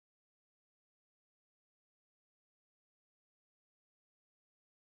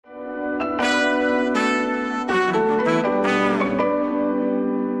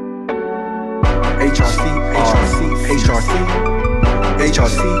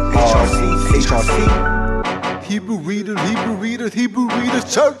Hebrew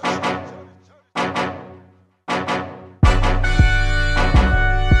Readers Church.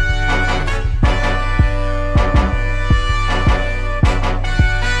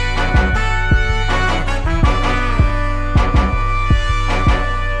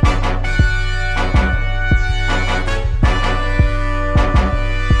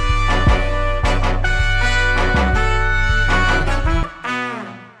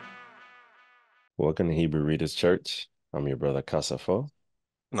 Welcome to Hebrew Readers Church. I'm your brother Kasafo.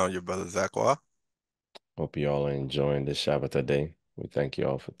 No, your brother Zakwa. Hope you all are enjoying this Shabbat today. We thank you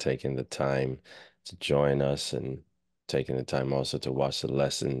all for taking the time to join us and taking the time also to watch the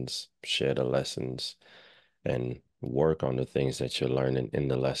lessons, share the lessons, and work on the things that you're learning in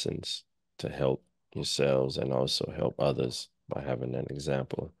the lessons to help yourselves and also help others by having an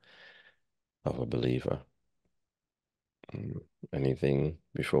example of a believer. Anything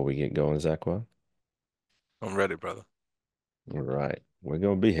before we get going, Zakwa? I'm ready, brother. All right. We're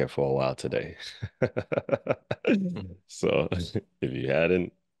going to be here for a while today. So if you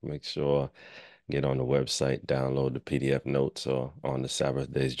hadn't, make sure get on the website, download the PDF notes, or on the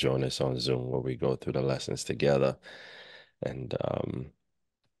Sabbath days, join us on Zoom where we go through the lessons together. And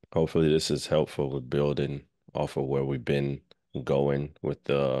hopefully this is helpful with building off of where we've been going with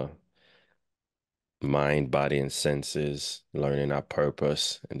the mind, body, and senses, learning our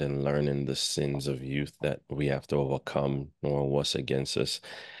purpose, and then learning the sins of youth that we have to overcome or what's against us.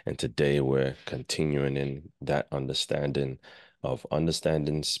 And today we're continuing in that understanding of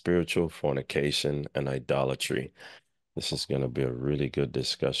understanding spiritual fornication and idolatry. This is going to be a really good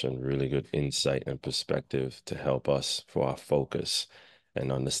discussion, really good insight and perspective to help us for our focus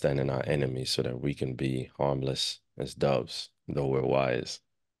and understanding our enemies so that we can be harmless as doves, though we're wise.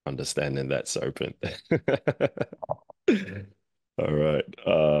 Understanding that serpent. All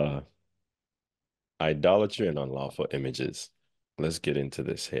right. Idolatry and unlawful images. Let's get into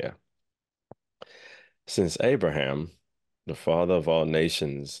this here. Since Abraham, the father of all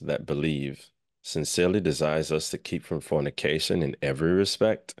nations that believe, sincerely desires us to keep from fornication in every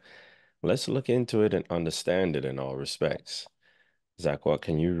respect, let's look into it and understand it in all respects. Zakwa,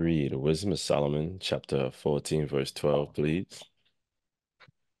 can you read Wisdom of Solomon, chapter 14, verse 12, please?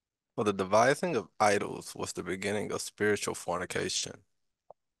 For the devising of idols was the beginning of spiritual fornication.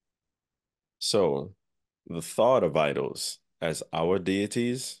 So, the thought of idols as our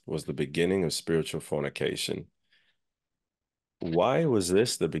deities was the beginning of spiritual fornication. Why was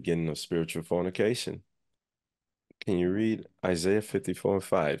this the beginning of spiritual fornication? Can you read Isaiah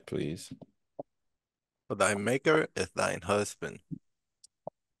 54:5, please? For thy maker is thine husband.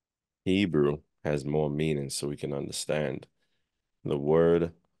 Hebrew has more meaning so we can understand. The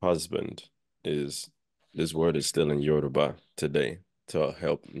word husband this word is still in Yoruba today to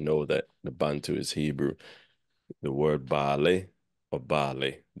help know that the Bantu is Hebrew. The word Baale or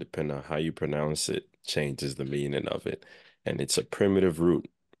Bale, depending on how you pronounce it, changes the meaning of it. And it's a primitive root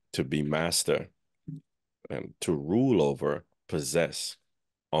to be master and to rule over, possess,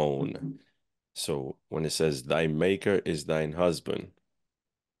 own. So when it says thy maker is thine husband,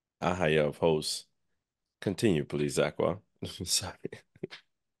 Ahaya of hosts. Continue, please, Zakwa. Sorry.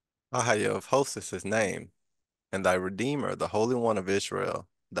 Ahaya of hosts is his name, and thy Redeemer, the Holy One of Israel,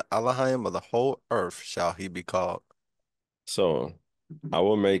 the Elohim of the whole earth shall he be called. So,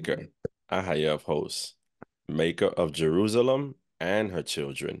 our maker, Ahaya of hosts, maker of Jerusalem and her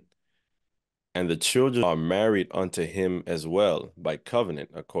children. And the children are married unto him as well by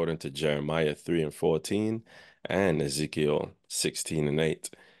covenant, according to Jeremiah 3:14 and Ezekiel 16:8.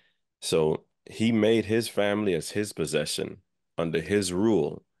 So he made his family as his possession under his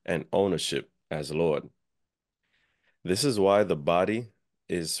rule and ownership as Lord. This is why the body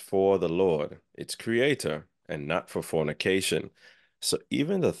is for the Lord, its creator, and not for fornication. So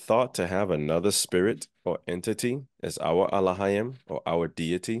even the thought to have another spirit or entity as our Elohim or our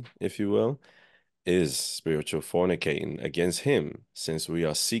deity, if you will, is spiritual fornicating against him, since we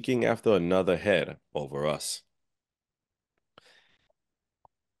are seeking after another head over us.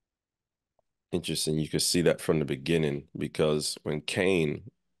 Interesting. You could see that from the beginning, because when Cain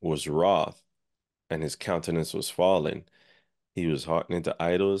was wroth and his countenance was fallen, he was hearkening to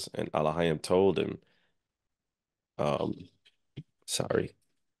idols, and Elohim told him, sorry,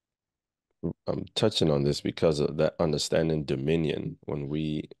 I'm touching on this because of that understanding dominion. When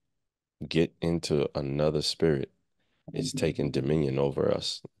we get into another spirit, it's taking dominion over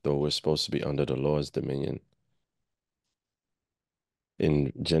us, though we're supposed to be under the Lord's dominion.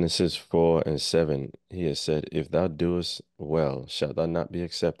 In Genesis 4:7, he has said, if thou doest well, shalt thou not be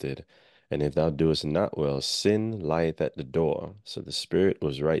accepted? And if thou doest not well, sin lieth at the door. So the Spirit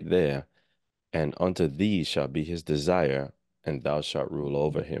was right there. And unto thee shall be his desire, and thou shalt rule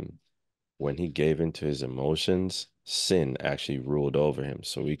over him. When he gave into his emotions, sin actually ruled over him.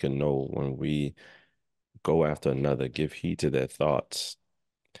 So we can know when we go after another, give heed to their thoughts,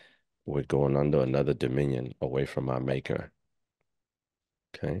 we're going under another dominion away from our maker.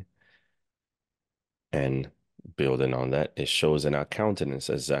 Okay. And building on that, it shows in our countenance,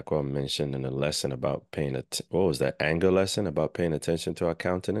 as Zachariah mentioned in the lesson about paying what was that anger lesson about paying attention to our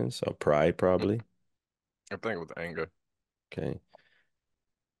countenance, or pride probably. I think it was anger. Okay.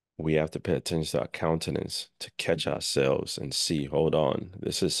 We have to pay attention to our countenance to catch ourselves and see, hold on,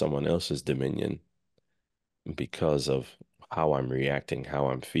 this is someone else's dominion because of how I'm reacting, how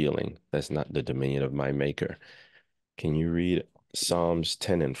I'm feeling. That's not the dominion of my maker. Can you read Psalms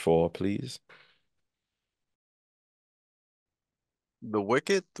 10 and 4, please? The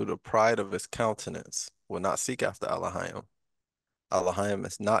wicked, through the pride of his countenance, will not seek after Elohim. Elohim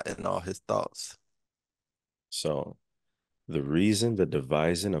is not in all his thoughts. So the reason the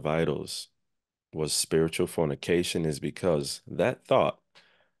devising of idols was spiritual fornication is because that thought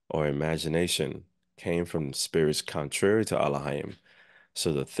or imagination came from spirits contrary to Elohim.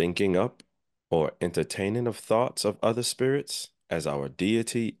 So the thinking up or entertaining of thoughts of other spirits as our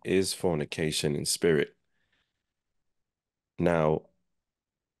deity is fornication in spirit. Now,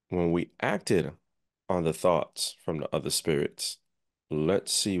 when we acted on the thoughts from the other spirits,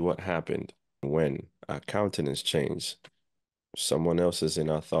 let's see what happened when our countenance changed. Someone else is in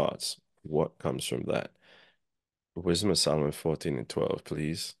our thoughts. What comes from that? Wisdom of Solomon 14 and 12,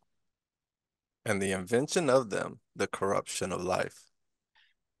 please. And the invention of them, the corruption of life.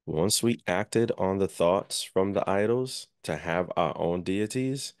 Once we acted on the thoughts from the idols to have our own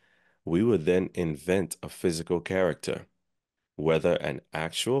deities, we would then invent a physical character, whether an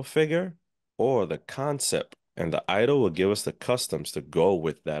actual figure or the concept, and the idol will give us the customs to go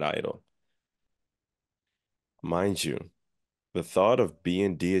with that idol. Mind you, the thought of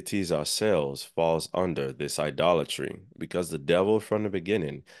being deities ourselves falls under this idolatry because the devil from the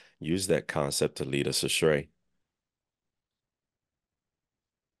beginning used that concept to lead us astray.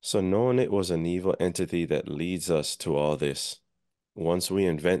 So knowing it was an evil entity that leads us to all this, once we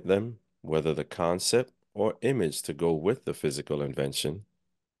invent them, whether the concept or image to go with the physical invention,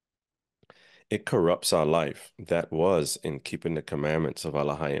 it corrupts our life that was in keeping the commandments of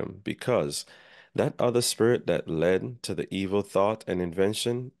Elohim, because that other spirit that led to the evil thought and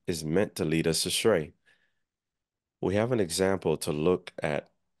invention is meant to lead us astray. We have an example to look at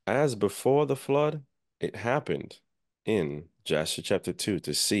as before the flood, it happened in Jasher chapter 2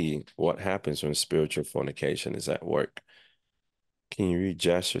 to see what happens when spiritual fornication is at work. Can you read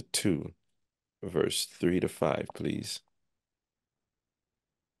Jasher 2, verse 3 to 5, please?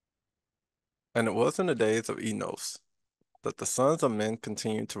 And it was in the days of Enos that the sons of men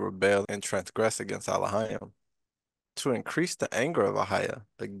continued to rebel and transgress against Elohim, to increase the anger of Ahiah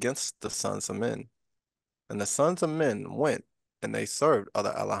against the sons of men. And the sons of men went, and they served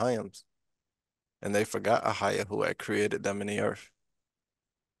other Elohims, and they forgot Ahiah who had created them in the earth.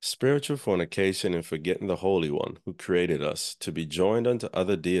 Spiritual fornication and forgetting the Holy One who created us to be joined unto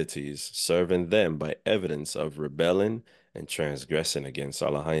other deities, serving them by evidence of rebelling and transgressing against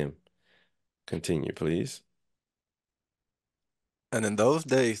Elohim. Continue, please. And in those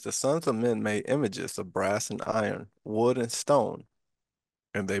days the sons of men made images of brass and iron, wood and stone,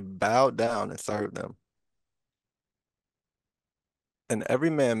 and they bowed down and served them. And every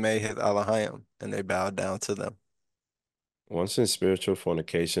man made his Elohim, and they bowed down to them. Once in spiritual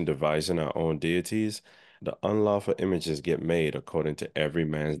fornication, devising our own deities, the unlawful images get made according to every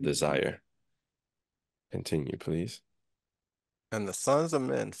man's desire. Continue, please. And the sons of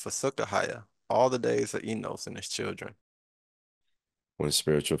men forsook Ahiah all the days of Enos and his children. When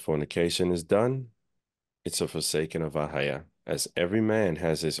spiritual fornication is done, it's a forsaking of Ahaya, as every man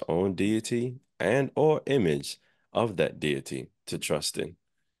has his own deity and or image of that deity to trust in.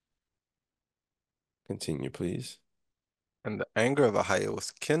 Continue, please. And the anger of Ahiah was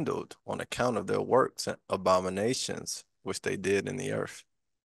kindled on account of their works and abominations which they did in the earth.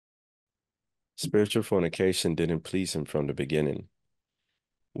 Spiritual fornication didn't please him from the beginning.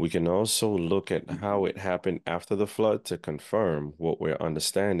 We can also look at how it happened after the flood to confirm what we're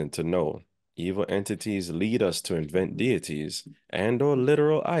understanding to know. Evil entities lead us to invent deities and or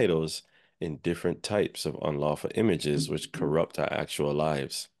literal idols in different types of unlawful images which corrupt our actual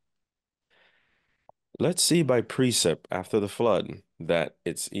lives. Let's see by precept after the flood that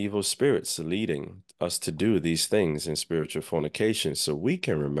it's evil spirits leading us to do these things in spiritual fornication so we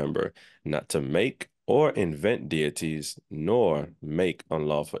can remember not to make or invent deities, nor make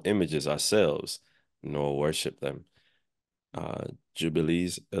unlawful images ourselves, nor worship them.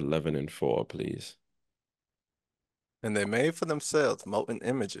 Jubilees 11:4, please. And they made for themselves molten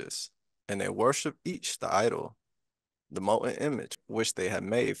images, and they worshiped each the idol, the molten image which they had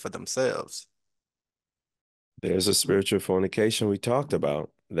made for themselves. There's a spiritual fornication we talked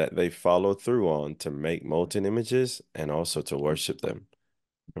about that they follow through on to make molten images and also to worship them.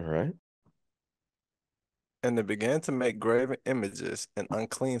 All right. And they began to make graven images and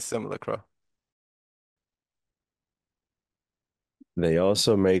unclean simulacra. They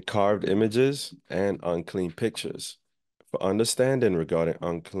also made carved images and unclean pictures. For understanding regarding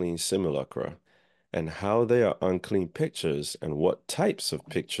unclean simulacra and how they are unclean pictures and what types of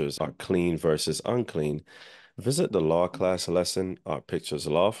pictures are clean versus unclean, visit the law class lesson, Are Pictures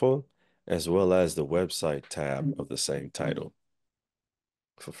Lawful, as well as the website tab of the same title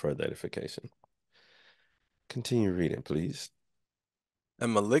for further edification. Continue reading, please.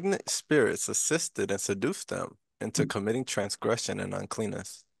 And malignant spirits assisted and seduced them into committing transgression and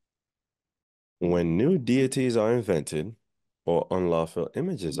uncleanness. When new deities are invented, or unlawful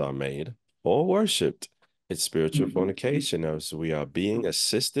images are made, or worshipped, it's spiritual fornication as we are being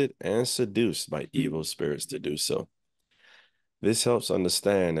assisted and seduced by evil spirits to do so. This helps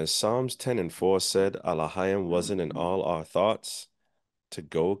understand, as Psalms 10:4 said, Alahayim wasn't in all our thoughts to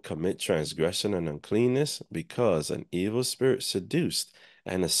go commit transgression and uncleanness because an evil spirit seduced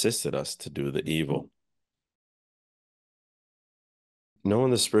and assisted us to do the evil.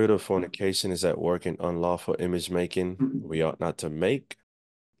 Knowing the spirit of fornication is at work in unlawful image making, we ought not to make,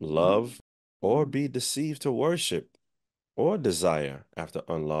 love, or be deceived to worship or desire after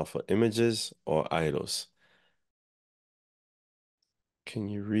unlawful images or idols. Can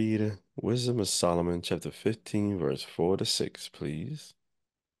you read Wisdom of Solomon, chapter 15, verse 4-6, please?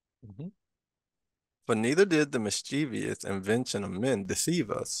 For neither did the mischievous invention of men deceive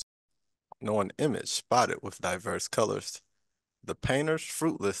us, nor an image spotted with diverse colors, the painter's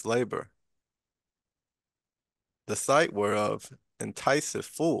fruitless labor, the sight whereof enticeth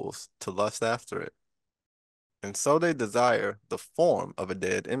fools to lust after it. And so they desire the form of a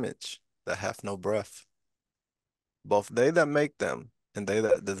dead image that hath no breath. Both they that make them, and they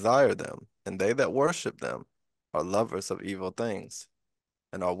that desire them, and they that worship them, are lovers of evil things,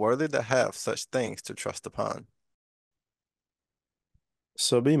 and are worthy to have such things to trust upon.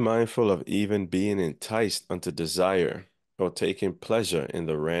 So be mindful of even being enticed unto desire or taking pleasure in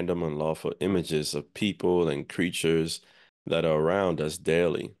the random unlawful images of people and creatures that are around us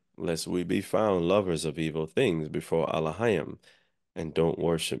daily, lest we be found lovers of evil things before Allahayim and don't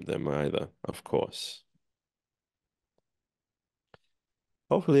worship them either, of course.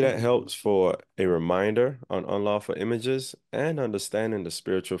 Hopefully that helps for a reminder on unlawful images and understanding the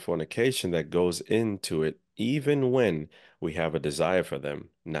spiritual fornication that goes into it, even when we have a desire for them,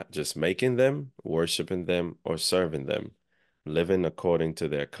 not just making them, worshiping them, or serving them, living according to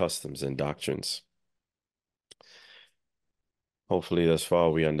their customs and doctrines. Hopefully, thus far,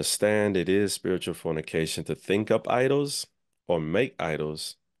 we understand it is spiritual fornication to think up idols or make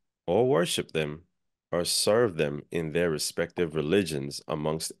idols or worship them or serve them in their respective religions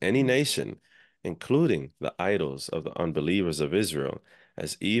amongst any nation, including the idols of the unbelievers of Israel,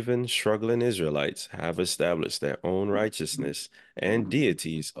 as even struggling Israelites have established their own righteousness and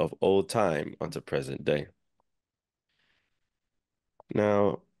deities of old time unto present day.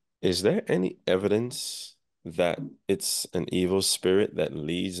 Now, is there any evidence that it's an evil spirit that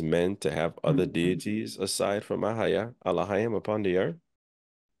leads men to have other deities aside from Alahayim upon the earth?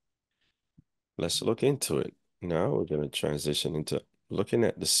 Let's look into it. Now we're going to transition into looking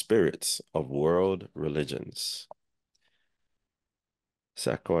at the spirits of world religions.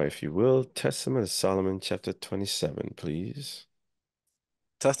 Sackboy, if you will, Testament of Solomon, chapter 27, please.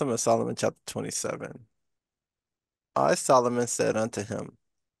 Testament of Solomon, chapter 27. I, Solomon, said unto him,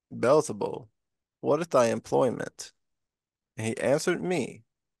 Beelzebul, what is thy employment? And he answered me,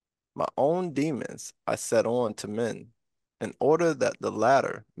 My own demons I set on to men, in order that the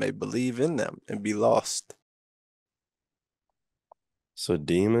latter may believe in them and be lost. So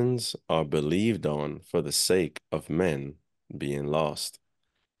demons are believed on for the sake of men being lost.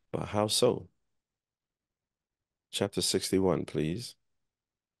 But how so? Chapter 61, please.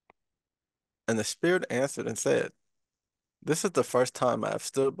 And the Spirit answered and said, This is the first time I have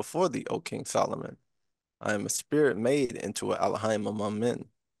stood before thee, O King Solomon. I am a spirit made into an Elohim among men.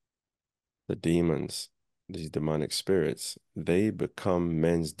 The demons, these demonic spirits, they become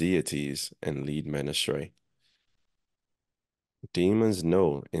men's deities and lead men astray. Demons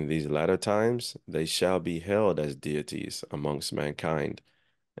know in these latter times they shall be held as deities amongst mankind,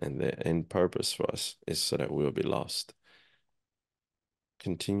 and their end purpose for us is so that we'll be lost.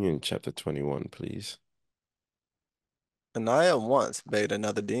 Continue in chapter 21, please. And I at once bade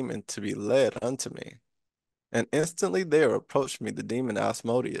another demon to be led unto me. And instantly there approached me the demon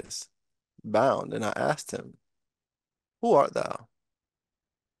Asmodeus, bound, and I asked him, Who art thou?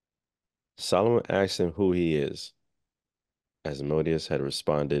 Solomon asked him who he is. Asmodeus had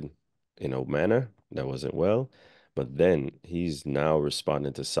responded in a manner that wasn't well, but then he's now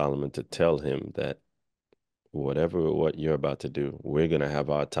responding to Solomon to tell him that what you're about to do, we're going to have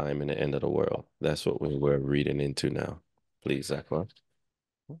our time in the end of the world. That's what we're reading into now. Please, Zachariah.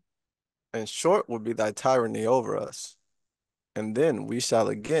 And short will be thy tyranny over us. And then we shall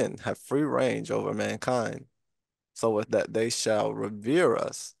again have free range over mankind, so that they shall revere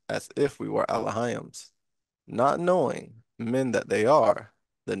us as if we were Elohims, not knowing, men that they are,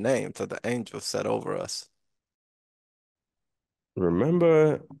 the names of the angels set over us.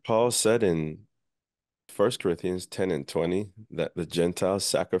 Remember, Paul said in 1 Corinthians 10 and 20 that the Gentiles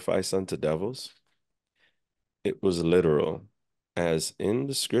sacrifice unto devils? It was literal, as in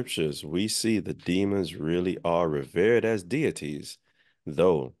the scriptures we see the demons really are revered as deities,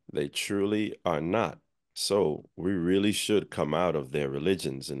 though they truly are not. So we really should come out of their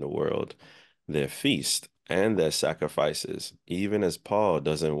religions in the world, their feast, and their sacrifices, even as Paul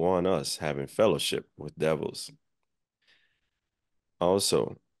doesn't want us having fellowship with devils.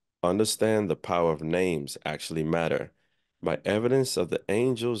 Also, understand the power of names actually matter. By evidence of the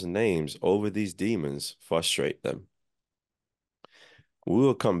angels' names over these demons, frustrate them. We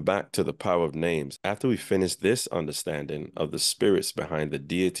will come back to the power of names after we finish this understanding of the spirits behind the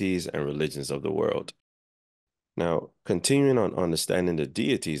deities and religions of the world. Now, continuing on understanding the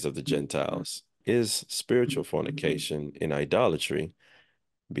deities of the Gentiles is spiritual fornication in idolatry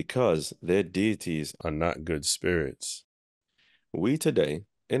because their deities are not good spirits. We today,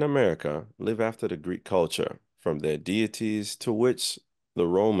 in America, live after the Greek culture, from their deities to which the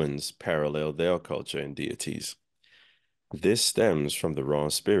Romans parallel their culture and deities. This stems from the wrong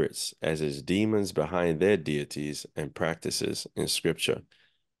spirits, as is demons behind their deities and practices in Scripture.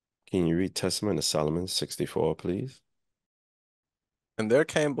 Can you read Testament of Solomon 64, please? And there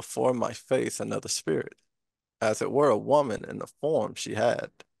came before my face another spirit, as it were a woman in the form she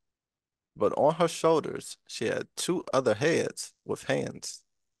had. But on her shoulders she had two other heads with hands.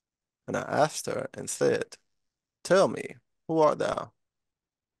 And I asked her and said, Tell me, who art thou?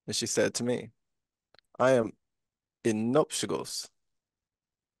 And she said to me, I am Enopshigos,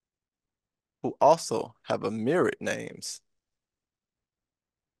 who also have a myriad names.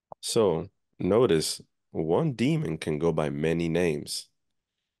 So, notice one demon can go by many names.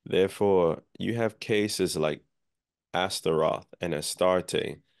 Therefore, you have cases like Astaroth and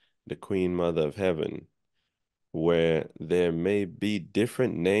Astarte, the Queen Mother of Heaven, where there may be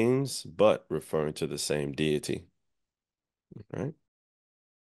different names but referring to the same deity. Right?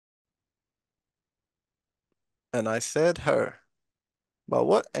 And I said her, By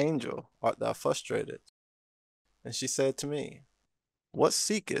what angel art thou frustrated? And she said to me, What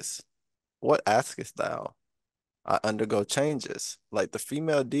seekest? What askest thou? I undergo changes, like the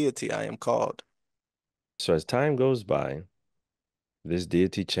female deity I am called. So as time goes by, this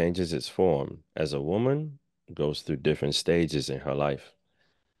deity changes its form as a woman goes through different stages in her life.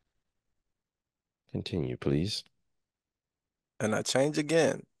 Continue, please. And I change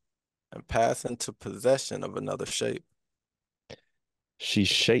again and pass into possession of another shape. She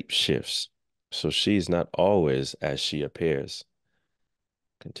shape shifts, so she's not always as she appears.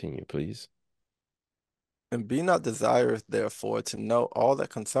 Continue, please. And be not desirous, therefore, to know all that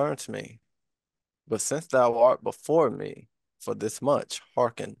concerns me. But since thou art before me for this much,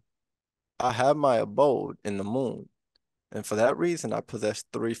 hearken. I have my abode in the moon, and for that reason I possess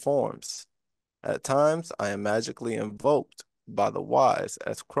three forms. At times I am magically invoked by the wise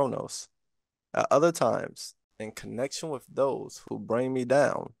as Kronos. At other times, in connection with those who bring me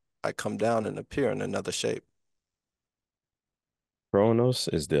down, I come down and appear in another shape. Kronos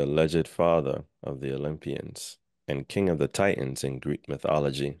is the alleged father of the Olympians and king of the Titans in Greek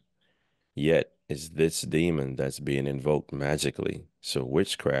mythology. Yet it's this demon that's being invoked magically, so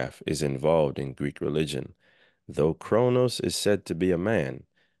witchcraft is involved in Greek religion. Though Kronos is said to be a man,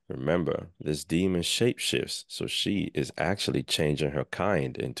 remember, this demon shapeshifts, so she is actually changing her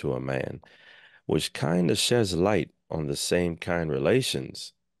kind into a man, which kind of sheds light on the same kind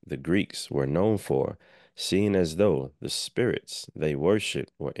relations the Greeks were known for, seeing as though the spirits they worship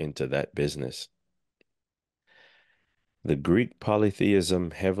were into that business. The Greek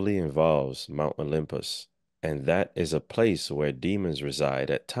polytheism heavily involves Mount Olympus, and that is a place where demons reside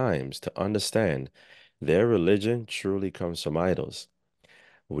at times to understand their religion truly comes from idols.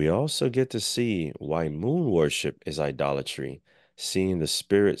 We also get to see why moon worship is idolatry, seeing the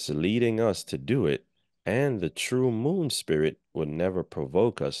spirits leading us to do it, and the true moon spirit would never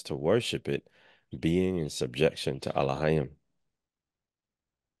provoke us to worship it, being in subjection to Elohim.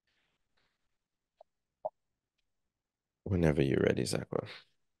 Whenever you're ready, Zakwa.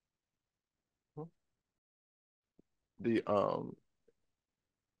 The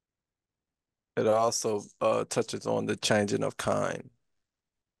it also touches on the changing of kind.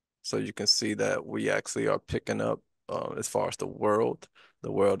 So you can see that we actually are picking up, as far as the world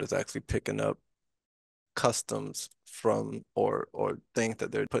is actually picking up customs from or things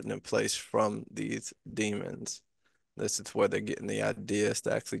that they're putting in place from these demons. This is where they're getting the ideas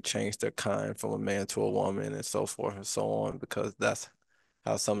to actually change their kind from a man to a woman and so forth and so on, because that's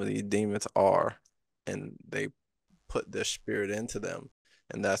how some of these demons are, and they put their spirit into them.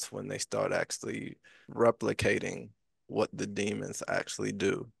 And that's when they start actually replicating what the demons actually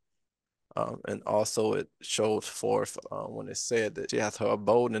do. And also it shows forth when it said that she has her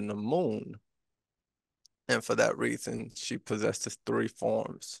abode in the moon. And for that reason, she possesses three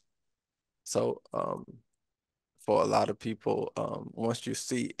forms. So for a lot of people, once you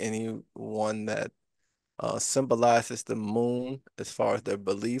see anyone that symbolizes the moon as far as their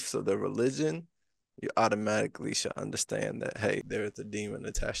beliefs or their religion, you automatically should understand that, hey, there is a demon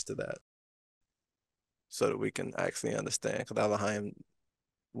attached to that. So that we can actually understand. Because Elohim,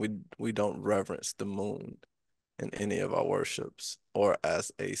 we don't reverence the moon in any of our worships or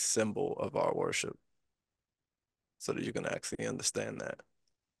as a symbol of our worship. So that you can actually understand that.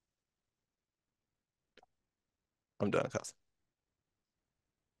 I'm done, Casa.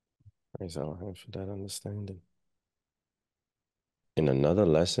 Praise Elohim for that understanding. In another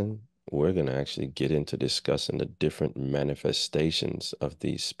lesson, we're going to actually get into discussing the different manifestations of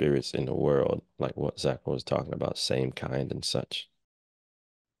these spirits in the world, like what Zach was talking about, same kind and such.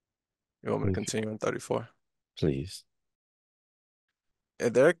 You want me to continue in 34? Please.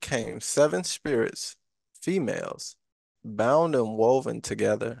 And there came 7 spirits, females, bound and woven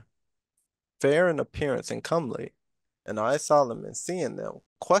together, fair in appearance and comely. And I, Solomon, seeing them,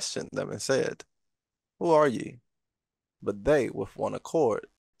 questioned them and said, Who are ye? But they, with one accord,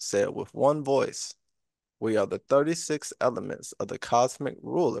 said with one voice, We are the 36 elements of the cosmic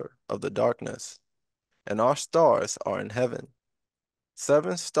ruler of the darkness, and our stars are in heaven.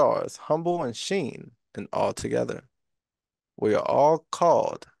 7 stars, humble and sheen, and all together. We are all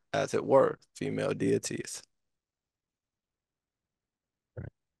called, as it were, female deities.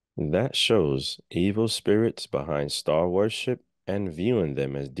 That shows evil spirits behind star worship and viewing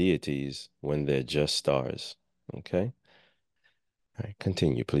them as deities when they're just stars. Okay? All right,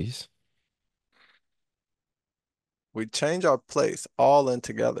 continue, please. We change our place all in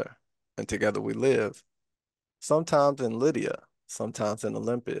together, and together we live, sometimes in Lydia, sometimes in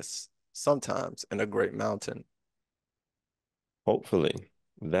Olympus, sometimes in a great mountain. Hopefully,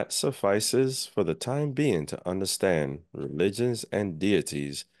 that suffices for the time being to understand religions and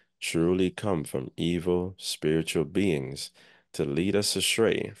deities truly come from evil spiritual beings to lead us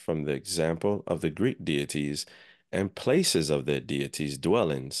astray from the example of the Greek deities and places of their deities'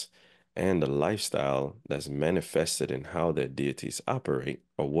 dwellings, and the lifestyle that's manifested in how their deities operate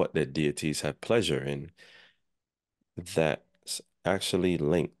or what their deities have pleasure in, that's actually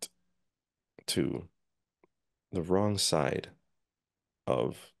linked to the wrong side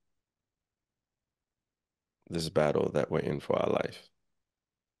of this battle that we're in for our life.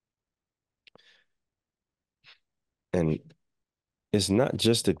 And it's not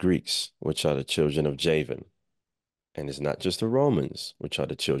just the Greeks, which are the children of Javan, and it's not just the Romans, which are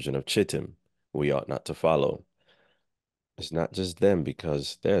the children of Chittim, we ought not to follow. It's not just them,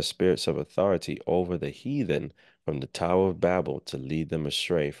 because there are spirits of authority over the heathen from the Tower of Babel to lead them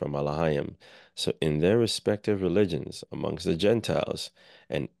astray from Elohim. So in their respective religions amongst the Gentiles,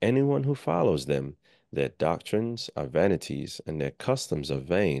 and anyone who follows them, their doctrines are vanities and their customs are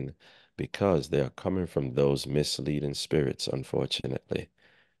vain, because they are coming from those misleading spirits, unfortunately.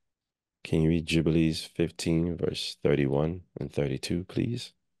 Can you read Jubilees 15, verse 31 and 32,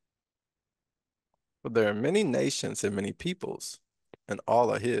 please? For there are many nations and many peoples, and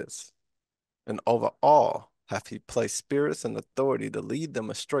all are his. And over all hath he placed spirits and authority to lead them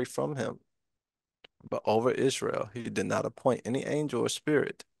astray from him. But over Israel he did not appoint any angel or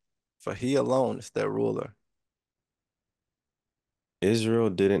spirit, for he alone is their ruler. Israel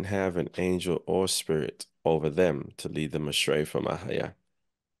didn't have an angel or spirit over them to lead them astray from Ahaya,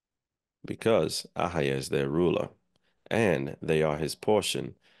 because Ahaya is their ruler, and they are his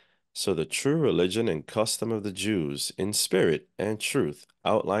portion. So the true religion and custom of the Jews in spirit and truth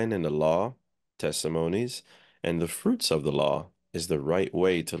outlined in the law, testimonies, and the fruits of the law is the right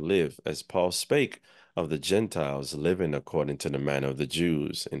way to live, as Paul spake of the Gentiles living according to the manner of the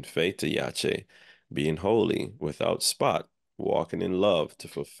Jews, in faith to Yache, being holy, without spot, walking in love to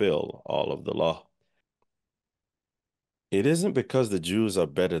fulfill all of the law. It isn't because the Jews are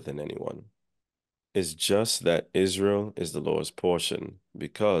better than anyone. It's just that Israel is the Lord's portion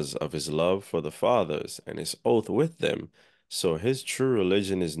because of his love for the fathers and his oath with them. So his true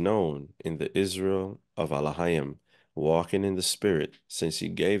religion is known in the Israel of Alahayim, walking in the Spirit, since he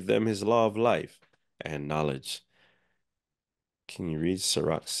gave them his law of life and knowledge. Can you read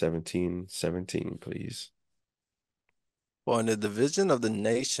Sirach 17:17, please? For in the division of the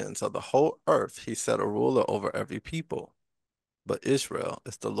nations of the whole earth he set a ruler over every people, but Israel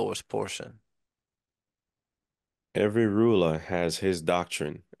is the Lord's portion. Every ruler has his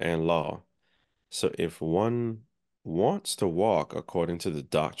doctrine and law. So if one wants to walk according to the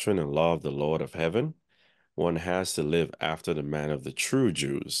doctrine and law of the Lord of heaven, one has to live after the manner of the true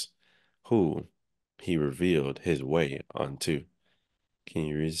Jews, who he revealed his way unto. Can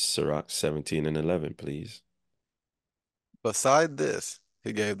you read Sirach 17:11, please? Beside this,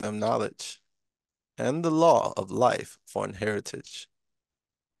 he gave them knowledge and the law of life for an heritage.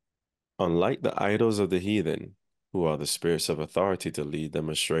 Unlike the idols of the heathen, who are the spirits of authority to lead them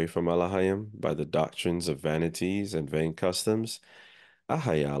astray from Elohim by the doctrines of vanities and vain customs,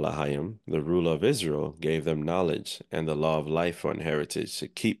 Ahaya Elohim, the ruler of Israel, gave them knowledge and the law of life for an heritage to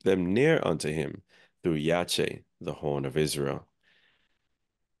keep them near unto him through Yache, the horn of Israel.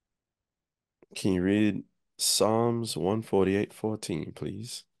 Can you read Psalms 148:14,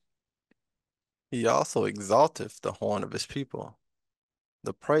 please? He also exalteth the horn of his people,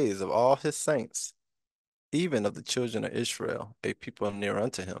 the praise of all his saints, even of the children of Israel, a people near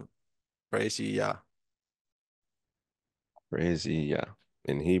unto him. Praise ye Yah. Praise ye Yah.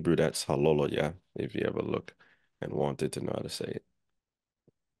 In Hebrew, that's Hallelujah, if you ever look and wanted to know how to say it.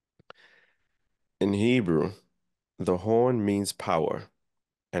 In Hebrew, the horn means power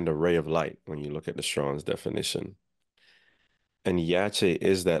and a ray of light when you look at the Strong's definition. And Yache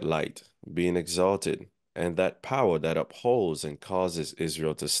is that light, being exalted, and that power that upholds and causes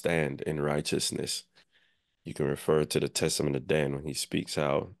Israel to stand in righteousness. You can refer to the Testament of Dan when he speaks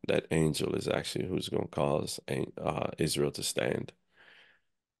how that angel is actually who's going to cause Israel to stand.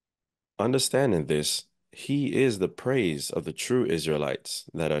 Understanding this, he is the praise of the true Israelites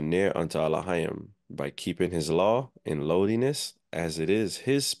that are near unto Elohim by keeping his law in lowliness, as it is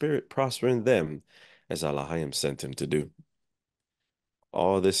his spirit prospering them, as Elohim sent him to do.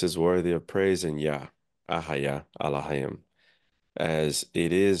 All this is worthy of praise in Yah, Ahaya, Elohim, as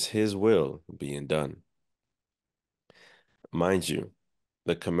it is his will being done. Mind you,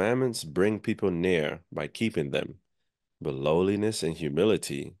 the commandments bring people near by keeping them, but lowliness and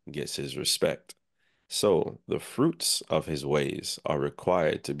humility gets his respect. So the fruits of his ways are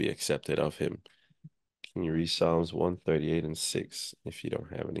required to be accepted of him. Can you read Psalms 138:6 if you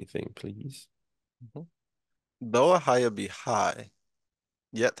don't have anything, please? Though Ahiah be high,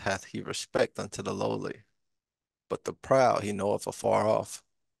 yet hath he respect unto the lowly, but the proud he knoweth afar off.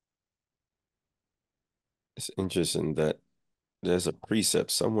 It's interesting that there's a precept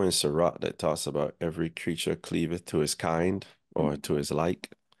somewhere in Sirach that talks about every creature cleaveth to his kind or to his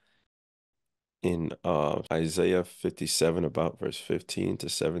like. In Isaiah 57, about verse 15 to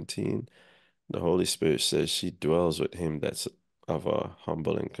 17, the Holy Spirit says she dwells with him that's of a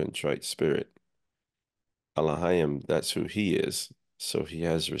humble and contrite spirit. Elohim, that's who he is. So he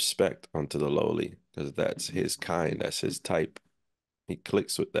has respect unto the lowly because that's his kind, that's his type. He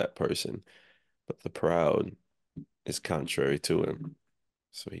clicks with that person. But the proud is contrary to him.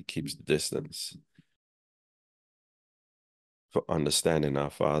 So he keeps the distance. For understanding our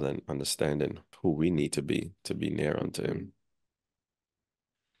Father and understanding who we need to be near unto him.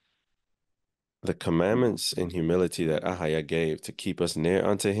 The commandments and humility that Ahaya gave to keep us near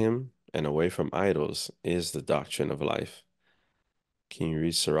unto him and away from idols is the doctrine of life. Can you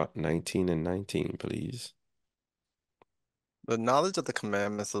read Sirach 19:19, please? The knowledge of the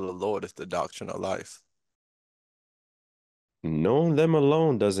commandments of the Lord is the doctrine of life. Knowing them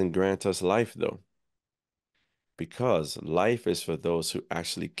alone doesn't grant us life, though, because life is for those who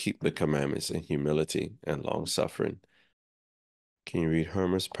actually keep the commandments in humility and long suffering. Can you read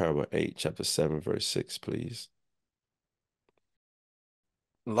Hermas Parable 8, chapter 7, verse 6, please?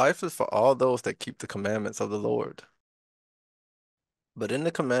 Life is for all those that keep the commandments of the Lord. But in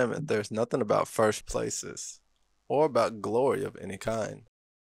the commandment, there's nothing about first places or about glory of any kind,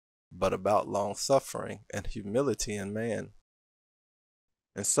 but about long suffering and humility in man.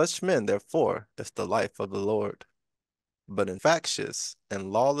 And such men, therefore, is the life of the Lord. But in factious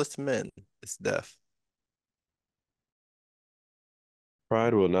and lawless men is death.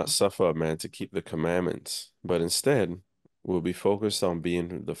 Pride will not suffer a man to keep the commandments, but instead will be focused on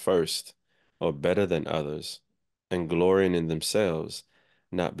being the first or better than others and glorying in themselves,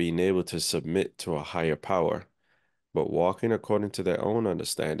 not being able to submit to a higher power, but walking according to their own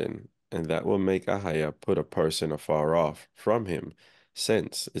understanding, and that will make Ahaya put a person afar off from him,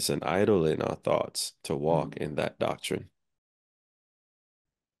 since it's an idol in our thoughts to walk in that doctrine.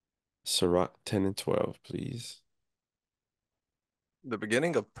 Sirach 10 and 12, please. The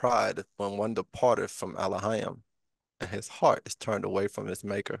beginning of pride is when one departeth from Elohim, and his heart is turned away from his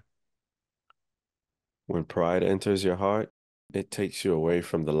maker. When pride enters your heart, it takes you away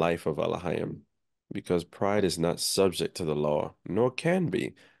from the life of Elohim, because pride is not subject to the law, nor can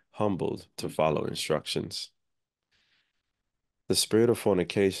be humbled to follow instructions. The spirit of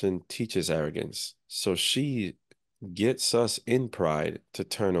fornication teaches arrogance, so she gets us in pride to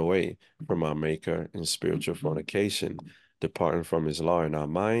turn away from our Maker in spiritual fornication, departing from his law in our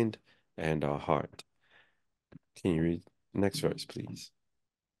mind and our heart. Can you read next verse, please?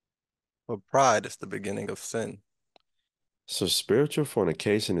 For pride is the beginning of sin. So spiritual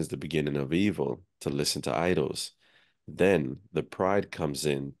fornication is the beginning of evil, to listen to idols. Then the pride comes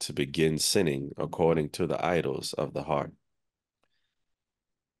in to begin sinning according to the idols of the heart.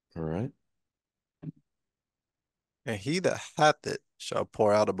 All right. And he that hath it shall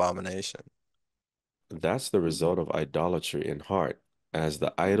pour out abomination. That's the result of idolatry in heart, as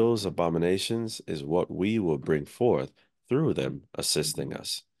the idols' abominations is what we will bring forth through them, assisting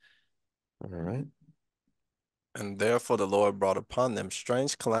us. All right. And therefore the Lord brought upon them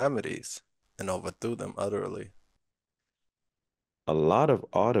strange calamities, and overthrew them utterly. A lot of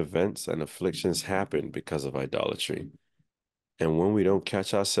odd events and afflictions happen because of idolatry. And when we don't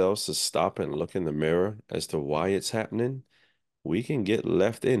catch ourselves to stop and look in the mirror as to why it's happening, we can get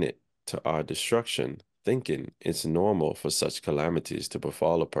left in it to our destruction, thinking it's normal for such calamities to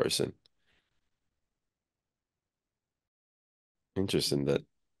befall a person. Interesting that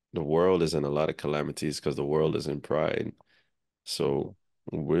the world is in a lot of calamities because the world is in pride. So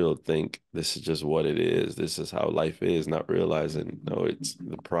we'll think this is just what it is. This is how life is, not realizing, no, it's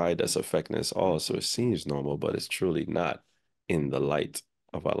the pride that's affecting us all. So it seems normal, but it's truly not in the light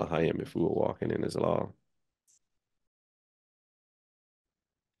of Elohim if we were walking in his law.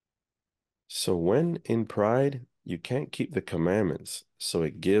 So when in pride, you can't keep the commandments, so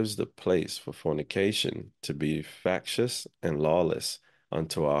it gives the place for fornication to be factious and lawless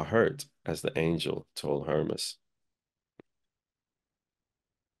unto our hurt, as the angel told Hermas.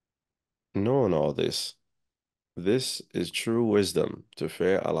 Knowing all this, this is true wisdom to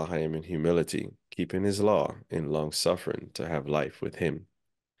fear Elohim in humility, keeping his law in long suffering to have life with him.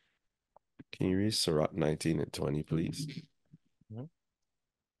 Can you read Sirach 19 and 20, please?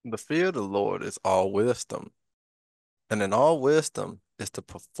 The fear of the Lord is all wisdom, and in all wisdom is the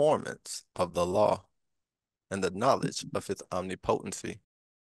performance of the law, and the knowledge of his omnipotency.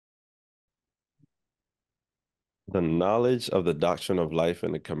 The knowledge of the doctrine of life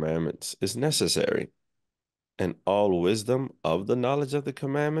and the commandments is necessary, and all wisdom of the knowledge of the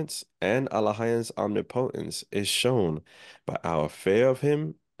commandments and Elohim's omnipotence is shown by our fear of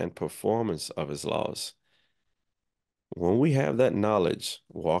him and performance of his laws. When we have that knowledge,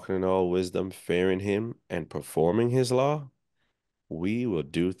 walking in all wisdom, fearing him, and performing his law, we will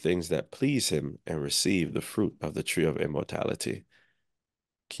do things that please him and receive the fruit of the tree of immortality.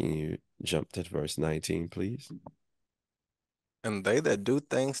 Can you jump to verse 19, please? And they that do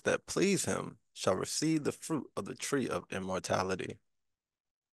things that please him shall receive the fruit of the tree of immortality.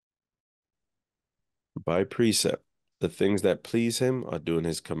 By precept, the things that please him are doing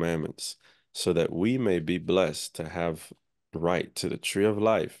his commandments, so that we may be blessed to have right to the tree of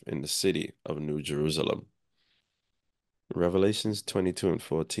life in the city of New Jerusalem. Revelations 22 and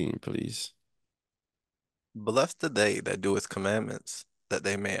 14, please. Blessed are they that do his commandments, that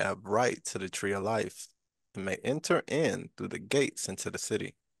they may have right to the tree of life, and may enter in through the gates into the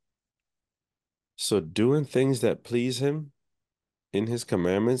city. So doing things that please him in his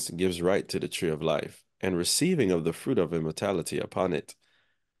commandments gives right to the tree of life, and receiving of the fruit of immortality upon it.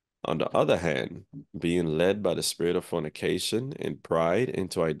 On the other hand, being led by the spirit of fornication and pride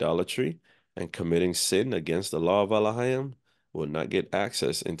into idolatry and committing sin against the law of Elohim will not get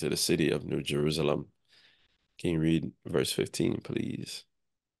access into the city of New Jerusalem. Can you read verse 15, please?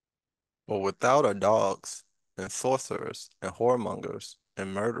 For without are dogs, and sorcerers, and whoremongers,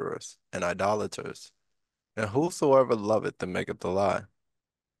 and murderers, and idolaters, and whosoever loveth and maketh a lie.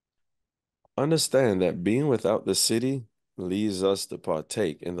 Understand that being without the city leads us to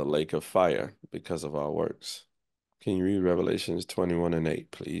partake in the lake of fire because of our works. Can you read Revelations 21 and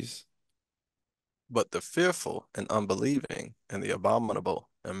 8, please? But the fearful and unbelieving, and the abominable,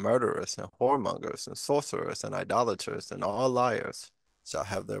 and murderers, and whoremongers, and sorcerers, and idolaters, and all liars shall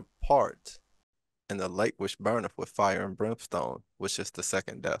have their part in the lake which burneth with fire and brimstone, which is the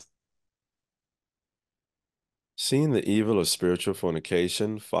second death. Seeing the evil of spiritual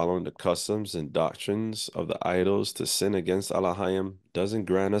fornication, following the customs and doctrines of the idols to sin against Elohim doesn't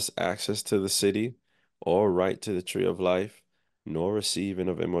grant us access to the city or right to the tree of life, nor receiving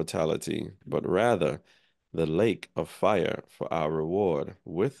of immortality, but rather the lake of fire for our reward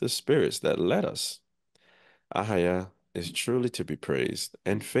with the spirits that led us. Ahaya is truly to be praised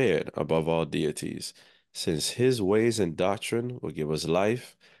and feared above all deities, since his ways and doctrine will give us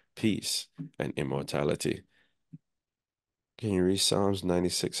life, peace, and immortality. Can you read Psalms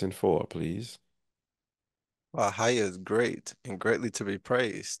 96 and 4, please? Ahaya is great and greatly to be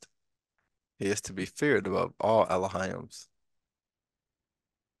praised. He is to be feared above all Elohims.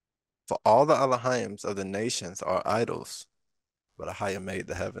 For all the Elohims of the nations are idols, but Ahaya made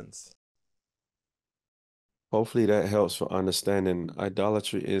the heavens. Hopefully that helps for understanding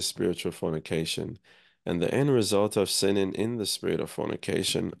idolatry is spiritual fornication, and the end result of sinning in the spirit of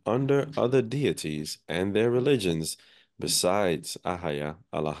fornication under other deities and their religions besides Ahaya,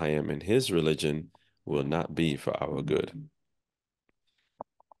 Elohim, and his religion will not be for our good.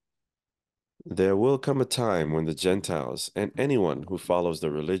 There will come a time when the Gentiles and anyone who follows the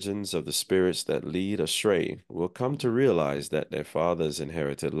religions of the spirits that lead astray will come to realize that their fathers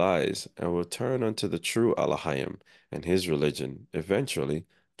inherited lies and will turn unto the true Elohim and his religion, eventually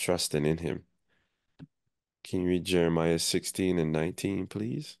trusting in him. Can you read Jeremiah 16 and 19,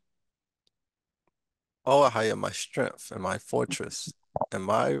 please? O Ahaya, my strength and my fortress, and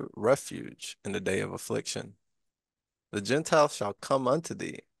my refuge in the day of affliction. The Gentiles shall come unto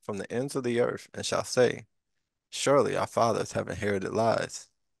thee from the ends of the earth, and shall say, Surely our fathers have inherited lies,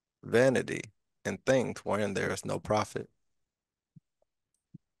 vanity, and things wherein there is no profit.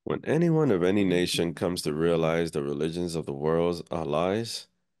 When anyone of any nation comes to realize the religions of the world are lies,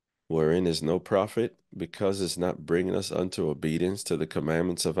 wherein is no profit, because it's not bringing us unto obedience to the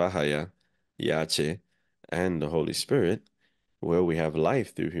commandments of Ahaya, Yache, and the Holy Spirit, where we have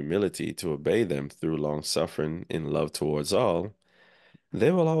life through humility to obey them through long suffering in love towards all,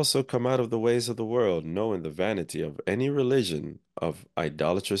 they will also come out of the ways of the world, knowing the vanity of any religion of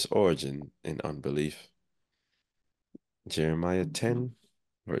idolatrous origin and unbelief. Jeremiah 10,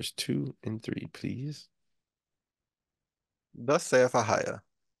 verse 2 and 3, please. Thus saith Ahaya,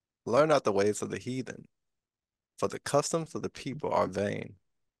 Learn not the ways of the heathen, for the customs of the people are vain.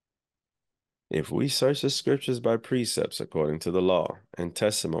 If we search the scriptures by precepts according to the law and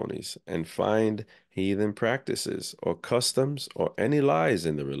testimonies and find heathen practices or customs or any lies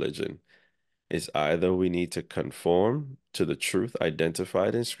in the religion, it's either we need to conform to the truth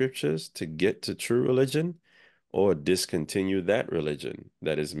identified in scriptures to get to true religion, or discontinue that religion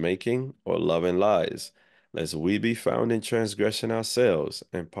that is making or loving lies, lest we be found in transgression ourselves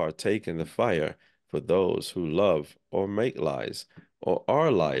and partake in the fire for those who love or make lies or are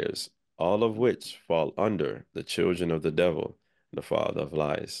liars, all of which fall under the children of the devil, the father of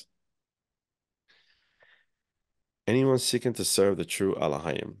lies. Anyone seeking to serve the true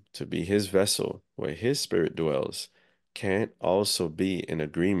Elohim, to be his vessel where his spirit dwells, can't also be in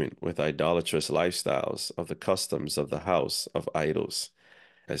agreement with idolatrous lifestyles of the customs of the house of idols,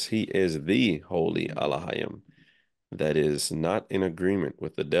 as he is the holy Elohim, that is not in agreement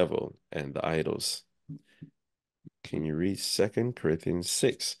with the devil and the idols. Can you read 2 Corinthians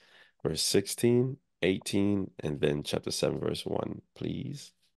 6, verse 16, 18, and then chapter 7, verse 1,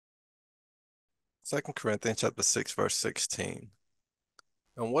 please? 2 Corinthians chapter 6, verse 16.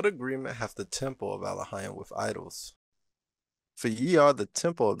 And what agreement hath the temple of Elohim with idols? For ye are the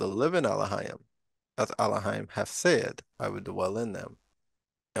temple of the living Elohim, as Elohim hath said, I will dwell in them,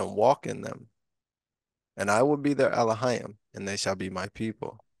 and walk in them, and I will be their Elohim, and they shall be my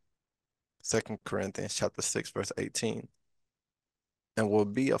people. 2 Corinthians chapter 6, verse 18. And will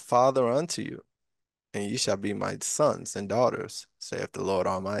be a father unto you, and ye shall be my sons and daughters, saith the Lord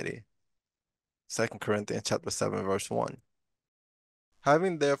Almighty. 2 Corinthians chapter 7, verse 1.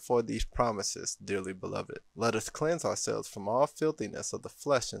 Having therefore these promises, dearly beloved, let us cleanse ourselves from all filthiness of the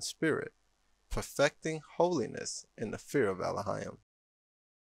flesh and spirit, perfecting holiness in the fear of Elohim.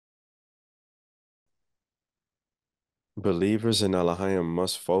 Believers in Elohim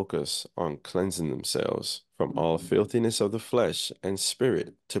must focus on cleansing themselves from all filthiness of the flesh and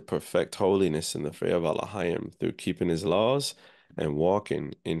spirit to perfect holiness in the fear of Elohim through keeping his laws and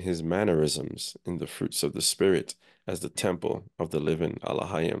walking in his mannerisms in the fruits of the Spirit as the temple of the living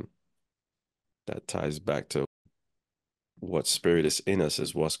Elohim. That ties back to what spirit is in us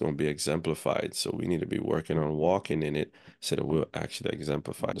is what's going to be exemplified. So we need to be working on walking in it so that we'll actually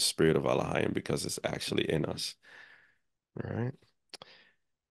exemplify the spirit of Elohim because it's actually in us. All right.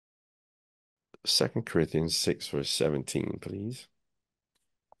 2 Corinthians 6, verse 17, please.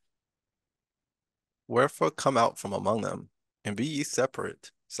 Wherefore come out from among them, and be ye separate,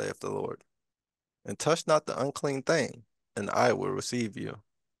 saith the Lord, and touch not the unclean thing, and I will receive you.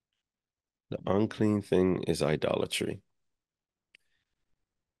 The unclean thing is idolatry.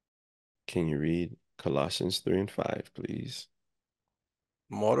 Can you read Colossians 3 and 5, please?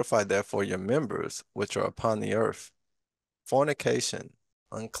 Mortify therefore your members which are upon the earth, fornication,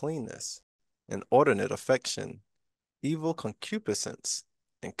 uncleanness, inordinate affection, evil concupiscence,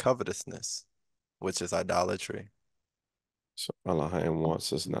 and covetousness, which is idolatry. So Elohim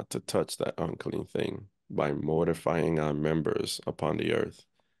wants us not to touch that unclean thing by mortifying our members upon the earth,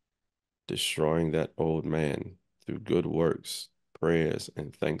 destroying that old man through good works, prayers,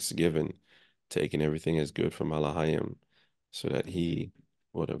 and thanksgiving, taking everything as good from Elohim, so that he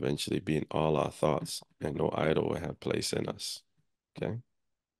would eventually be in all our thoughts and no idol will have place in us. Okay?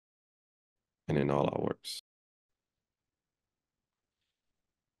 And in all our works.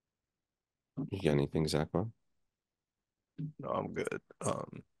 You got anything, Zachman? No, I'm good.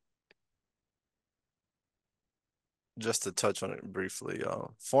 Just to touch on it briefly,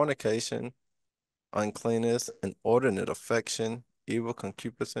 fornication, uncleanness, inordinate affection, evil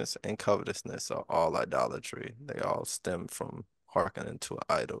concupiscence, and covetousness are all idolatry. They all stem from hearkening to an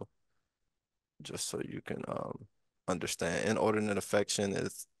idol. Just so you can understand, inordinate affection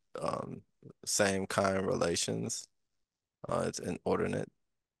is same kind relations. It's inordinate.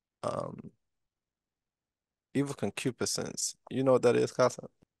 Evil concupiscence. You know what that is, Casa?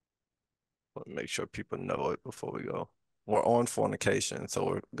 Want to make sure people know it before we go. We're on fornication, so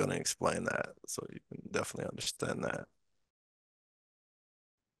we're gonna explain that so you can definitely understand that.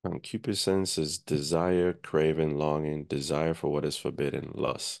 Concupiscence is desire, craving, longing, desire for what is forbidden,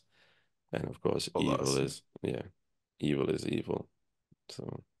 lust. And of course, For evil lust. is, yeah, evil is evil.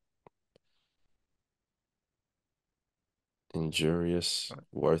 So injurious,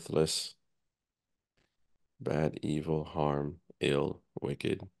 worthless, bad, evil, harm, ill,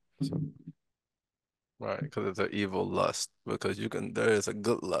 wicked. So, Right, because it's an evil lust. Because there is a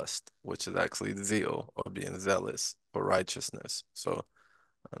good lust, which is actually zeal or being zealous for righteousness. So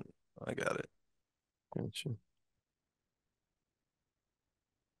um, I got it. gotcha.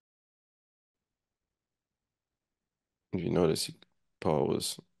 If you notice, Paul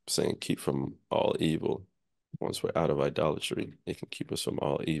was saying keep from all evil. Once we're out of idolatry, it can keep us from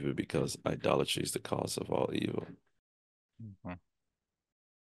all evil because idolatry is the cause of all evil. Mhm.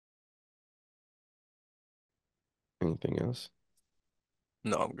 Anything else?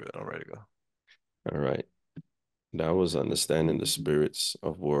 No, I'm good. I'm ready to go. All right. That was understanding the spirits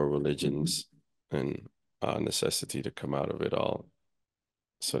of world religions and our necessity to come out of it all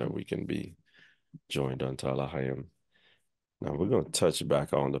so that we can be joined unto Elohim. Now we're going to touch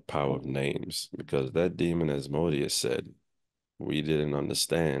back on the power of names because that demon Asmodeus said we didn't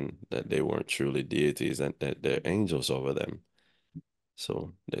understand that they weren't truly deities and that they're angels over them.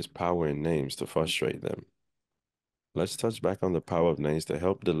 So there's power in names to frustrate them. Let's touch back on the power of names to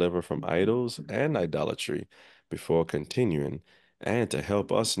help deliver from idols and idolatry before continuing, and to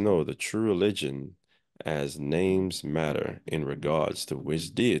help us know the true religion as names matter in regards to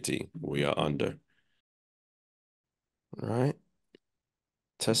which deity we are under. All right.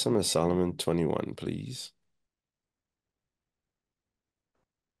 Testament of Solomon 21, please.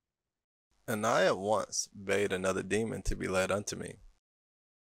 And I at once bade another demon to be led unto me.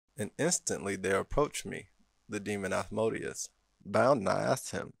 And instantly there approached me the demon Asmodeus, bound, and I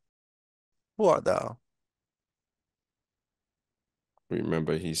asked him, Who art thou?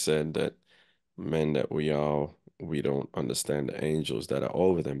 Remember, he said that men that we don't understand the angels that are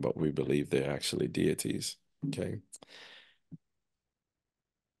over them, but we believe they're actually deities. Okay.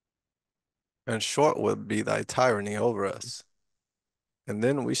 And short will be thy tyranny over us. And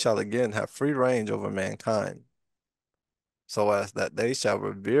then we shall again have free range over mankind, so as that they shall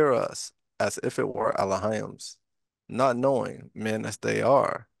revere us as if it were Elohim's, not knowing, men as they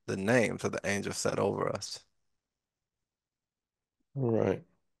are, the names of the angels set over us. All right.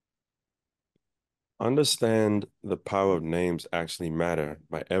 Understand the power of names actually matter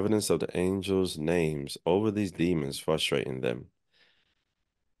by evidence of the angels' names over these demons frustrating them.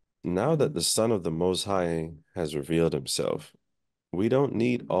 Now that the Son of the Most High has revealed himself, we don't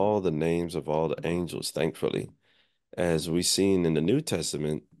need all the names of all the angels, thankfully. As we seen in the New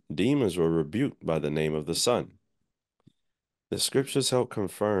Testament, demons were rebuked by the name of the Son. The scriptures help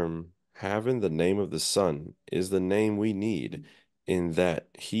confirm having the name of the Son is the name we need, in that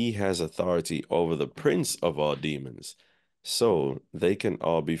he has authority over the prince of all demons, so they can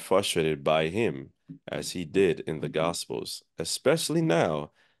all be frustrated by him, as he did in the Gospels, especially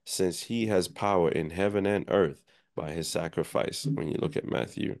now, since he has power in heaven and earth by his sacrifice, when you look at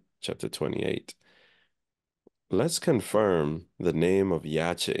Matthew chapter 28. Let's confirm the name of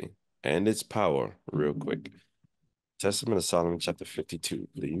Yache and its power real quick. Testament of Solomon chapter 52,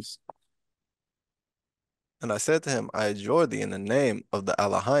 please. And I said to him, I adjure thee in the name of the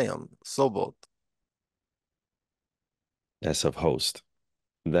Elohim, Sobot. That's of host.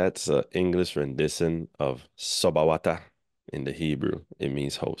 That's an English rendition of Sobawata in the Hebrew. It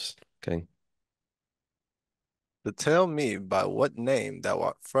means host, okay? To tell me by what name thou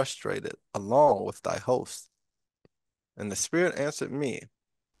art frustrated along with thy host. And the Spirit answered me,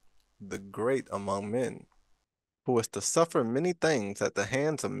 the great among men, who is to suffer many things at the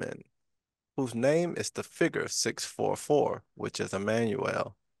hands of men, whose name is the figure 644, which is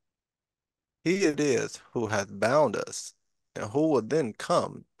Emmanuel. He it is who hath bound us, and who will then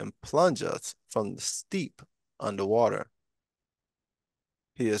come and plunge us from the steep under water.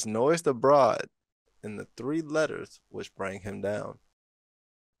 He is noised abroad in the 3 letters which bring him down.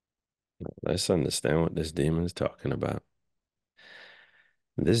 Let's understand what this demon is talking about.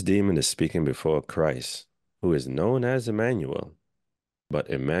 This demon is speaking before Christ, who is known as Emmanuel. But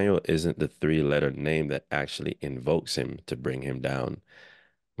Emmanuel isn't the 3-letter name that actually invokes him to bring him down.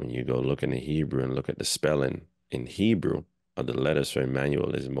 When you go look in the Hebrew and look at the spelling in Hebrew of the letters for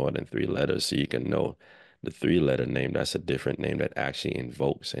Emmanuel is more than 3 letters, so you can know the 3-letter name, that's a different name that actually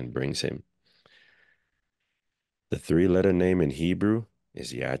invokes and brings him. The 3-letter name in Hebrew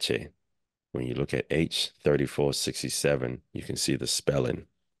is Yache. When you look at H3467, you can see the spelling,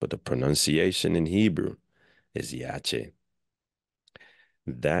 but the pronunciation in Hebrew is Yache.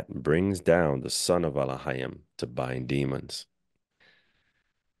 That brings down the son of Elohim to bind demons.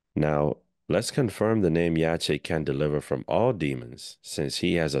 Now, let's confirm the name Yache can deliver from all demons, since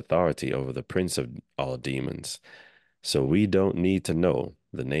he has authority over the prince of all demons. So we don't need to know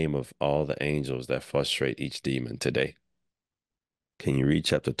the name of all the angels that frustrate each demon today. Can you read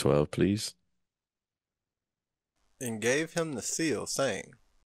chapter 12, please? And gave him the seal, saying,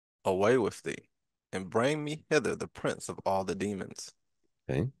 Away with thee, and bring me hither the prince of all the demons.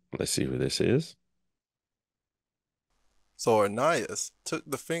 Okay, let's see who this is. So Ornias took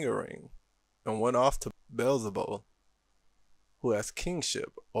the finger ring and went off to Beelzebul, who has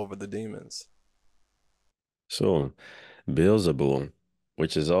kingship over the demons. So, Beelzebul,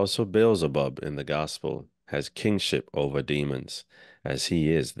 which is also Beelzebub in the gospel, has kingship over demons, as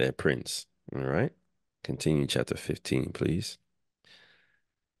he is their prince. All right? Continue chapter 15, please.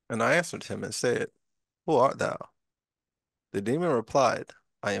 And I answered him and said, Who art thou? The demon replied,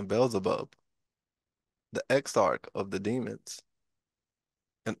 I am Beelzebub, the exarch of the demons.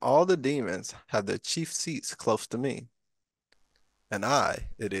 And all the demons have their chief seats close to me. And I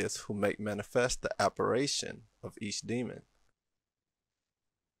it is who make manifest the apparition of each demon.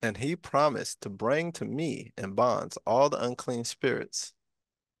 And he promised to bring to me in bonds all the unclean spirits.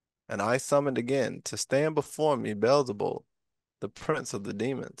 And I summoned again to stand before me Beelzebul, the prince of the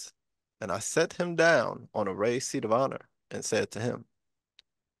demons. And I set him down on a raised seat of honor, and said to him,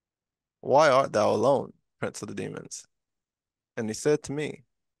 Why art thou alone, prince of the demons? And he said to me,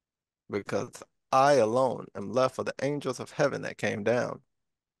 Because I alone am left of the angels of heaven that came down.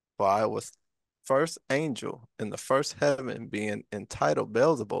 For I was first angel in the first heaven, being entitled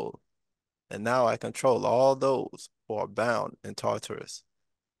Beelzebul, and now I control all those who are bound in Tartarus.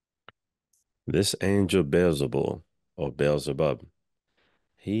 This angel Beelzebul, or Beelzebub,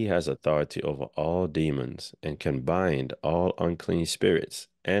 he has authority over all demons and can bind all unclean spirits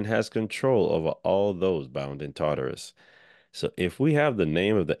and has control over all those bound in Tartarus. So if we have the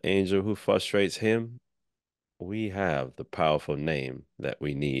name of the angel who frustrates him, we have the powerful name that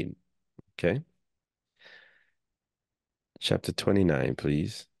we need. Okay? Chapter 29,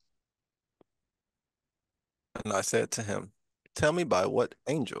 please. And I said to him, Tell me by what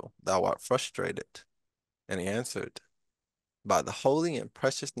angel thou art frustrated. And he answered, By the holy and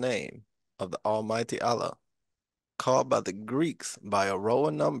precious name of the Almighty Allah, called by the Greeks by a row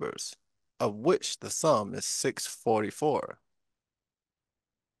of numbers, of which the sum is 644.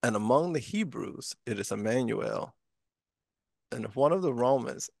 And among the Hebrews it is Emmanuel. And if one of the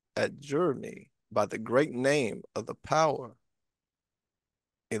Romans adjure me by the great name of the power,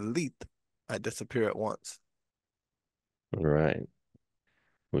 elite, I disappear at once. All right.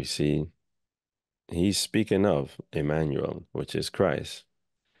 We see he's speaking of Emmanuel, which is Christ,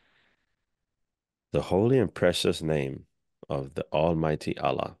 the holy and precious name of the Almighty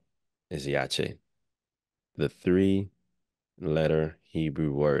Allah. is Yache, the three-letter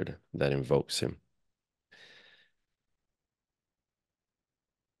Hebrew word that invokes him.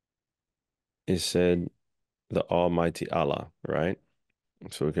 It said the Almighty Allah, right?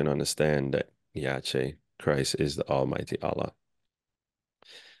 So we can understand that Yache, Christ, is the Almighty Allah.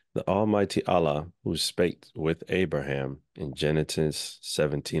 The Almighty Allah who spake with Abraham in Genesis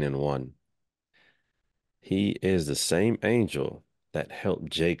 17:1. He is the same angel that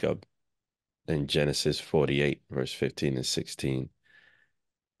helped Jacob in Genesis 48, verse 15 and 16.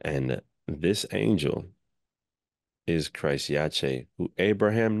 And this angel is Christ Yache, who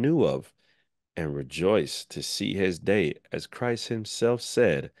Abraham knew of and rejoiced to see his day, as Christ himself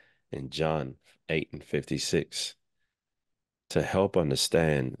said in John 8:56. To help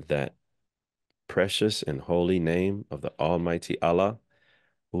understand that precious and holy name of the Almighty Allah,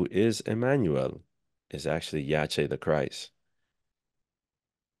 who is Emmanuel, is actually Yache the Christ.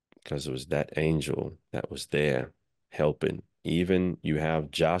 Because it was that angel that was there helping. Even you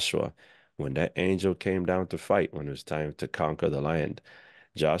have Joshua, when that angel came down to fight, when it was time to conquer the land,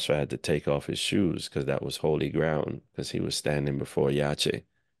 Joshua had to take off his shoes because that was holy ground, because he was standing before Yache.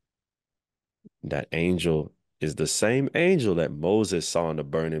 That angel is the same angel that Moses saw in the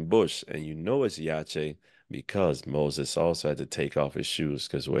burning bush. And you know it's Yache because Moses also had to take off his shoes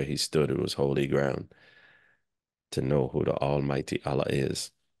because where he stood, it was holy ground, to know who the Almighty Allah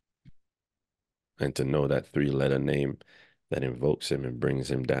is. And to know that three-letter name that invokes him and brings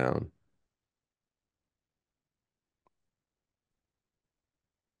him down.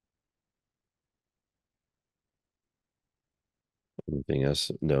 Anything else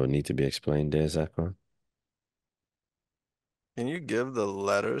that would need to be explained there, Zachar? Can you give the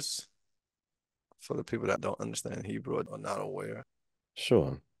letters for the people that don't understand Hebrew or are not aware?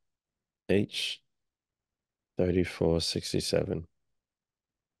 Sure. H 3467.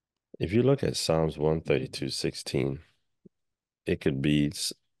 If you look at Psalms 132:16, it could be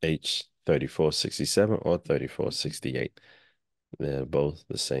H 3467 or 3468. They're both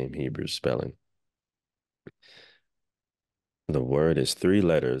the same Hebrew spelling. The word is three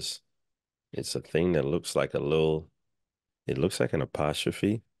letters. It's a thing that looks like it looks like an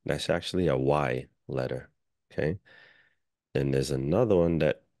apostrophe. That's actually a Y letter. Okay. Then there's another one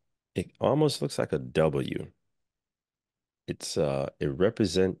that it almost looks like a W. It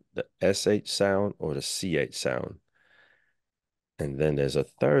represents the SH sound or the CH sound. And then there's a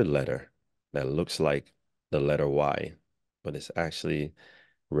third letter that looks like the letter Y, but it actually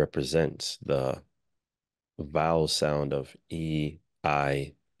represents the vowel sound of E,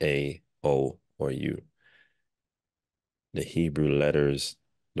 I, A, O, or U. The Hebrew letters,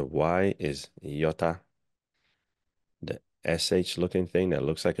 the Y is Yota. The SH looking thing that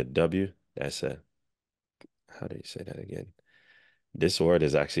looks like a W, how do you say that again? This word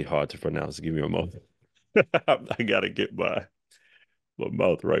is actually hard to pronounce. Give me a moment. I gotta get my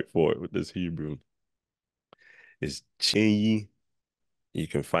mouth right for it with this Hebrew. It's Chinyi. You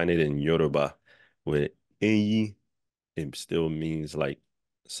can find it in Yoruba with Enyi. It still means like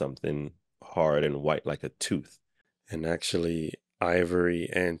something hard and white like a tooth. And actually, ivory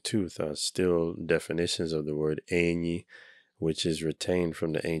and tooth are still definitions of the word Enyi, which is retained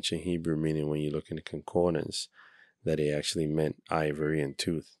from the ancient Hebrew, meaning when you look in the concordance, that it actually meant ivory and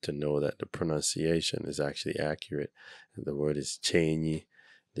tooth, to know that the pronunciation is actually accurate. And the word is Chenyi.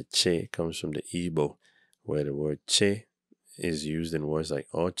 The che comes from the Igbo, where the word che is used in words like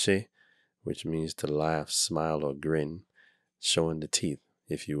oche, which means to laugh, smile, or grin, showing the teeth,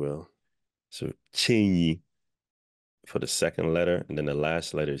 if you will. So Chenyi for the second letter, and then the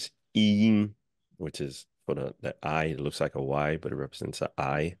last letter is Yin, which is for the I. It looks like a Y, but it represents an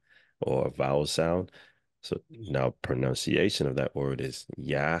I or a vowel sound. So now pronunciation of that word is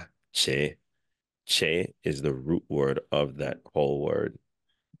Ya Che. Che is the root word of that whole word.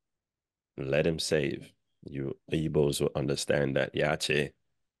 Let him save. You Igbos will understand that Yache,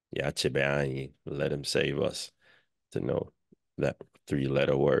 Yache Be'ani, let him save us, to know that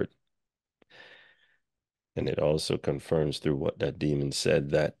three-letter word. And it also confirms through what that demon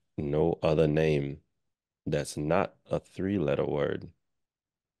said that no other name that's not a three-letter word,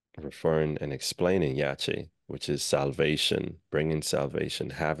 referring and explaining Yache, which is salvation, bringing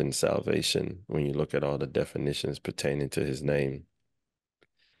salvation, having salvation. When you look at all the definitions pertaining to his name,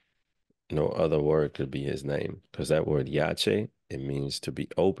 no other word could be his name, because that word Yache, it means to be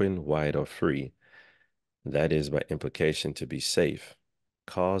open, wide, or free. That is by implication to be safe.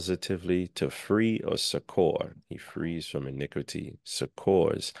 Causatively, to free or succor. He frees from iniquity,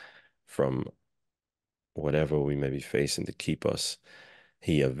 succors from whatever we may be facing to keep us.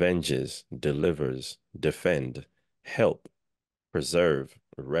 He avenges, delivers, defend, help, preserve,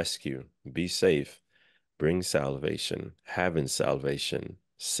 rescue, be safe, bring salvation, having salvation,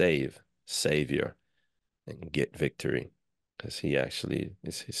 save, savior, and get victory. Because he actually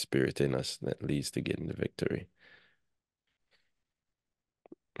is his spirit in us that leads to getting the victory.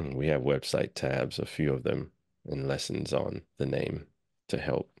 And we have website tabs, a few of them, and lessons on the name to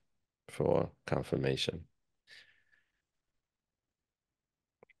help for confirmation.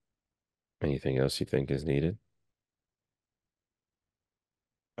 Anything else you think is needed?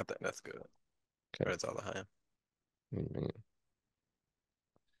 I think that's good. Okay. Praise Allah. Amen.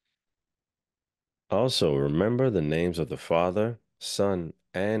 Also, remember the names of the Father, Son,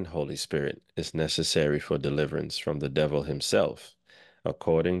 and Holy Spirit is necessary for deliverance from the devil himself,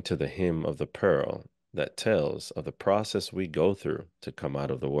 according to the hymn of the pearl that tells of the process we go through to come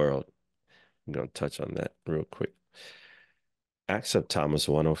out of the world. I'm going to touch on that real quick. Acts of Thomas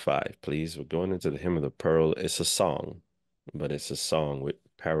 105, please. We're going into the hymn of the pearl. It's a song, but it's a song with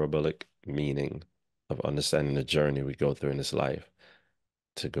parabolic meaning of understanding the journey we go through in this life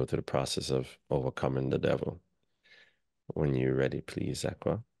to go through the process of overcoming the devil. When you're ready, please,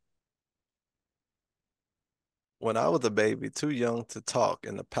 Aqua. When I was a baby, too young to talk,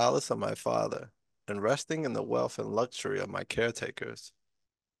 in the palace of my father, and resting in the wealth and luxury of my caretakers.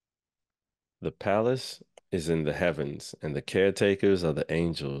 The palace is in the heavens, and the caretakers are the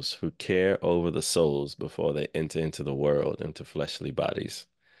angels who care over the souls before they enter into the world, into fleshly bodies.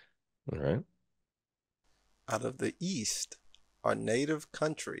 All right. Out of the East, our native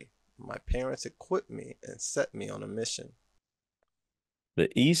country, my parents equipped me and set me on a mission. The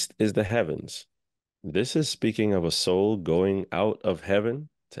east is the heavens. This is speaking of a soul going out of heaven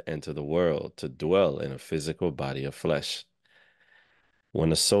to enter the world, to dwell in a physical body of flesh.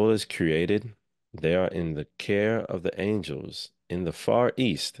 When a soul is created, they are in the care of the angels in the far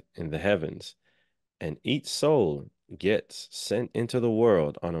east in the heavens, and each soul gets sent into the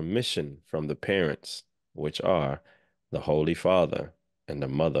world on a mission from the parents, which are the Holy Father and the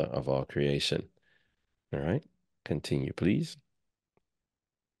Mother of all creation. All right, continue, please.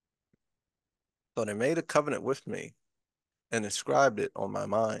 So they made a covenant with me and inscribed it on my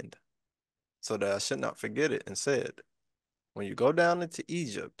mind, so that I should not forget it, and said, when you go down into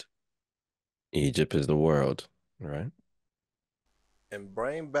Egypt Egypt is the world, all right? and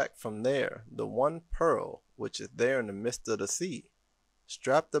bring back from there the one pearl which is there in the midst of the sea,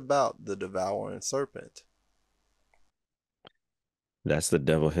 strapped about the devouring serpent. That's the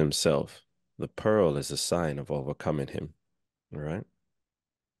devil himself. The pearl is a sign of overcoming him, all right?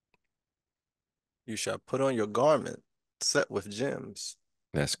 You shall put on your garment set with gems,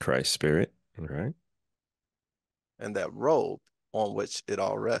 That's Christ's spirit, all right? and that robe on which it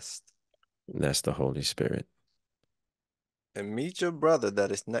all rests, That's the Holy Spirit. and meet your brother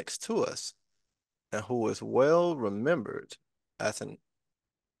that is next to us, and who is well remembered as an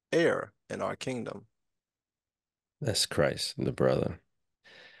heir in our kingdom. That's Christ, the brother.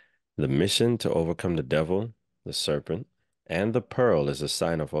 The mission to overcome the devil, the serpent, and the pearl is a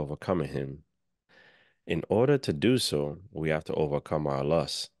sign of overcoming him. In order to do so, we have to overcome our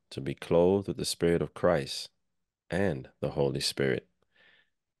lusts, to be clothed with the Spirit of Christ and the Holy Spirit.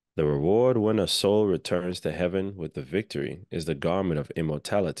 The reward when a soul returns to heaven with the victory is the garment of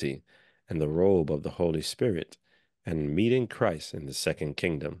immortality and the robe of the Holy Spirit and meeting Christ in the second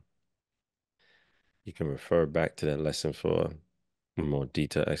kingdom. You can refer back to that lesson for a more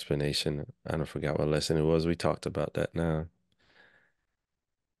detailed explanation. I don't forget what lesson it was. We talked about that now.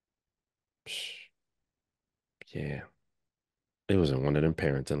 Yeah, it was in one of them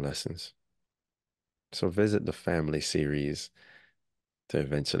parenting lessons. So visit the family series to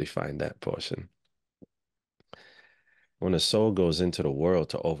eventually find that portion. When a soul goes into the world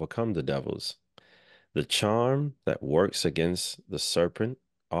to overcome the devils, the charm that works against the serpent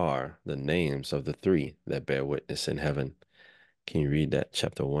are the names of the three that bear witness in heaven. Can you read that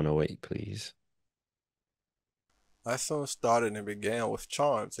chapter 108, please? I soon started and began with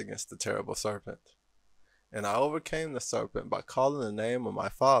charms against the terrible serpent. And I overcame the serpent by calling the name of my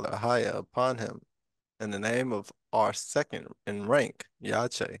father, Ahia, upon him, and the name of our second in rank,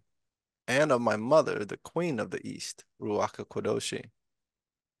 Yache, and of my mother, the queen of the East, Ruwacha Kwadoshi.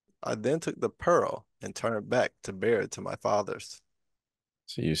 I then took the pearl and turned back to bear it to my fathers.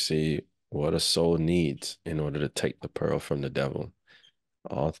 So you see what a soul needs in order to take the pearl from the devil.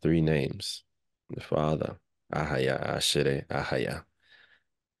 All three names. The Father, Ahaya, Ashere, Ahaya.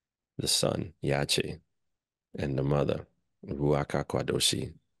 The Son, Yache. And the Mother, Ruwacha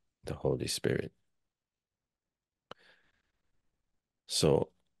Kwadoshi, the Holy Spirit. So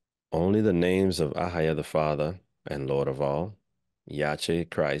only the names of Ahaya the Father and Lord of all, Yache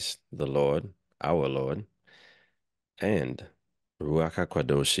Christ, the Lord, our Lord, and Ruwacha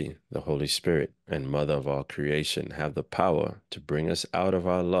Kwadoshi, the Holy Spirit and Mother of all creation, have the power to bring us out of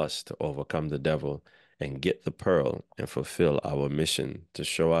our lust to overcome the devil and get the pearl and fulfill our mission to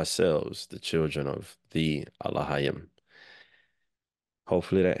show ourselves the children of the Alahayim.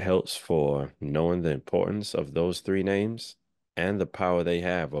 Hopefully that helps for knowing the importance of those three names and the power they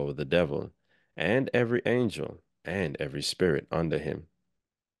have over the devil and every angel and every spirit under him.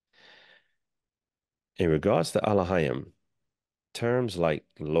 In regards to Alahayim, terms like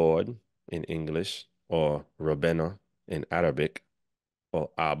Lord in English or Rabbena in Arabic or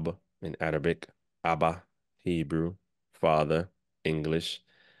Ab in Arabic, Abba, Hebrew, Father, English,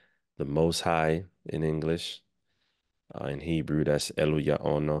 the Most High in English, in Hebrew, that's Elu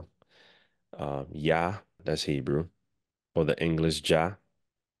Ya'ono, Yah, that's Hebrew, or the English Jah,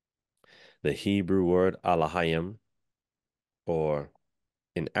 the Hebrew word Alahayim, or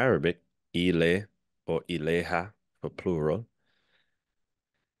in Arabic, Ile or Ileha for plural,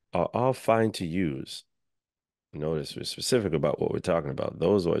 are all fine to use. Notice we're specific about what we're talking about.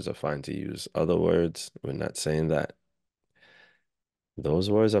 Those words are fine to use. Other words, we're not saying that. Those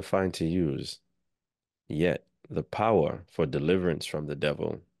words are fine to use. Yet, the power for deliverance from the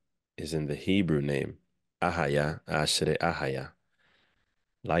devil is in the Hebrew name, Ahaya, Ashre Ahaya.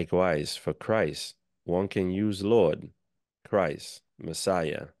 Likewise, for Christ, one can use Lord, Christ,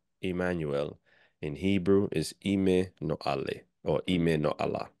 Messiah, Emmanuel. In Hebrew is Ime no Ale or Ime no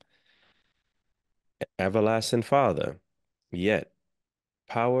Allah. Everlasting Father. Yet,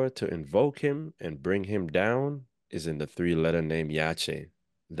 power to invoke him and bring him down is in the three-letter name Yache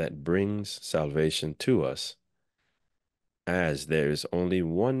that brings salvation to us, as there is only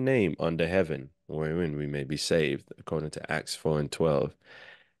one name under heaven wherein we may be saved, according to Acts 4 and 12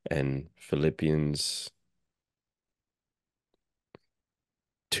 and Philippians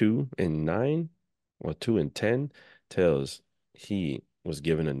 2 and 9 or 2 and 10 tells he was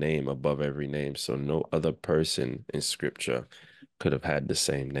given a name above every name, so no other person in scripture could have had the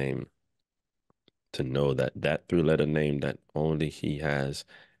same name. To know that that three-letter name that only he has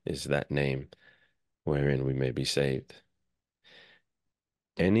is that name wherein we may be saved.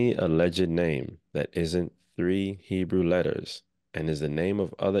 Any alleged name that isn't three Hebrew letters and is the name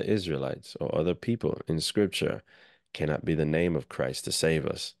of other Israelites or other people in scripture cannot be the name of Christ to save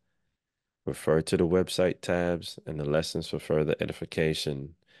us. Refer to the website tabs and the lessons for further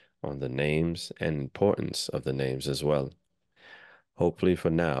edification on the names and importance of the names as well. Hopefully for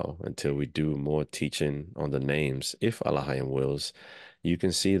now, until we do more teaching on the names, if Alahayim wills, you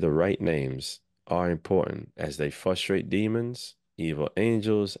can see the right names are important as they frustrate demons, evil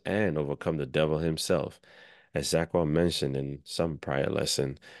angels, and overcome the devil himself. As Zachar mentioned in some prior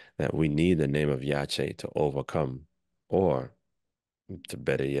lesson, that we need the name of Yache to overcome, or to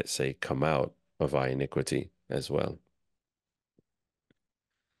better yet say, come out of our iniquity as well.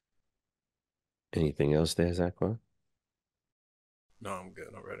 Anything else there, Zachar? No, I'm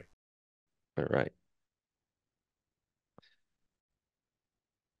good already. All right.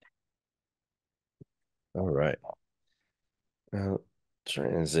 All right. Now,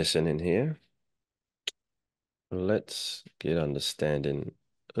 transition in here. Let's get understanding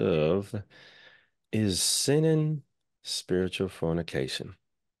of, is sinning spiritual fornication?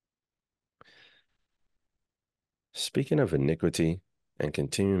 Speaking of iniquity and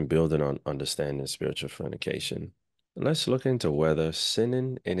continuing building on understanding spiritual fornication, let's look into whether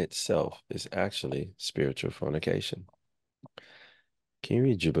sinning in itself is actually spiritual fornication. Can you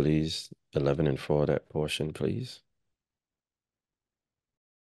read Jubilees 11 and 4, that portion, please?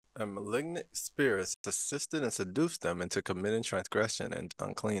 And malignant spirits assisted and seduced them into committing transgression and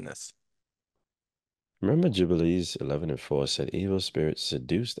uncleanness. Remember, Jubilees 11 and 4 said evil spirits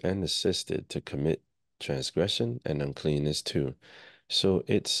seduced and assisted to commit transgression and uncleanness too. So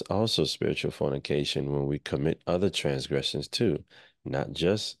it's also spiritual fornication when we commit other transgressions too, not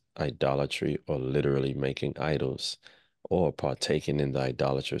just idolatry or literally making idols, or partaking in the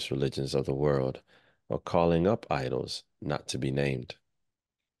idolatrous religions of the world, or calling up idols not to be named.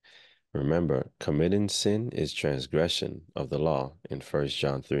 Remember, committing sin is transgression of the law in 1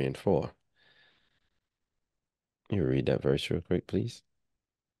 John 3 and 4. You read that verse real quick, please.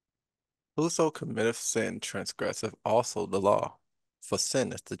 Whoso committeth sin transgresseth also the law, for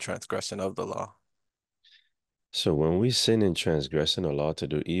sin is the transgression of the law. So when we sin in transgressing a law to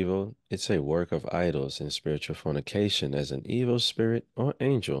do evil, it's a work of idols in spiritual fornication as an evil spirit or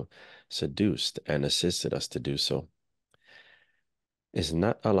angel seduced and assisted us to do so. It's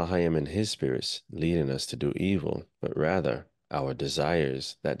not Alahayim and his spirits leading us to do evil, but rather our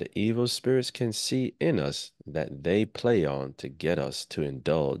desires that the evil spirits can see in us that they play on to get us to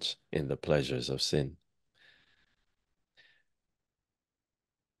indulge in the pleasures of sin.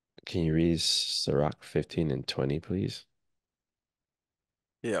 Can you read Sirach 15 and 20, please?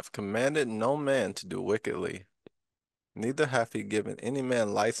 He hath commanded no man to do wickedly, neither hath he given any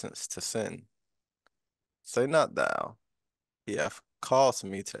man license to sin. Say not thou, he hath caused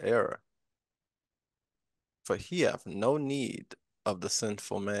me to err, for he hath no need of the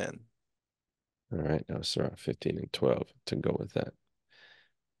sinful man. All right, that was Sirach 15 and 12 to go with that.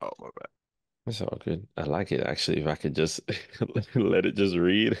 Oh, my bad. It's all good. I like it actually. If I could just let it just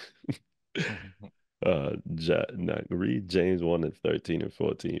read. Read James 1 and 13 and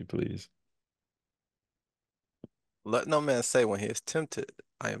 14, please. Let no man say when he is tempted,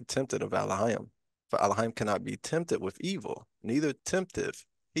 I am tempted of Elohim. For Elohim cannot be tempted with evil, neither tempteth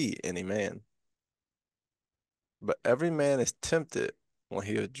he any man. But every man is tempted when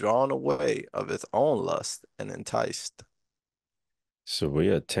he is drawn away of his own lust and enticed. So we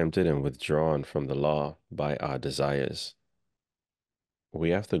are tempted and withdrawn from the law by our desires.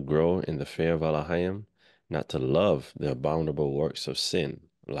 We have to grow in the fear of Elohim, not to love the abominable works of sin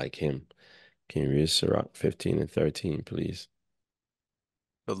like him. Can you read Sirach 15 and 13, please?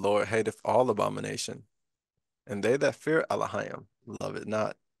 The Lord hateth all abomination, and they that fear Elohim love it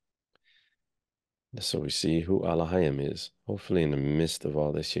not. So we see who Elohim is. Hopefully, in the midst of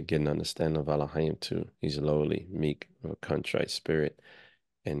all this, you get an understanding of Elohim too. He's lowly, meek, of a contrite spirit,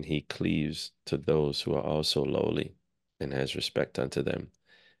 and he cleaves to those who are also lowly and has respect unto them.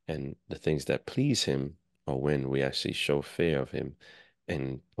 And the things that please him are when we actually show fear of him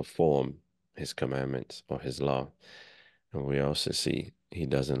and perform his commandments or his law. And we also see he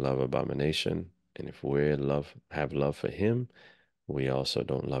doesn't love abomination. And if we have love for him, we also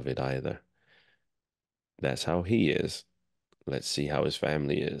don't love it either. That's how he is. Let's see how his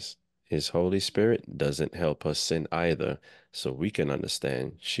family is. His Holy Spirit doesn't help us sin either, so we can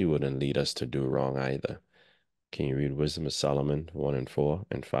understand she wouldn't lead us to do wrong either. Can you read Wisdom of Solomon 1 and 4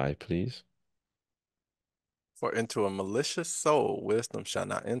 and 5, please? For into a malicious soul wisdom shall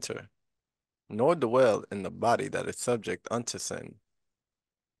not enter, nor dwell in the body that is subject unto sin.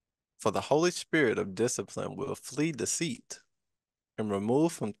 For the Holy Spirit of discipline will flee deceit, and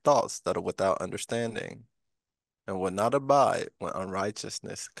remove from thoughts that are without understanding, and will not abide when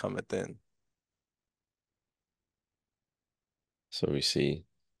unrighteousness cometh in. So we see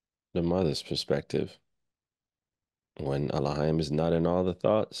the mother's perspective. When Elohim is not in all the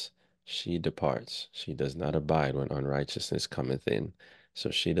thoughts, she departs. She does not abide when unrighteousness cometh in.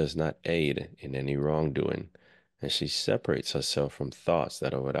 So she does not aid in any wrongdoing. And she separates herself from thoughts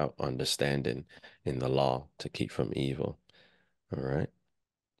that are without understanding in the law to keep from evil. All right.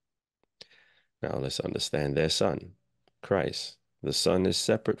 Now let's understand their son, Christ. The son is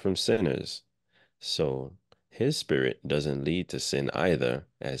separate from sinners. So his spirit doesn't lead to sin either,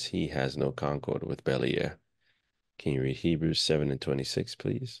 as he has no concord with Beliar. Can you read Hebrews 7 and 26,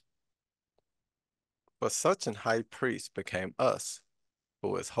 please? But such an high priest became us,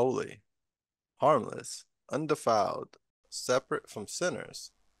 who is holy, harmless, undefiled, separate from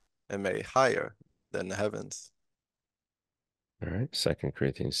sinners, and made higher than the heavens. All right, 2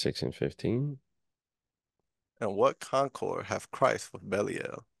 Corinthians 6 and 15. And what concord hath Christ with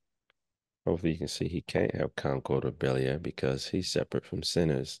Belial? Hopefully you can see he can't have concord with Beliar because he's separate from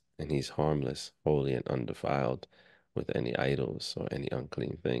sinners and he's harmless, holy, and undefiled with any idols or any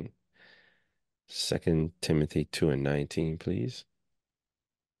unclean thing. 2 Timothy 2 and 19, please.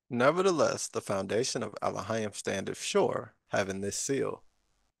 Nevertheless, the foundation of Elohim standeth sure, having this seal.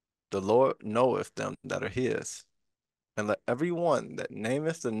 The Lord knoweth them that are his. And let every one that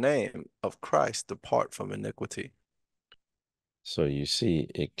nameth the name of Christ depart from iniquity. So you see,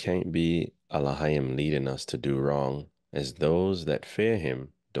 it can't be Elohim leading us to do wrong, as those that fear him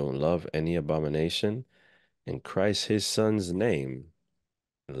don't love any abomination, and Christ his son's name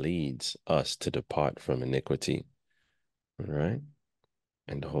leads us to depart from iniquity. All right?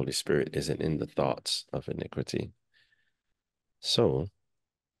 And the Holy Spirit isn't in the thoughts of iniquity. So,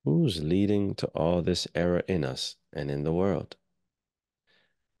 who's leading to all this error in us and in the world?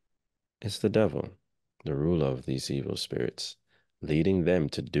 It's the devil, the ruler of these evil spirits, leading them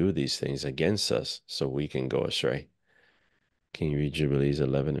to do these things against us so we can go astray. Can you read Jubilees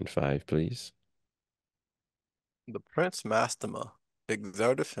 11 and 5, please? The prince Mastema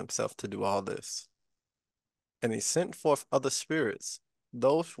exerteth himself to do all this. And he sent forth other spirits,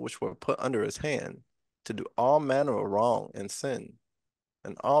 those which were put under his hand, to do all manner of wrong and sin,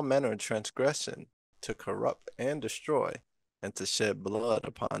 and all manner of transgression, to corrupt and destroy, and to shed blood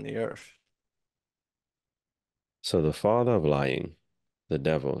upon the earth. So the father of lying, the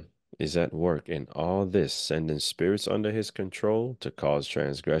devil, is at work in all this, sending spirits under his control to cause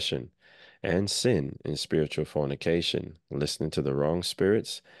transgression and sin in spiritual fornication, listening to the wrong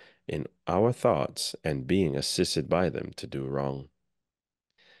spirits in our thoughts and being assisted by them to do wrong.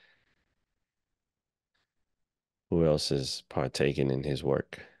 Who else is partaking in his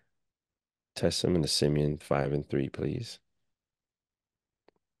work? Testament of Simeon 5 and 3, please.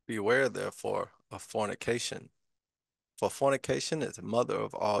 Beware, therefore, of fornication. For fornication is the mother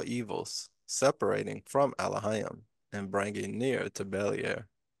of all evils, separating from Elohim and bringing near to Beliar.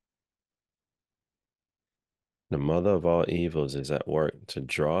 The mother of all evils is at work to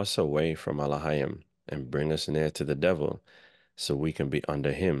draw us away from Elohim and bring us near to the devil, so we can be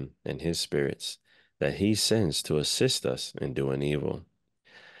under him and his spirits that he sends to assist us in doing evil.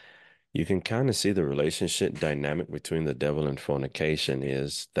 You can kind of see the relationship dynamic between the devil and fornication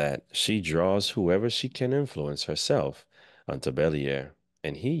is that she draws whoever she can influence herself unto Beliar,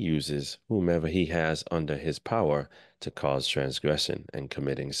 and he uses whomever he has under his power to cause transgression and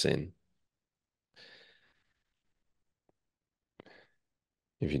committing sin.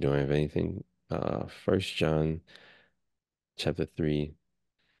 If you don't have anything, 1 John chapter 3,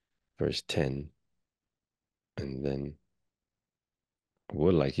 verse 10, and then I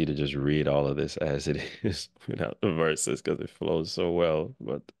would like you to just read all of this as it is without the verses because it flows so well,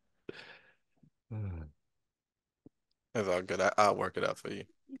 but It's all good. I'll work it out for you.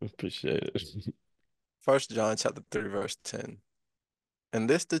 appreciate it. 1 John chapter 3, verse 10. In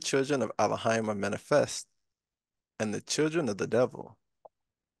this the children of Elohim are manifest, and the children of the devil.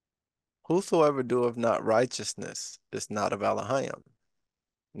 Whosoever doeth not righteousness is not of Elohim,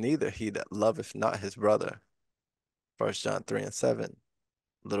 neither he that loveth not his brother. 1 John 3 and 7.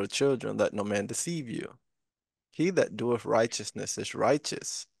 Little children, let no man deceive you. He that doeth righteousness is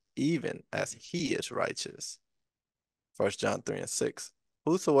righteous, even as he is righteous. 1 John 3 and 6.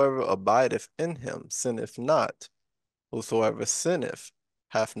 Whosoever abideth in him sinneth not. Whosoever sinneth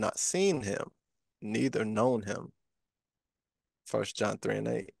hath not seen him, neither known him. 1 John 3 and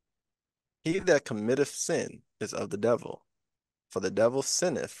 8. He that committeth sin is of the devil, for the devil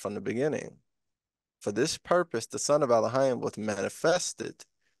sinneth from the beginning. For this purpose the Son of Elohim was manifested,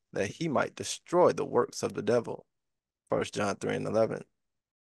 that he might destroy the works of the devil. 1 John 3 and 11.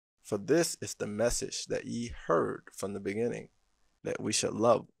 For this is the message that ye heard from the beginning, that we should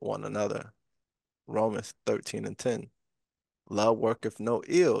love one another. Romans 13 and 10. Love worketh no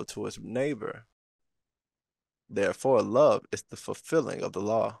ill to his neighbor. Therefore love is the fulfilling of the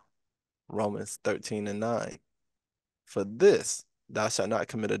law. Romans 13 and 9. For this thou shalt not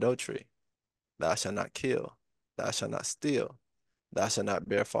commit adultery. Thou shalt not kill. Thou shalt not steal. Thou shalt not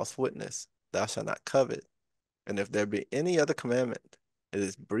bear false witness. Thou shalt not covet. And if there be any other commandment, it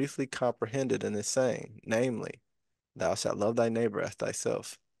is briefly comprehended in this saying, namely, thou shalt love thy neighbor as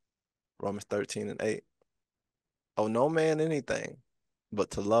thyself. Romans 13 and 8. Owe no man anything,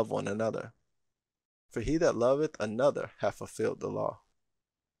 but to love one another. For he that loveth another hath fulfilled the law.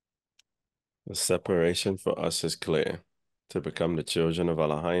 The separation for us is clear: to become the children of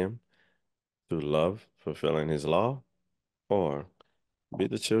Elohim through love, fulfilling his law, or be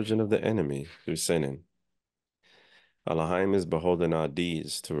the children of the enemy through sinning. Elohim is beholding our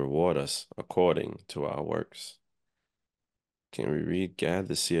deeds to reward us according to our works. Can we read Gad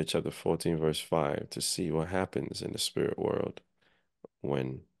the seer chapter 14 verse 5 to see what happens in the spirit world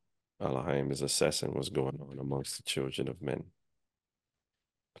when Elohim is assessing what's going on amongst the children of men?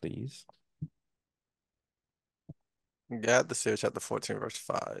 Please. Gad the seer chapter 14 verse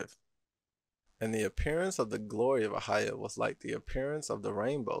 5. And the appearance of the glory of Ahiah was like the appearance of the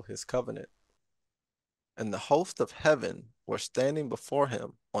rainbow, his covenant. And the host of heaven were standing before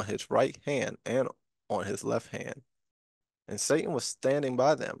him on his right hand and on his left hand. And Satan was standing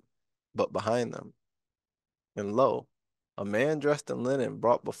by them, but behind them. And lo, a man dressed in linen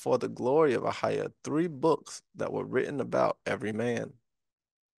brought before the glory of Ahiah 3 books that were written about every man.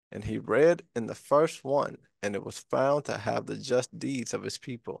 And he read in the first one, and it was found to have the just deeds of his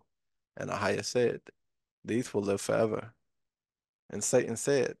people. And Ahiah said, these will live forever. And Satan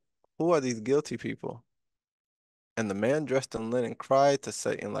said, who are these guilty people? And the man dressed in linen cried to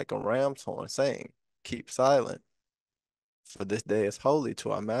Satan like a ram's horn, saying, keep silent, for this day is holy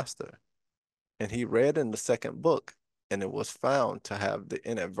to our master. And he read in the second book, and it was found to have the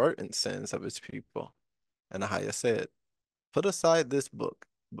inadvertent sins of his people. And Ahiah said, put aside this book,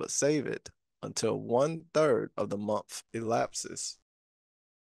 but save it until 1/3 of the month elapses,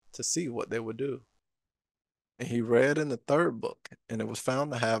 to see what they would do. And he read in the third book, and it was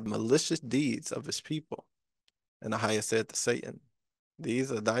found to have malicious deeds of his people. And Ahiah said to Satan,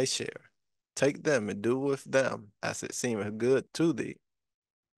 these are thy share. Take them and do with them as it seemeth good to thee.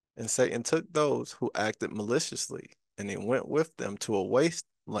 And Satan took those who acted maliciously, and he went with them to a waste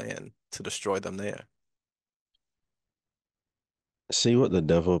land to destroy them there. See what the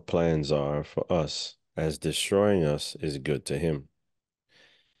devil plans are for us, as destroying us is good to him.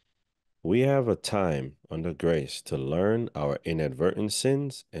 We have a time under grace to learn our inadvertent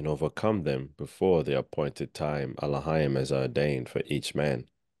sins and overcome them before the appointed time Elohim has ordained for each man.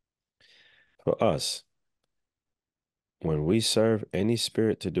 For us, when we serve any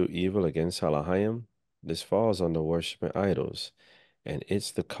spirit to do evil against Elohim, this falls under worshiping idols, and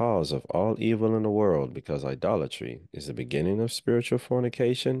it's the cause of all evil in the world, because idolatry is the beginning of spiritual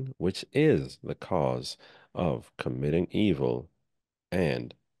fornication, which is the cause of committing evil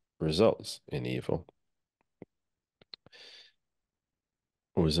and results in evil.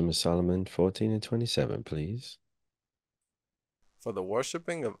 Wisdom of Solomon 14 and 27, please. For the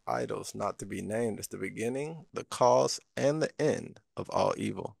worshipping of idols not to be named is the beginning, the cause, and the end of all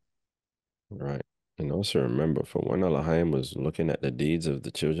evil. Right. And also remember, for when Elohim was looking at the deeds of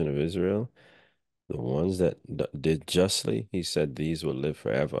the children of Israel, the ones that did justly, he said these will live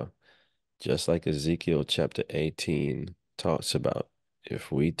forever. Just like Ezekiel chapter 18 talks about,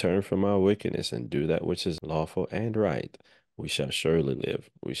 if we turn from our wickedness and do that which is lawful and right, we shall surely live,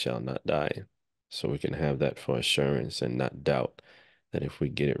 we shall not die. So we can have that for assurance and not doubt that if we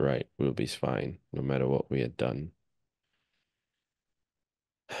get it right, we'll be fine, no matter what we had done.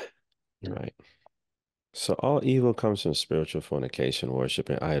 Right. So all evil comes from spiritual fornication,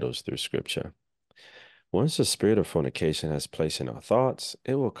 worshiping idols through scripture. Once the spirit of fornication has place in our thoughts,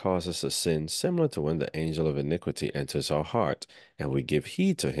 it will cause us to sin, similar to when the angel of iniquity enters our heart and we give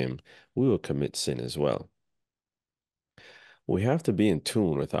heed to him, we will commit sin as well. We have to be in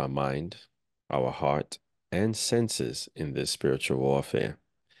tune with our mind, our heart, and senses in this spiritual warfare.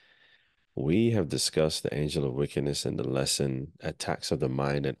 We have discussed the angel of wickedness in the lesson Attacks of the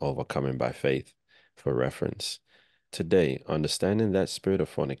Mind and Overcoming by Faith for reference. Today, understanding that spirit of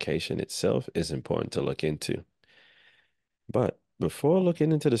fornication itself is important to look into. But before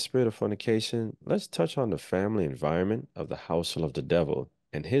looking into the spirit of fornication, let's touch on the family environment of the household of the devil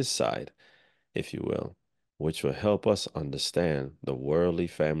and his side, if you will, which will help us understand the worldly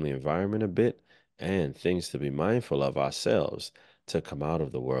family environment a bit and things to be mindful of ourselves to come out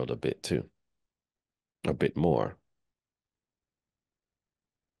of the world a bit too, a bit more,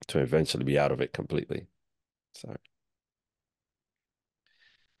 to eventually be out of it completely. Sorry.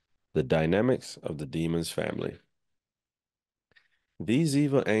 The dynamics of the demon's family. These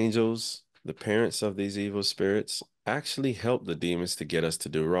evil angels, the parents of these evil spirits, actually help the demons to get us to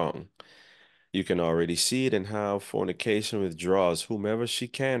do wrong. You can already see it in how fornication withdraws whomever she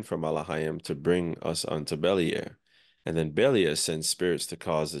can from Elohim to bring us unto Beliar. And then Beliar sends spirits to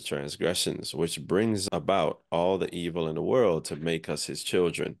cause the transgressions, which brings about all the evil in the world to make us his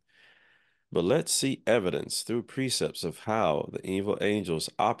children. But let's see evidence through precepts of how the evil angels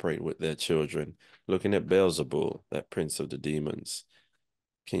operate with their children, looking at Beelzebul, that prince of the demons.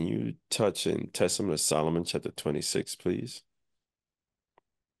 Can you touch in Testament of Solomon chapter 26, please?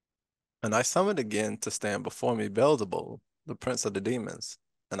 And I summoned again to stand before me Beelzebul, the prince of the demons.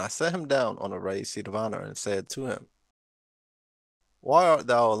 And I set him down on a raised seat of honor and said to him, Why art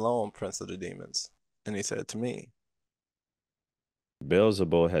thou alone, prince of the demons? And he said to me,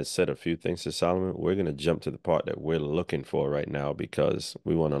 Beelzebul has said a few things to Solomon. We're going to jump to the part that we're looking for right now because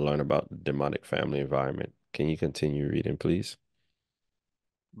we want to learn about the demonic family environment. Can you continue reading, please?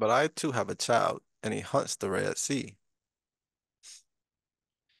 But I too have a child, and he hunts the Red Sea.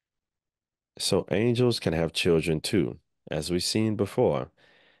 So angels can have children too, as we've seen before,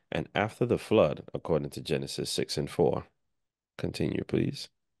 and after the flood, according to Genesis 6 and 4. Continue, please.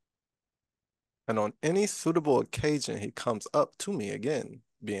 And on any suitable occasion, he comes up to me again,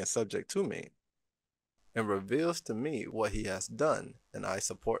 being subject to me, and reveals to me what he has done, and I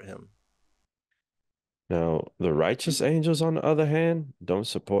support him. Now, the righteous angels, on the other hand, don't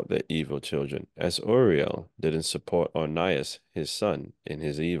support their evil children, as Uriel didn't support Onias, his son, in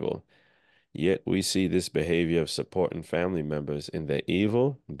his evil. Yet we see this behavior of supporting family members in their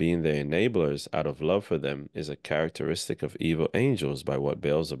evil, being their enablers out of love for them, is a characteristic of evil angels by what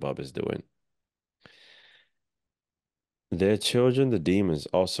Beelzebub is doing. Their children, the demons,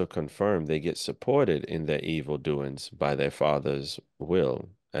 also confirm they get supported in their evil doings by their father's will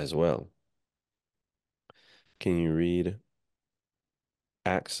as well. Can you read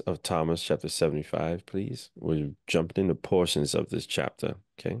Acts of Thomas, chapter 75, please? We're jumping into portions of this chapter,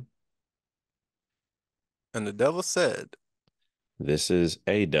 okay? And the devil said, This is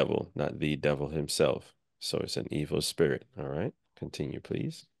a devil, not the devil himself. So it's an evil spirit, all right? Continue,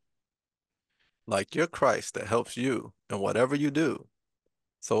 please. Like your Christ that helps you in whatever you do,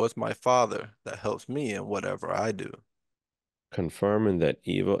 so is my Father that helps me in whatever I do. confirming that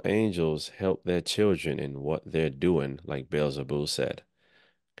evil angels help their children in what they're doing, like Beelzebul said.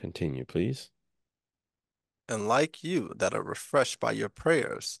 Continue, please. And like you that are refreshed by your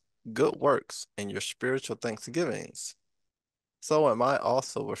prayers, good works, and your spiritual thanksgivings, so am I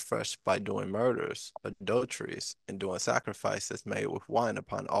also refreshed by doing murders, adulteries, and doing sacrifices made with wine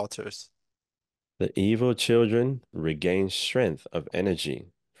upon altars. The evil children regain strength of energy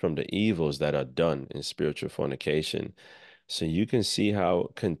from the evils that are done in spiritual fornication. So you can see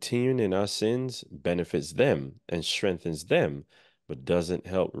how continuing in our sins benefits them and strengthens them, but doesn't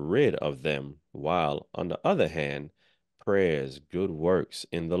help rid of them. While, on the other hand, prayers, good works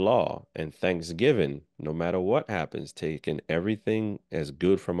in the law, and thanksgiving, no matter what happens, taking everything as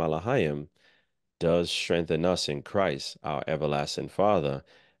good from Alahayim, does strengthen us in Christ, our everlasting Father,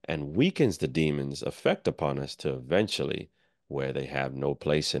 and weakens the demons' effect upon us to eventually where they have no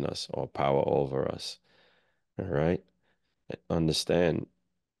place in us or power over us. All right. Understand,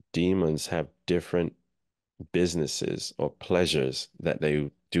 demons have different businesses or pleasures that they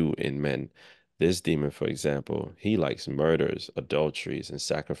do in men. This demon, for example, he likes murders, adulteries, and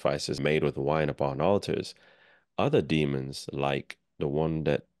sacrifices made with wine upon altars. Other demons, like the one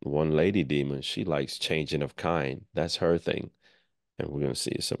lady demon, she likes changing of kind. That's her thing. And we're going to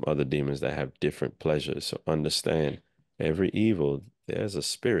see some other demons that have different pleasures. So understand, every evil, there's a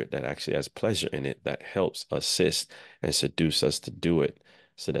spirit that actually has pleasure in it that helps assist and seduce us to do it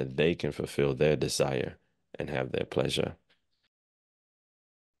so that they can fulfill their desire and have their pleasure.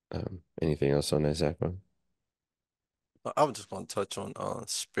 Anything else on that, Zachary? I was just going to touch on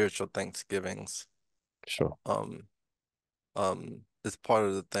spiritual thanksgivings. Sure. It's part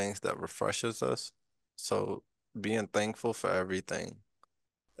of the things that refreshes us. So being thankful for everything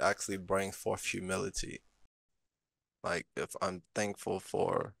actually brings forth humility. Like if I'm thankful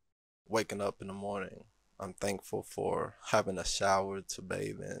for waking up in the morning, I'm thankful for having a shower to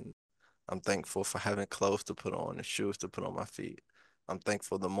bathe in. I'm thankful for having clothes to put on and shoes to put on my feet. I'm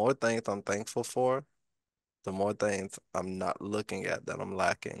thankful. The more things I'm thankful for, the more things I'm not looking at that I'm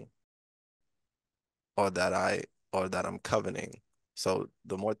lacking or that I'm coveting. So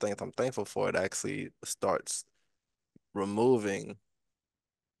the more things I'm thankful for, it actually starts removing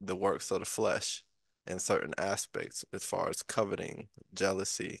the works of the flesh in certain aspects as far as coveting,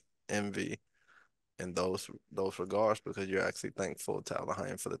 jealousy, envy, in those regards, because you're actually thankful to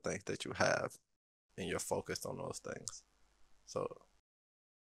Elohim for the things that you have and you're focused on those things. So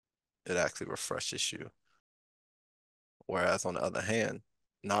it actually refreshes you. Whereas on the other hand,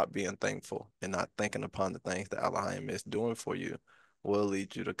 not being thankful and not thinking upon the things that Elohim is doing for you will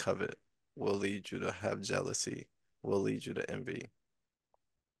lead you to covet, will lead you to have jealousy, will lead you to envy.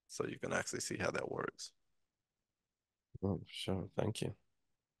 So you can actually see how that works. Oh, sure. Thank you.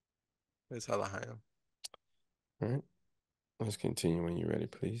 It's Elohim. All right. Let's continue when you're ready,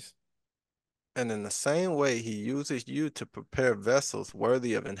 please. And in the same way, he uses you to prepare vessels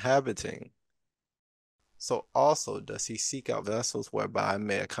worthy of inhabiting. So also does he seek out vessels whereby I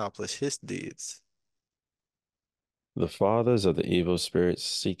may accomplish his deeds. The fathers of the evil spirits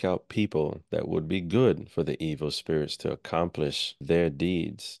seek out people that would be good for the evil spirits to accomplish their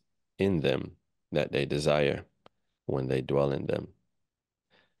deeds in them that they desire when they dwell in them.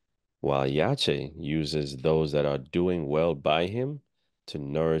 While Yache uses those that are doing well by him to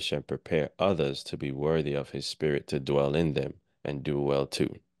nourish and prepare others to be worthy of his spirit to dwell in them and do well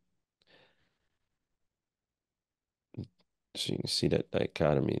too. So you can see that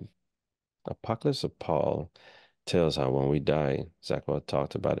dichotomy. Apocalypse of Paul tells how when we die, Zachariah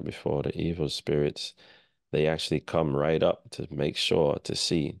talked about it before, the evil spirits, they actually come right up to make sure to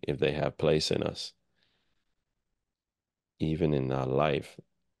see if they have place in us. Even in our life,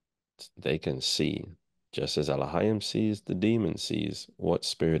 they can see, just as Alahayim sees, the demon sees what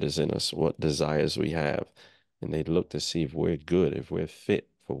spirit is in us, what desires we have, and they look to see if we're good, if we're fit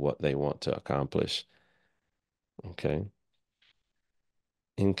for what they want to accomplish. Okay.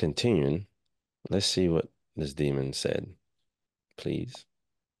 In continuing, let's see what this demon said, please.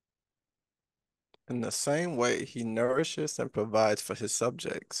 In the same way, he nourishes and provides for his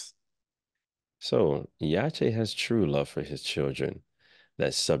subjects. So, Yache has true love for his children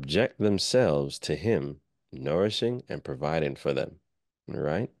that subject themselves to him, nourishing and providing for them. All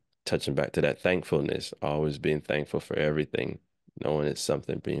right? Touching back to that thankfulness, always being thankful for everything, knowing it's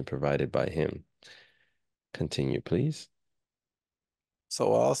something being provided by him. Continue, please.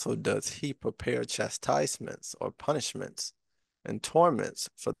 So also does he prepare chastisements or punishments and torments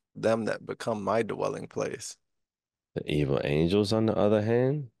for them that become my dwelling place. The evil angels, on the other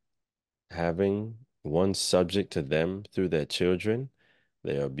hand, having one subject to them through their children,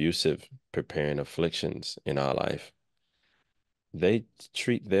 they are abusive, preparing afflictions in our life. They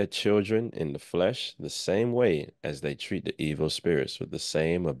treat their children in the flesh the same way as they treat the evil spirits, with the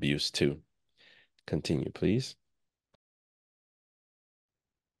same abuse too. Continue, please.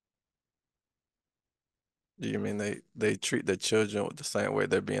 Do you mean they treat their children with the same way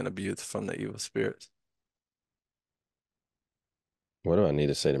they're being abused from the evil spirits? What do I need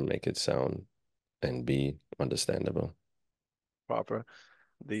to say to make it sound and be understandable? Proper.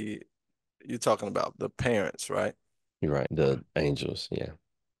 The You're talking about the parents, right? You're right. The angels, yeah.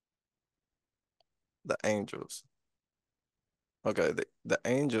 The angels. Okay, the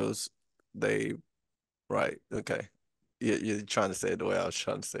angels, they right. Okay, you're trying to say it the way I was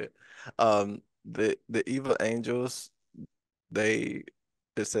trying to say it. The evil angels, they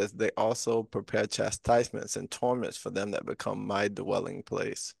it says they also prepare chastisements and torments for them that become my dwelling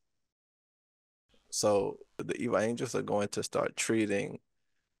place. So the evil angels are going to start treating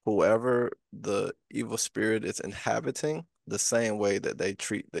whoever the evil spirit is inhabiting the same way that they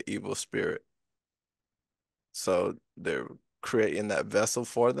treat the evil spirit. So they're creating that vessel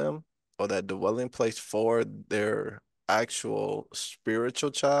for them, or that dwelling place for their actual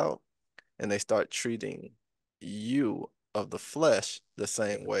spiritual child, and they start treating you of the flesh the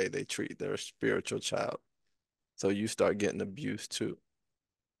same way they treat their spiritual child. So you start getting abused too.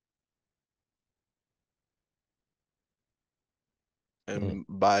 Mm. And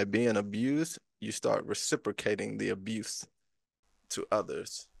by being abused, you start reciprocating the abuse to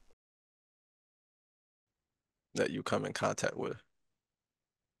others that you come in contact with.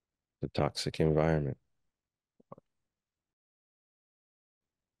 The toxic environment.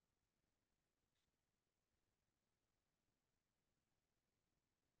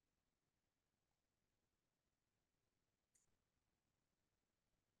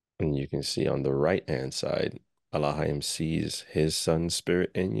 And you can see on the right-hand side, Elohim sees his son's spirit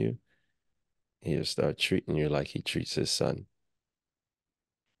in you. He'll start treating you like he treats his son.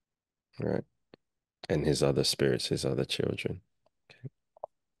 Right? And his other spirits, his other children. Okay.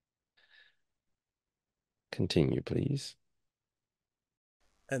 Continue, please.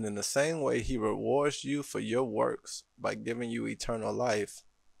 And in the same way, he rewards you for your works by giving you eternal life.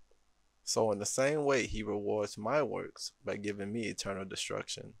 So in the same way, he rewards my works by giving me eternal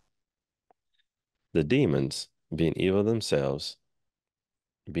destruction. The demons, being evil themselves,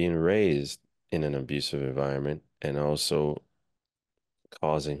 being raised in an abusive environment, and also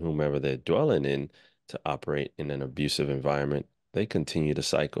causing whomever they're dwelling in to operate in an abusive environment, they continue to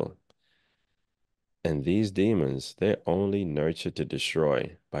cycle. And these demons, they're only nurtured to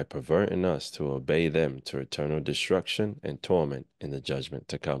destroy by perverting us to obey them to eternal destruction and torment in the judgment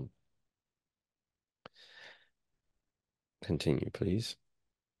to come. Continue, please.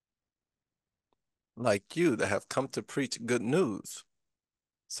 Like you that have come to preach good news,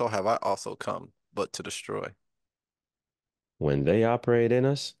 so have I also come, but to destroy. When they operate in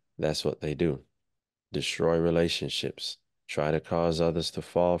us, that's what they do. Destroy relationships, try to cause others to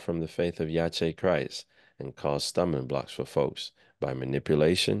fall from the faith of Yache Christ, and cause stumbling blocks for folks by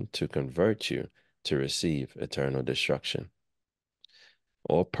manipulation to convert you to receive eternal destruction,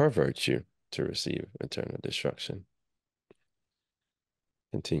 or pervert you to receive eternal destruction.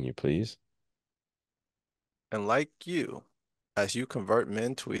 Continue, please. And like you, as you convert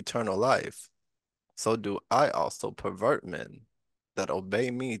men to eternal life, so do I also pervert men that obey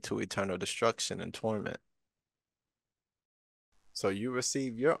me to eternal destruction and torment. So you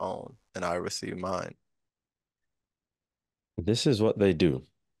receive your own, and I receive mine. This is what they do,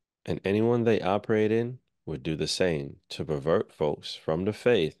 and anyone they operate in would do the same to pervert folks from the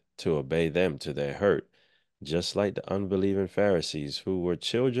faith to obey them to their hurt, just like the unbelieving Pharisees who were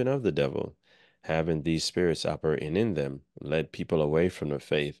children of the devil, having these spirits operating in them, led people away from the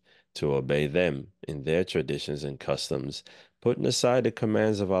faith to obey them in their traditions and customs, putting aside the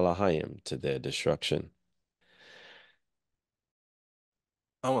commands of Elohim to their destruction.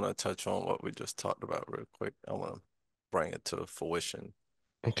 I want to touch on what we just talked about real quick. I want to bring it to fruition,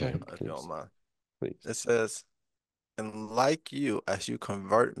 Okay, if you don't please, mind. please. It says, and like you, as you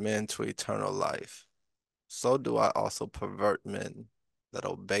convert men to eternal life, so do I also pervert men that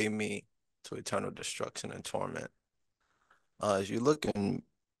obey me to eternal destruction and torment. As you look in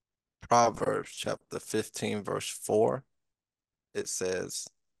Proverbs chapter 15, verse 4, it says,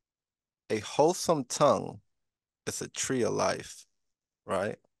 a wholesome tongue is a tree of life,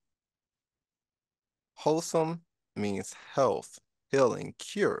 right? Wholesome means health, healing,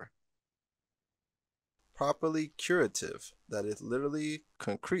 cure. Properly curative, that is literally,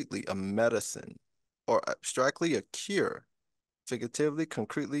 concretely a medicine, or abstractly a cure, figuratively,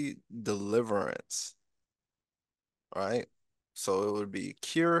 concretely deliverance, right? So it would be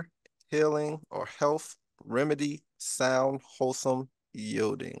cure, healing, or health, remedy, sound, wholesome,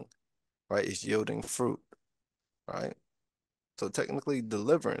 yielding, right? It's yielding fruit, right? So technically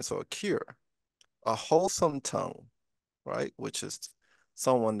deliverance or cure. A wholesome tongue, right? Which is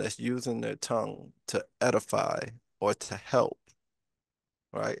someone that's using their tongue to edify or to help,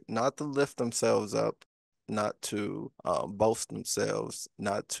 right? Not to lift themselves up, not to boast themselves,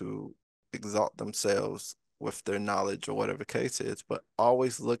 not to exalt themselves with their knowledge or whatever the case is, but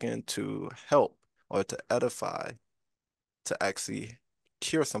always looking to help or to edify, to actually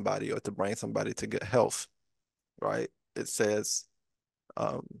cure somebody or to bring somebody to good health, right? It says,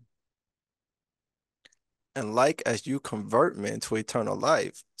 and like as you convert men to eternal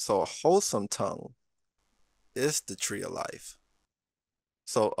life, so a wholesome tongue is the tree of life.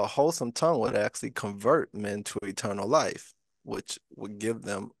 So a wholesome tongue would actually convert men to eternal life, which would give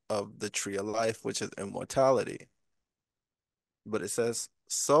them of the tree of life, which is immortality. But it says,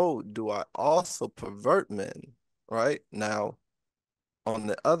 so do I also pervert men, right? Now, on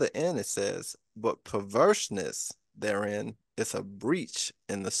the other end, it says, but perverseness therein is a breach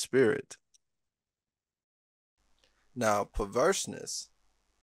in the spirit. Now, perverseness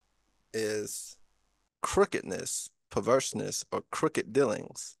is crookedness, perverseness, or crooked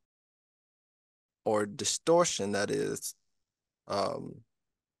dealings, or distortion, that is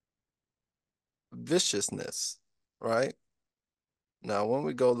viciousness, right? Now, when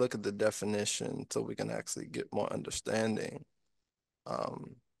we go look at the definition, so we can actually get more understanding of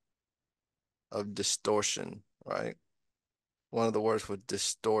distortion, right? One of the words was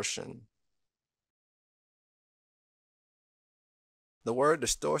distortion. The word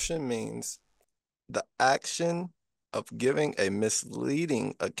distortion means the action of giving a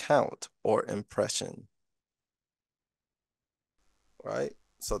misleading account or impression, right?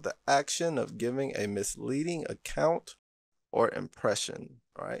 So the action of giving a misleading account or impression,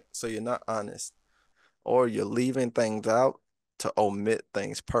 right? So you're not honest, or you're leaving things out to omit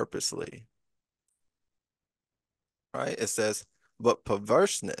things purposely, right? It says, but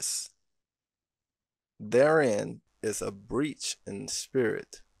perverseness therein is a breach in the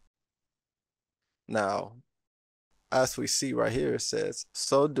spirit. Now, as we see right here, it says,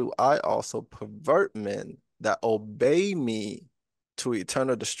 so do I also pervert men that obey me to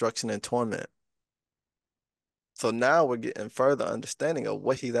eternal destruction and torment. So now we're getting further understanding of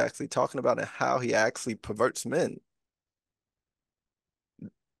what he's actually talking about and how he actually perverts men.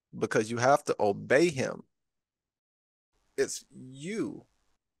 Because you have to obey him. It's you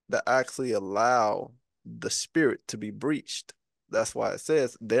that actually allow the spirit to be breached. That's why it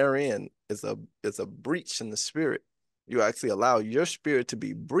says therein is a breach in the spirit. You actually allow your spirit to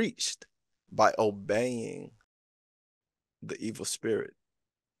be breached by obeying the evil spirit,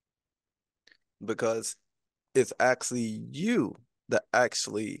 because it's actually you that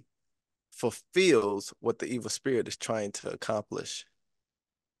actually fulfills what the evil spirit is trying to accomplish.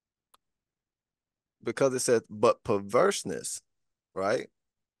 Because it says, but perverseness, right?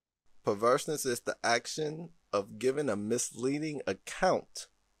 Perverseness is the action of giving a misleading account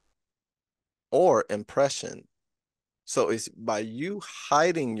or impression. So it's by you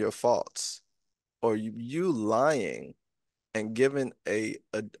hiding your faults, or you lying and giving an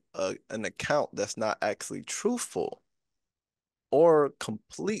account that's not actually truthful or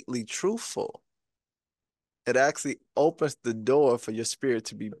completely truthful. It actually opens the door for your spirit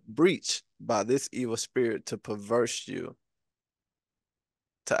to be breached by this evil spirit to perverse you,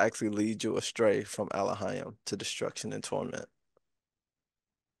 to actually lead you astray from Elohim to destruction and torment.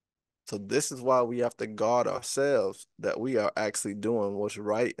 So this is why we have to guard ourselves, that we are actually doing what's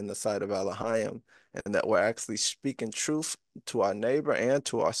right in the sight of Elohim, and that we're actually speaking truth to our neighbor and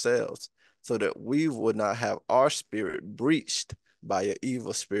to ourselves, so that we would not have our spirit breached by an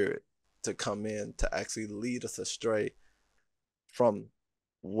evil spirit to come in to actually lead us astray from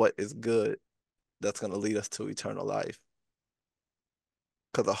what is good, that's going to lead us to eternal life.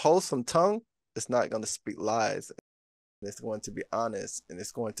 Because a wholesome tongue is not going to speak lies. It's going to be honest, and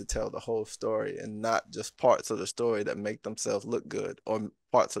it's going to tell the whole story, and not just parts of the story that make themselves look good, or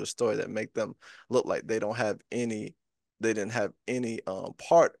parts of the story that make them look like they didn't have any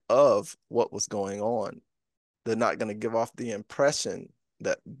part of what was going on. They're not going to give off the impression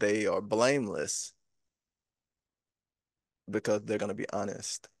that they are blameless, because they're going to be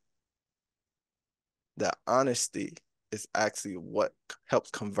honest. That honesty is actually what helps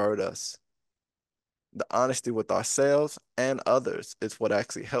convert us. The honesty with ourselves and others is what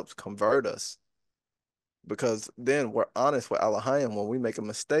actually helps convert us. Because then we're honest with Elohim. When we make a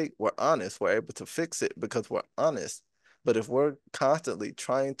mistake, we're honest. We're able to fix it because we're honest. But if we're constantly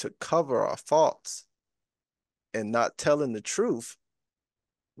trying to cover our faults and not telling the truth,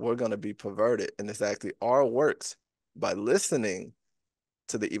 we're going to be perverted. And it's actually our works by listening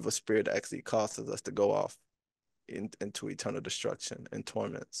to the evil spirit that actually causes us to go off into eternal destruction and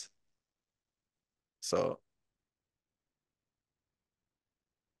torments. So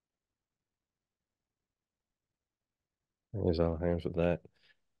Raise our hands with that.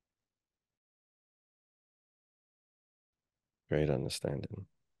 Great understanding.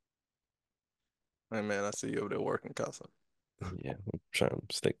 hey man, I see you over there working, Casa. Yeah, I'm trying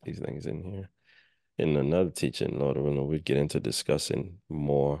to stick these things in here. In another teaching, Lord willing, we get into discussing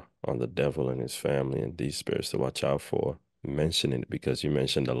more on the devil and his family and these spirits to watch out for. Mentioning it because you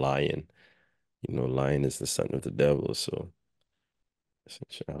mentioned the lion. You know, lion is the son of the devil, so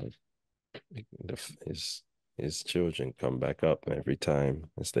essentially his children come back up every time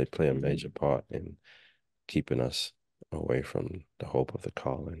as they play a major part in keeping us away from the hope of the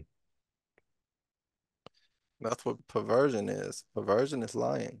calling. That's what perversion is. Perversion is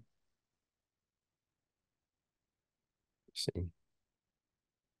lying. See?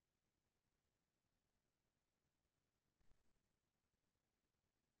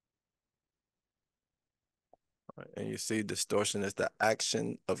 And you see, distortion is the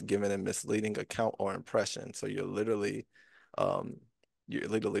action of giving a misleading account or impression. So um, you're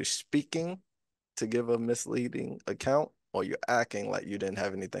literally speaking to give a misleading account, or you're acting like you didn't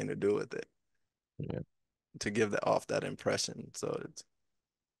have anything to do with it. Yeah. To give that impression. So it's,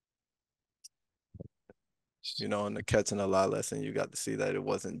 in the catching a lie lesson, you got to see that it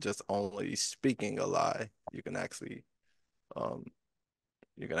wasn't just only speaking a lie. You can actually um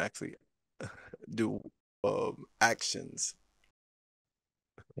do actions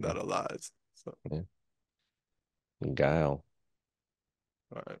that are lies. So Yeah. Guile,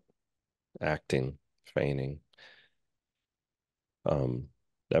 all right. acting, feigning.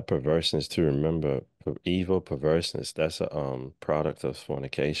 That perverseness too, remember, evil perverseness, that's a product of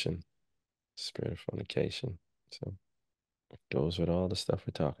fornication, spirit of fornication. So it goes with all the stuff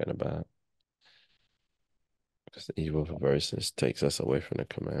we're talking about. Because the evil perverseness takes us away from the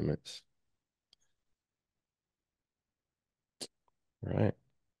commandments. Right.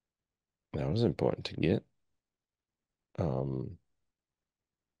 That was important to get. Um,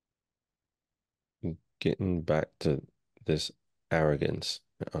 Getting back to this arrogance,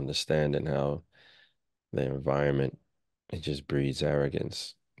 understanding how the environment, it just breeds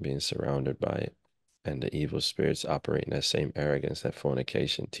arrogance, being surrounded by it. And the evil spirits operate in that same arrogance that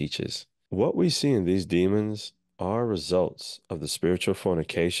fornication teaches. What we see in these demons are results of the spiritual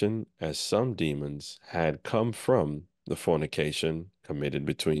fornication, as some demons had come from the fornication committed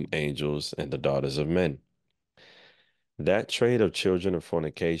between angels and the daughters of men. That trait of children of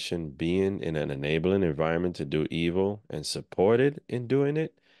fornication being in an enabling environment to do evil and supported in doing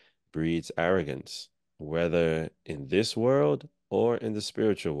it breeds arrogance, whether in this world or in the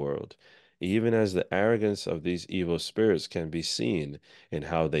spiritual world, even as the arrogance of these evil spirits can be seen in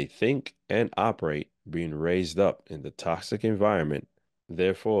how they think and operate, being raised up in the toxic environment.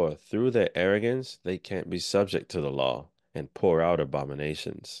 Therefore, through their arrogance, they can't be subject to the law and pour out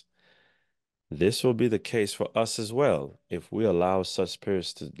abominations. This will be the case for us as well if we allow such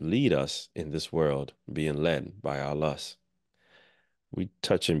spirits to lead us in this world, being led by our lusts. We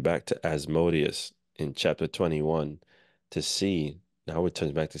touching back to Asmodeus in chapter 21 to see, now we're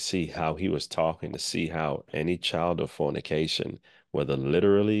touching back to see how he was talking, to see how any child of fornication, whether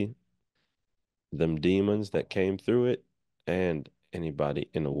literally them demons that came through it and anybody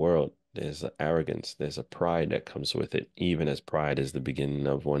in the world, there's an arrogance, there's a pride that comes with it, even as pride is the beginning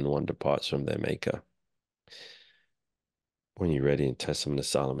of when one departs from their maker. When you're ready in Testament of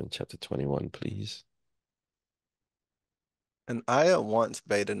Solomon, chapter 21, please. And I at once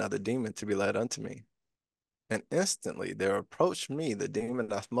bade another demon to be led unto me. And instantly there approached me the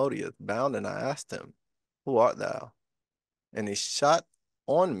demon Asmodeus, bound, and I asked him, Who art thou? And he shot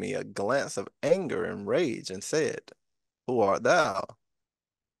on me a glance of anger and rage and said, Who art thou?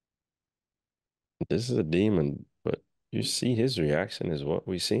 This is a demon, but you see his reaction is what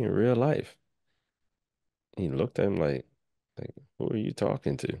we see in real life. He looked at him like, who are you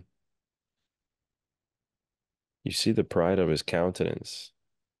talking to? You see the pride of his countenance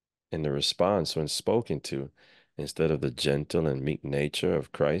and the response when spoken to, instead of the gentle and meek nature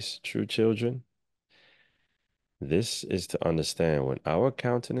of Christ's true children. This is to understand when our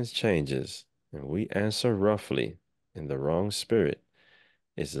countenance changes and we answer roughly in the wrong spirit,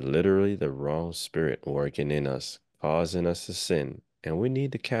 it's literally the wrong spirit working in us, causing us to sin, and we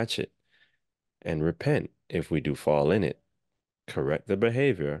need to catch it and repent if we do fall in it. Correct the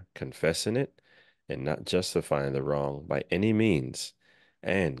behavior, confessing it, and not justifying the wrong by any means,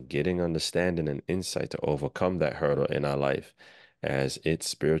 and getting understanding and insight to overcome that hurdle in our life, as its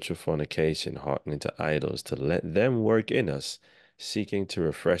spiritual fornication, hearkening to idols, to let them work in us, seeking to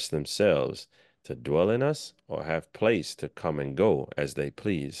refresh themselves, to dwell in us, or have place to come and go as they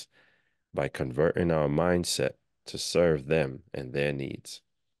please, by converting our mindset to serve them and their needs.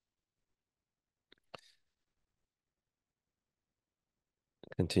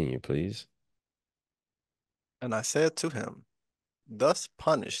 Continue, please. And I said to him, Thus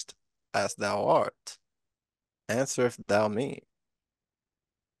punished as thou art, answerest thou me?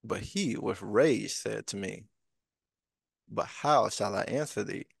 But he with rage said to me, But how shall I answer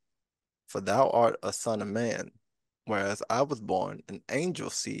thee? For thou art a son of man, whereas I was born an angel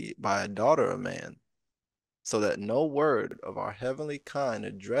seed by a daughter of man, so that no word of our heavenly kind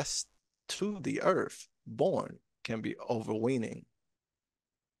addressed to the earth born can be overweening.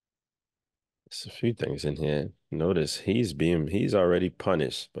 There's a few things in here. Notice he's already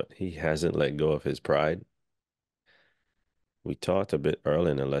punished, but he hasn't let go of his pride. We talked a bit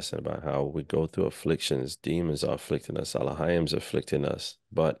earlier in the lesson about how we go through afflictions. Demons are afflicting us, Alahayim's afflicting us,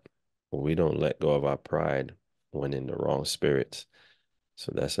 but we don't let go of our pride when in the wrong spirits.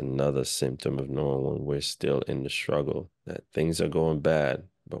 So that's another symptom of knowing when we're still in the struggle, that things are going bad,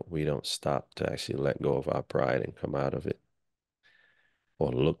 but we don't stop to actually let go of our pride and come out of it,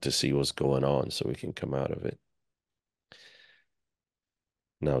 or look to see what's going on so we can come out of it.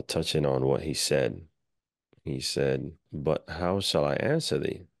 Now, touching on what he said, But how shall I answer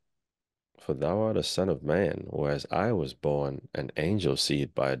thee? For thou art a son of man, whereas I was born an angel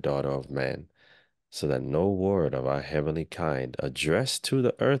seed by a daughter of man, so that no word of our heavenly kind addressed to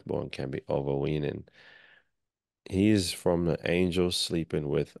the earthborn can be overweening. He is from the angel sleeping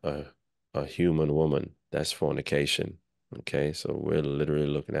with a human woman. That's fornication. Okay, so we're literally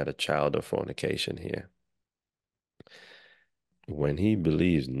looking at a child of fornication here. When he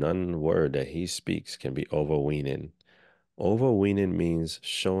believes none word that he speaks can be overweening. Overweening means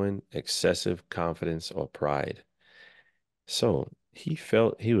showing excessive confidence or pride. So he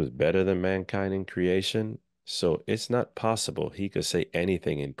felt he was better than mankind in creation, so it's not possible he could say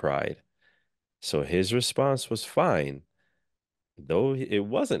anything in pride. So his response was fine, though it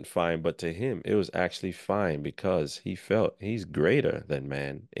wasn't fine, but to him it was actually fine because he felt he's greater than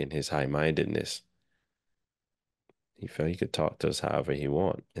man in his high-mindedness. He felt he could talk to us however he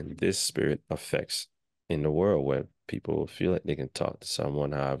want, and this spirit affects in the world where people feel like they can talk to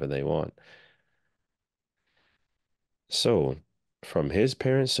someone however they want. So, from his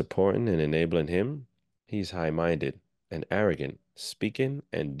parents supporting and enabling him, he's high-minded and arrogant, speaking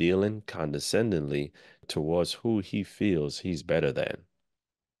and dealing condescendingly towards who he feels he's better than.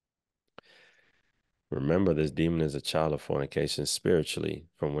 Remember, this demon is a child of fornication spiritually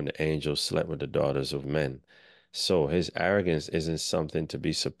from when the angels slept with the daughters of men. So his arrogance isn't something to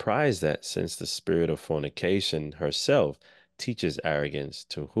be surprised at, since the spirit of fornication herself teaches arrogance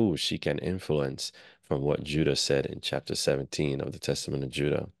to who she can influence, from what Judah said in chapter 17 of the Testament of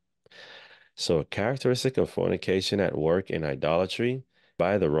Judah. So a characteristic of fornication at work in idolatry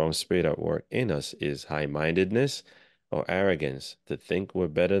by the wrong spirit at work in us is high-mindedness or arrogance, to think we're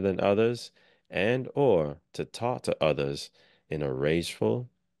better than others, and or to talk to others in a rageful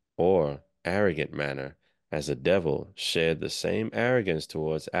or arrogant manner, as the devil shared the same arrogance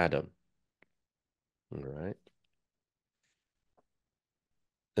towards Adam. All right.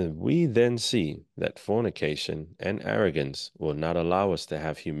 And we then see that fornication and arrogance will not allow us to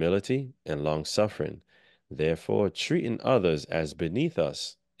have humility and long suffering, therefore treating others as beneath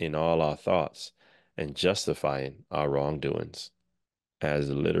us in all our thoughts and justifying our wrongdoings. As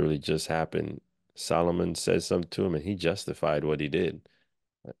literally just happened, Solomon said something to him and he justified what he did.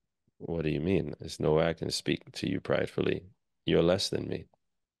 What do you mean? There's no way I can speak to you pridefully. You're less than me.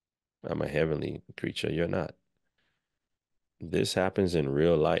 I'm a heavenly creature. You're not. This happens in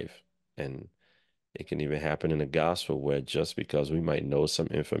real life. And it can even happen in the gospel, where just because we might know some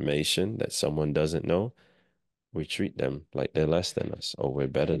information that someone doesn't know, we treat them like they're less than us or we're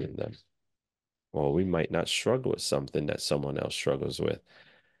better than them. Or we might not struggle with something that someone else struggles with.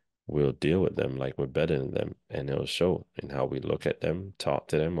 We'll deal with them like we're better than them, and it'll show in how we look at them, talk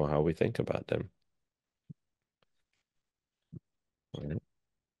to them, or how we think about them. All right.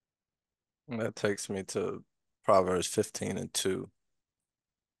 And that takes me to Proverbs 15:2.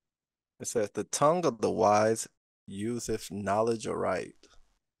 It says, The tongue of the wise useth knowledge aright.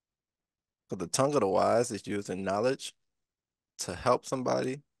 So the tongue of the wise is using knowledge to help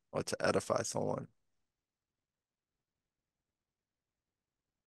somebody or to edify someone.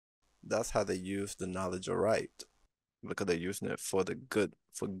 That's how they use the knowledge aright, because they're using it for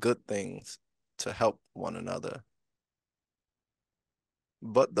good things, to help one another.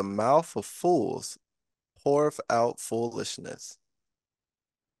 But the mouth of fools poureth out foolishness.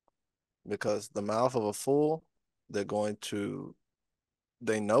 because the mouth of a fool, they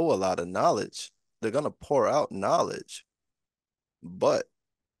know a lot of knowledge. They're going to pour out knowledge, but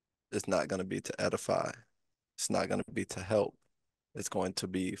it's not going to be to edify. It's not going to be to help. It's going to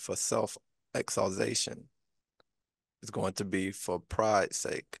be for self-exaltation. It's going to be for pride's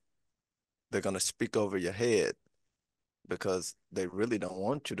sake. They're going to speak over your head because they really don't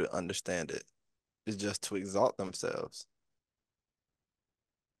want you to understand it. It's just to exalt themselves.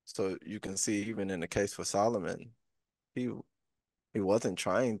 So you can see even in the case for Solomon, he wasn't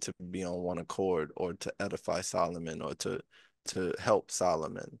trying to be on one accord or to edify Solomon or to help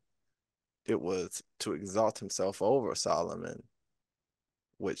Solomon. It was to exalt himself over Solomon,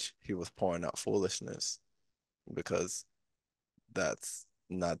 which he was pouring out foolishness, because that's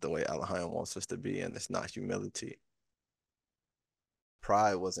not the way Elohim wants us to be, and it's not humility.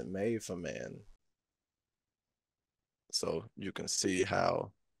 Pride wasn't made for man. So you can see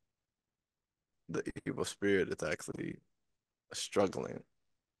how the evil spirit is actually struggling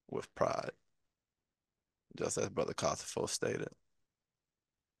with pride, just as Brother Kosovo stated.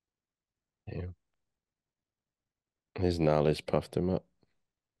 Yeah. His knowledge puffed him up.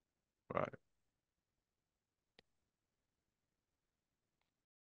 Right.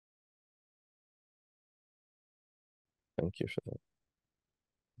 Thank you for that.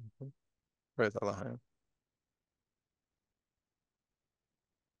 Praise Elohim.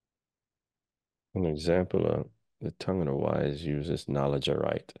 An example of the tongue of the wise uses knowledge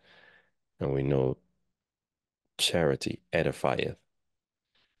aright, and we know charity edifieth.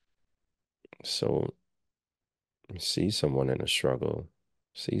 So see someone in a struggle,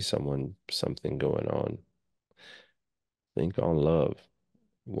 see something going on. Think on love.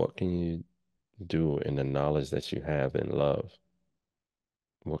 What can you do in the knowledge that you have in love?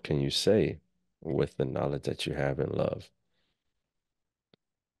 What can you say with the knowledge that you have in love?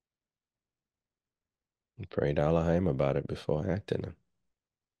 And pray to Elohim about it before acting.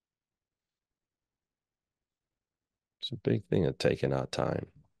 It's a big thing of taking our time.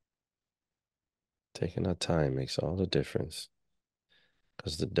 Taking our time makes all the difference.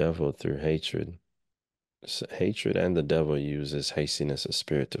 Because the devil, through hatred and the devil uses hastiness of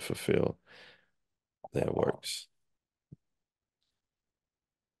spirit to fulfill their works.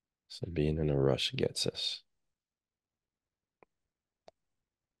 So being in a rush gets us.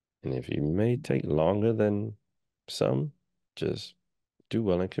 And if you may take longer than some, just do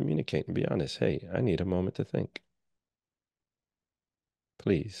well and communicate and be honest. Hey, I need a moment to think.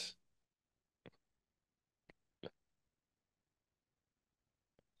 Please.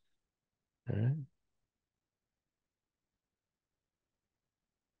 All right.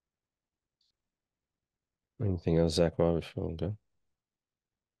 Anything else, Zach, while before we go?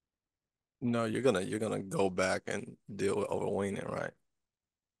 No, you're gonna go back and deal with overweening, right?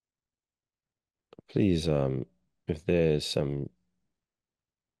 Please, if there's some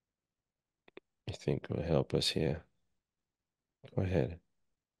you think will help us here, go ahead.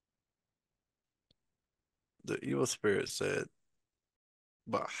 The evil spirit said,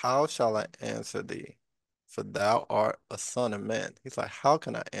 "But how shall I answer thee? For thou art a son of man." He's like, "How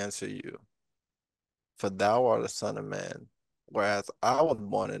can I answer you? For thou art a son of man. Whereas I was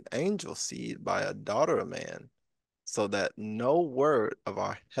born an angel seed by a daughter of man, so that no word of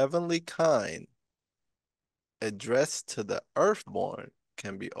our heavenly kind addressed to the earthborn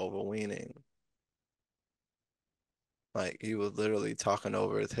can be overweening." Like, he was literally talking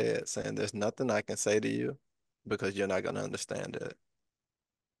over his head, saying, "There's nothing I can say to you because you're not going to understand it."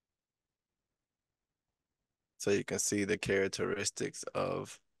 So you can see the characteristics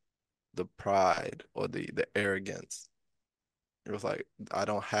of the pride or the arrogance. It was like, I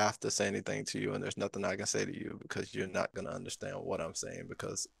don't have to say anything to you, and there's nothing I can say to you because you're not going to understand what I'm saying,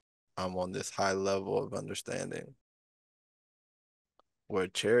 because I'm on this high level of understanding where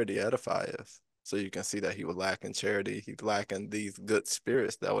charity edifieth. So you can see that he was lacking charity. He's lacking these good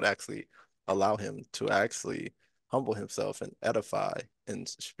spirits that would actually allow him to actually humble himself and edify and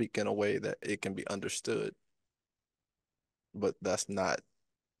speak in a way that it can be understood. But that's not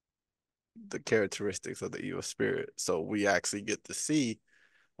the characteristics of the evil spirit. So we actually get to see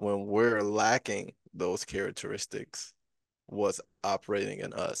when we're lacking those characteristics, what's operating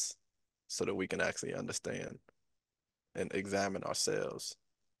in us, so that we can actually understand and examine ourselves.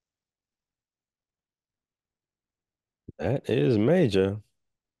 That is major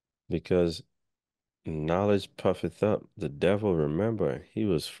because knowledge puffeth up. The devil, remember, he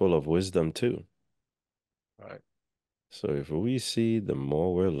was full of wisdom too. Right. So if we see the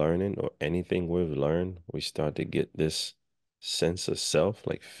more we're learning or anything we've learned, we start to get this sense of self,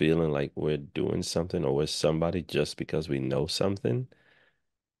 like feeling like we're doing something or we're somebody just because we know something.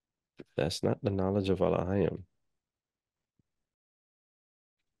 That's not the knowledge of Elohim.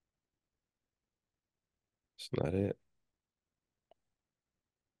 It's not it.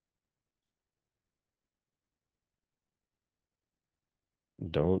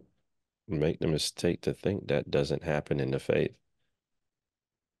 Don't make the mistake to think that doesn't happen in the faith.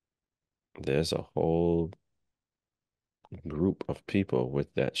 There's a whole group of people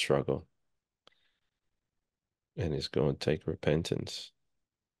with that struggle, and it's going to take repentance.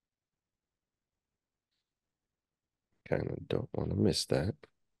 Kind of don't want to miss that.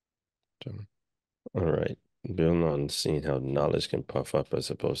 So, all right. Building on seeing how knowledge can puff up as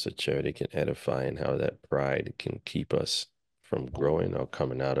opposed to charity can edify, and how that pride can keep us from growing or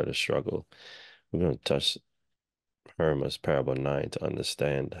coming out of the struggle. We're going to touch Hermas Parable 9 to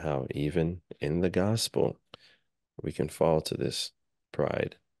understand how even in the gospel we can fall to this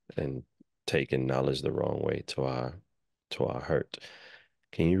pride and taking knowledge the wrong way to our hurt.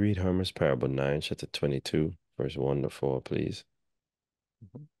 Can you read Hermas Parable 9, chapter 22, verse 1 to 4, please?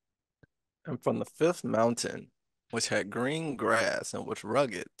 And from the fifth mountain, which had green grass and was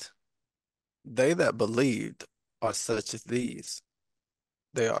rugged, they that believed are such as these.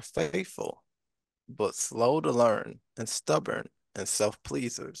 They are faithful, but slow to learn, and stubborn, and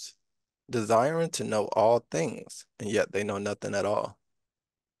self-pleasers, desiring to know all things, and yet they know nothing at all.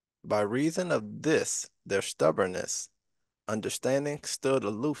 By reason of this, their stubbornness, understanding stood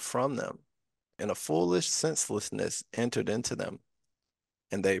aloof from them, and a foolish senselessness entered into them,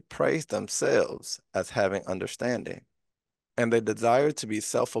 and they praised themselves as having understanding. And they desired to be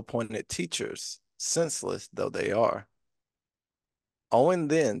self-appointed teachers, senseless though they are. Owing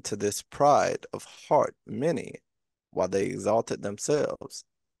then to this pride of heart, many, while they exalted themselves,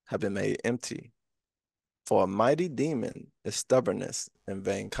 have been made empty. For a mighty demon is stubbornness and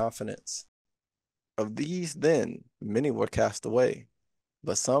vain confidence. Of these then many were cast away,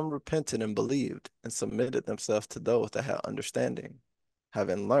 but some repented and believed, and submitted themselves to those that had understanding,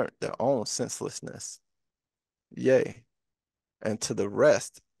 having learnt their own senselessness. Yea, and to the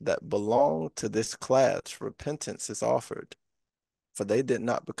rest that belong to this class repentance is offered. For they did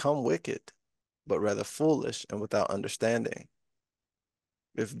not become wicked, but rather foolish and without understanding.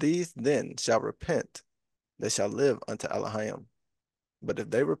 If these then shall repent, they shall live unto Elohim. But if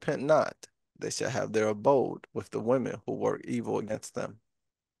they repent not, they shall have their abode with the women who work evil against them.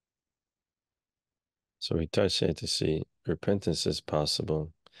 So we touched here to see repentance is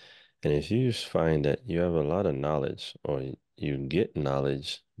possible. And if you find that you have a lot of knowledge, or you get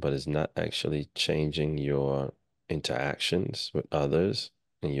knowledge, but it's not actually changing your interactions with others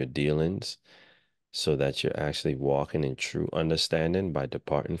and your dealings, so that you're actually walking in true understanding by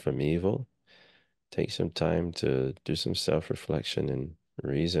departing from evil, take some time to do some self-reflection and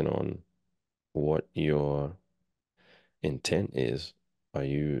reason on what your intent is. Are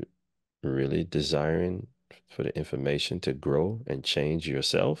you really desiring for the information to grow and change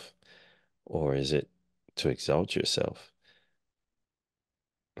yourself? Or is it to exalt yourself?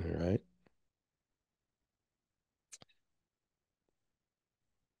 All right.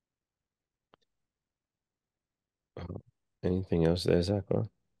 Uh, Anything else there, Zachary?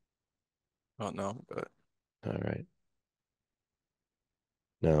 Oh no, but All right.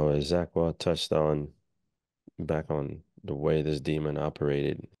 Now, as Zachary touched on back on the way this demon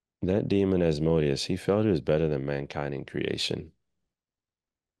operated, that demon Asmodeus, he felt he was better than mankind in creation.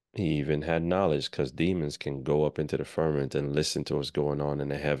 He even had knowledge because demons can go up into the firmament and listen to what's going on in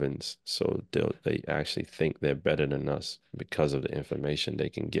the heavens. So they actually think they're better than us because of the information they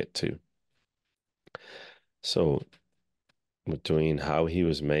can get to. So between how he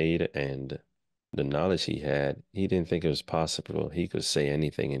was made and the knowledge he had, he didn't think it was possible he could say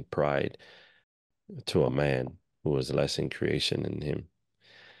anything in pride to a man who was less in creation than him.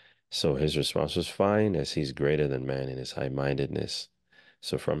 So his response was fine, as he's greater than man in his high-mindedness.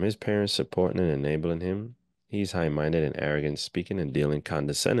 So from his parents supporting and enabling him, he's high-minded and arrogant, speaking and dealing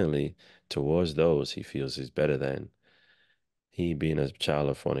condescendingly towards those he feels he's better than. He being a child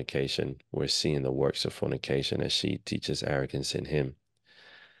of fornication, we're seeing the works of fornication as she teaches arrogance in him.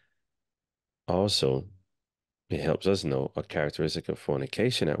 Also, it helps us know a characteristic of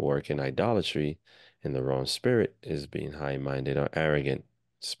fornication at work in idolatry in the wrong spirit is being high-minded or arrogant,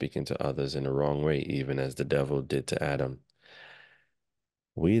 speaking to others in the wrong way, even as the devil did to Adam.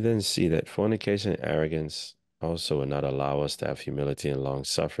 We then see that fornication and arrogance also will not allow us to have humility and long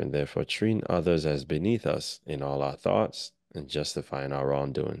suffering, therefore treating others as beneath us in all our thoughts and justifying our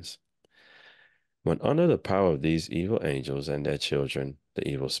wrongdoings. When under the power of these evil angels and their children, the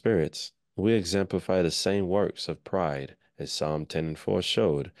evil spirits, we exemplify the same works of pride as Psalm 10 and 4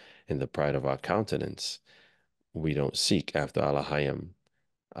 showed in the pride of our countenance. We don't seek after Elohim,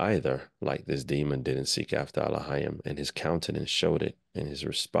 either, like this demon didn't seek after Elohim, and his countenance showed it, and his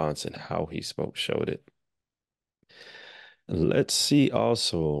response and how he spoke showed it. Let's see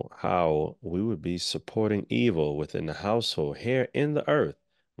also how we would be supporting evil within the household here in the earth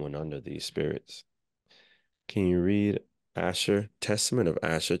when under these spirits. Can you read Asher, Testament of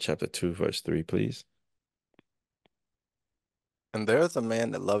Asher, chapter 2, verse 3, please? And there is a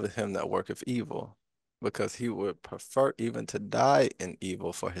man that loveth him that worketh evil, because he would prefer even to die in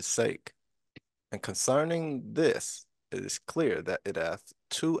evil for his sake. And concerning this, it is clear that it hath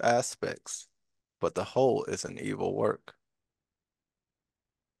two aspects, but the whole is an evil work.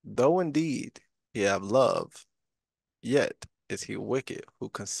 Though indeed he have love, yet is he wicked, who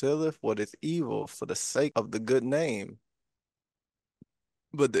concealeth what is evil for the sake of the good name,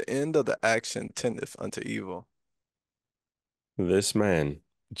 but the end of the action tendeth unto evil. This man,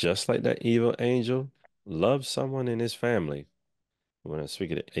 just like that evil angel, loved someone in his family. When I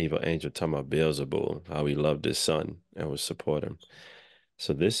speak of the evil angel, talking about Beelzebul, how he loved his son and would support him.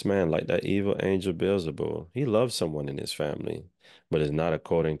 So this man, like that evil angel Beelzebul, he loves someone in his family, but is not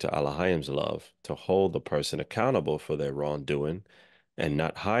according to Elohim's love to hold the person accountable for their wrongdoing and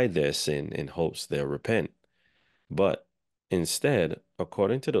not hide their sin in hopes they'll repent. But instead,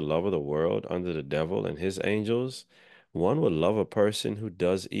 according to the love of the world under the devil and his angels, one would love a person who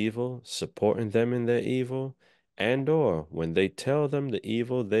does evil, supporting them in their evil, and or when they tell them the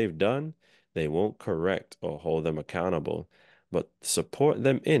evil they've done, they won't correct or hold them accountable, but support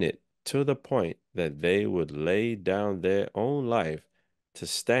them in it to the point that they would lay down their own life to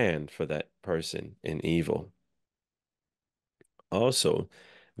stand for that person in evil. Also,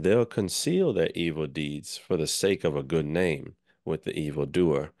 they'll conceal their evil deeds for the sake of a good name with the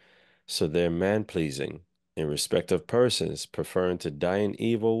evildoer. So they're man-pleasing in respect of persons, preferring to die in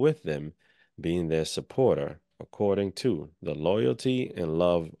evil with them, being their supporter, according to the loyalty and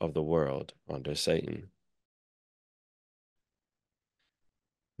love of the world under Satan.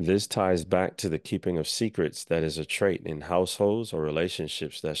 This ties back to the keeping of secrets that is a trait in households or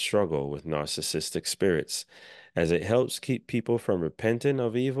relationships that struggle with narcissistic spirits, as it helps keep people from repenting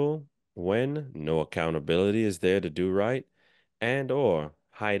of evil when no accountability is there to do right, and or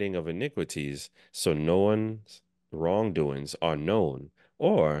hiding of iniquities so no one's wrongdoings are known,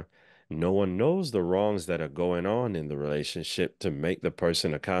 or no one knows the wrongs that are going on in the relationship to make the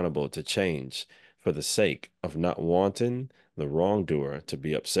person accountable to change for the sake of not wanting the wrongdoer to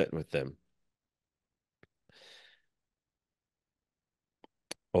be upset with them.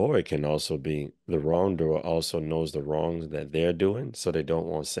 Or it can also be the wrongdoer also knows the wrongs that they're doing, so they don't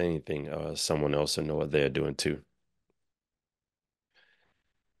want to say anything, someone else will know what they're doing too.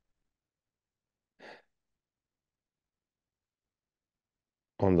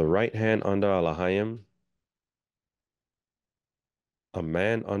 On the right hand under Elohim, a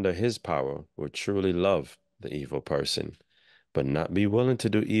man under his power would truly love the evil person, but not be willing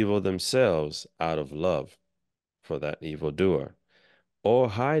to do evil themselves out of love for that evildoer, or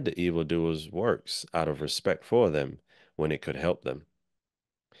hide the evildoer's works out of respect for them when it could help them.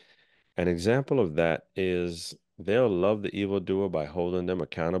 An example of that is they'll love the evildoer by holding them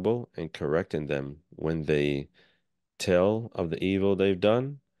accountable and correcting them when they tell of the evil they've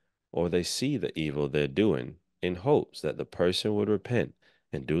done, or they see the evil they're doing in hopes that the person would repent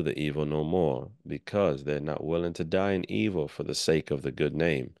and do the evil no more because they're not willing to die in evil for the sake of the good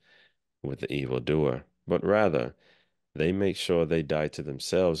name with the evildoer, but rather they make sure they die to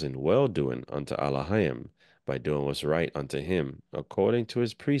themselves in well-doing unto Elohim by doing what's right unto him, according to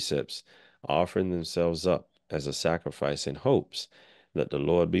his precepts, offering themselves up as a sacrifice in hopes that the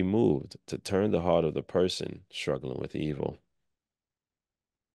Lord be moved to turn the heart of the person struggling with evil.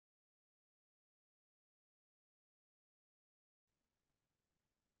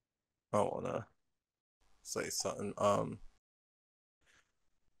 I wanna say something.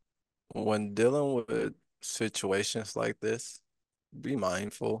 When dealing with situations like this, be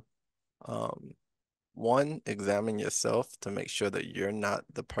mindful. Um, One, examine yourself to make sure that you're not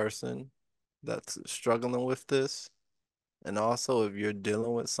the person that's struggling with this. And also, if you're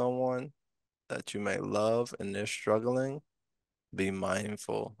dealing with someone that you may love and they're struggling, be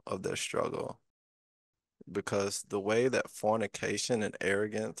mindful of their struggle. Because the way that fornication and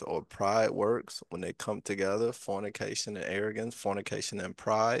arrogance or pride works when they come together, fornication and arrogance, fornication and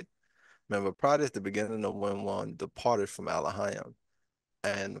pride. Remember, pride is the beginning of when one departed from Elohim.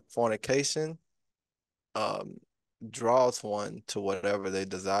 And fornication um, draws one to whatever they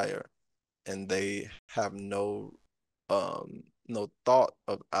desire, and they have no thought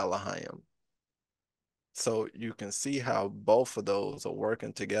of Elohim. So you can see how both of those are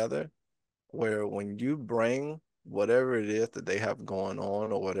working together, where when you bring whatever it is that they have going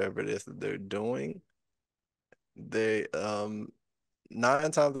on or whatever it is that they're doing, they 9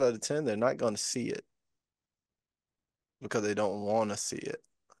 times out of 10 they're not going to see it because they don't want to see it.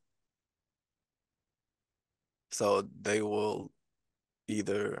 So they will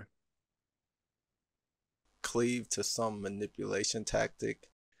either cleave to some manipulation tactic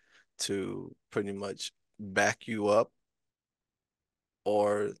to pretty much back you up,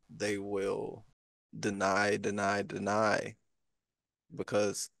 or they will deny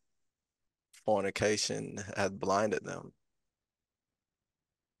because fornication had blinded them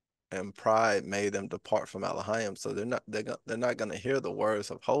and pride made them depart from Elohim. So they're not going to hear the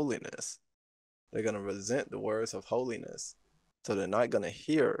words of holiness. They're going to resent the words of holiness. So they're not going to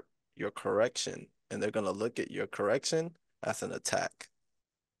hear your correction, and they're going to look at your correction as an attack.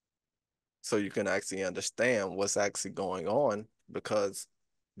 So you can actually understand what's actually going on, because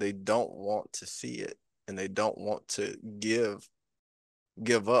they don't want to see it, and they don't want to give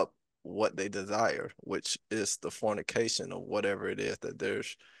up what they desire, which is the fornication of whatever it is that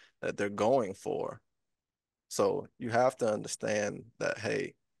they're going for. So you have to understand that,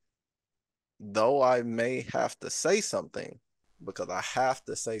 hey, though I may have to say something, because I have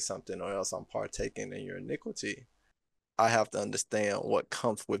to say something or else I'm partaking in your iniquity, I have to understand what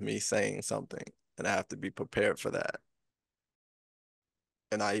comes with me saying something, and I have to be prepared for that.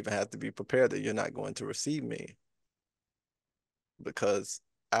 And I even have to be prepared that you're not going to receive me, because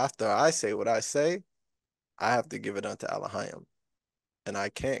after I say what I say, I have to give it unto Elohim, and I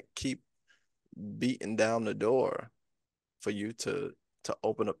can't keep beating down the door for you to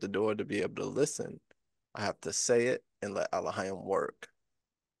open up the door to be able to listen. I have to say it and let Elohim work.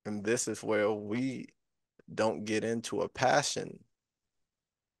 And this is where we don't get into a passion,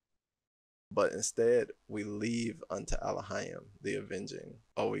 but instead we leave unto Elohim the avenging,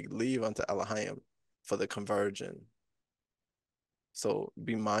 or we leave unto Elohim for the conversion. So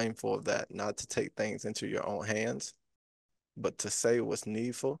be mindful of that, not to take things into your own hands, but to say what's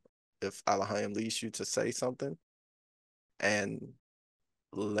needful. If Elohim leads you to say something, and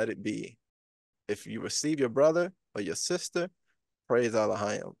let it be. If you receive your brother or your sister, praise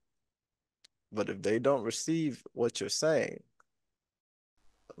Elohim. But if they don't receive what you're saying,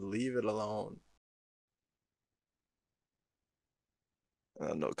 leave it alone.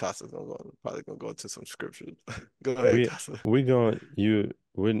 I know Casa's probably gonna go into some scriptures. Go ahead, We Casa. we going you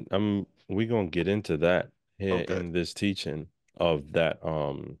we gonna get into that here Okay. in this teaching of that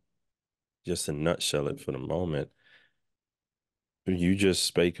just to nutshell it for the moment. You just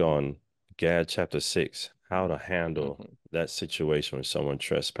spake on Gad chapter 6, how to handle that situation when someone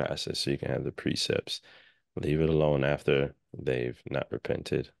trespasses, so you can have the precepts. Leave it alone after they've not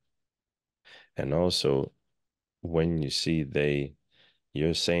repented. And also when you see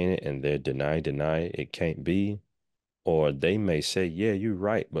you're saying it and they're deny, it can't be. Or they may say, yeah, you're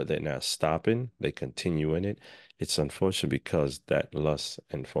right, but they're not stopping. They continue in it. It's unfortunate because that lust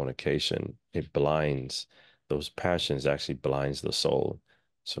and fornication, it blinds, those passions actually blinds the soul.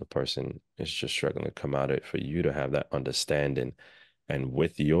 So the person is just struggling to come out of it, for you to have that understanding. And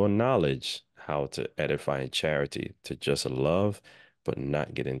with your knowledge, how to edify in charity, to just love, but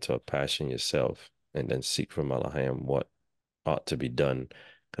not get into a passion yourself, and then seek from Elohim what ought to be done,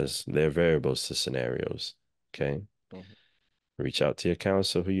 because they're variables to scenarios. Okay. Mhm. Reach out to your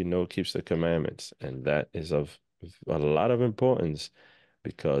counselor who you know keeps the commandments. And that is of a lot of importance,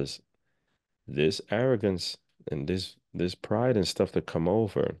 because this arrogance and this pride and stuff that come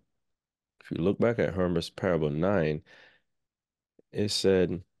over. If you look back at Hermas parable 9, it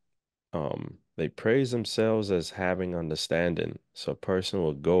said they praise themselves as having understanding. So a person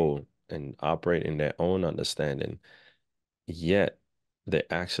will go and operate in their own understanding, yet they're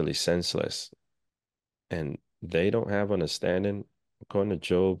actually senseless. And they don't have understanding, according to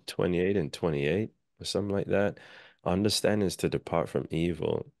Job 28 and 28 or something like that. Understanding is to depart from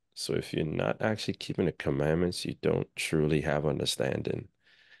evil. So if you're not actually keeping the commandments, you don't truly have understanding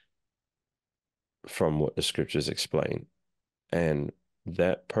from what the scriptures explain. And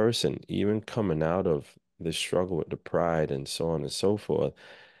that person, even coming out of the struggle with the pride and so on and so forth,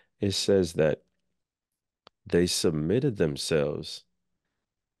 it says that they submitted themselves.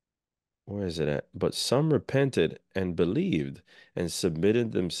 Where is it at? But some repented and believed and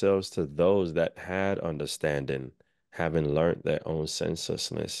submitted themselves to those that had understanding, having learned their own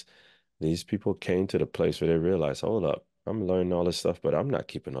senselessness. These people came to the place where they realized, hold up, I'm learning all this stuff, but I'm not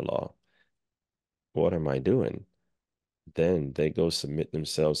keeping the law. What am I doing? Then they go submit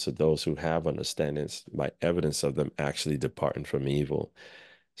themselves to those who have understandings by evidence of them actually departing from evil.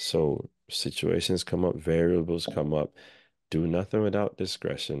 So situations come up, variables come up. Do nothing without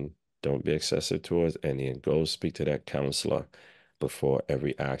discretion. Don't be excessive towards any, and go speak to that counselor before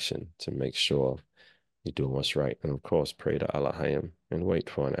every action to make sure you're doing what's right. And of course, pray to Elohim and wait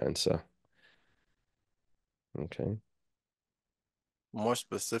for an answer. Okay. More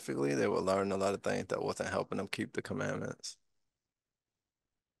specifically, they would learn a lot of things that wasn't helping them keep the commandments.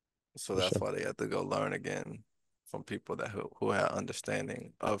 So For that's sure. why they had to go learn again from people that who had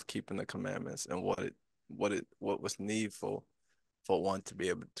understanding of keeping the commandments and what was needful for one to be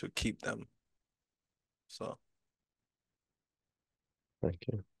able to keep them. So Thank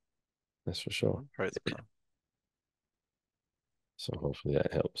you. That's for sure. praise God. So hopefully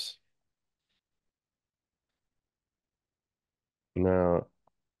that helps. Now,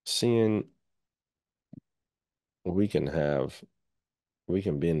 seeing we can have we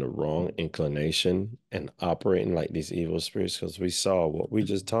can be in the wrong inclination and operating like these evil spirits, because we saw what we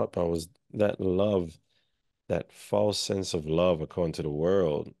just talked about was that love, that false sense of love according to the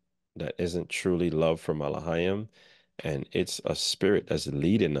world that isn't truly love from Elohim. And it's a spirit that's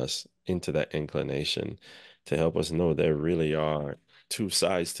leading us into that inclination to help us know there really are two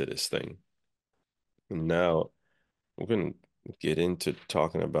sides to this thing. Now, we're going to get into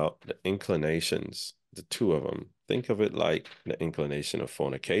talking about the inclinations, the two of them. Think of it like the inclination of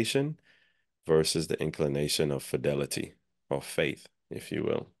fornication versus the inclination of fidelity or faith, if you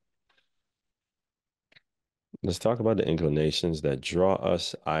will. Let's talk about the inclinations that draw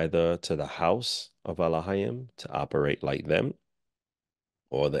us either to the house of Elohim to operate like them,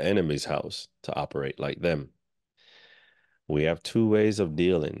 or the enemy's house to operate like them. We have two ways of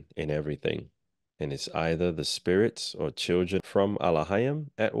dealing in everything, and it's either the spirits or children from Elohim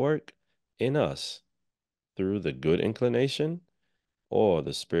at work in us through the good inclination, or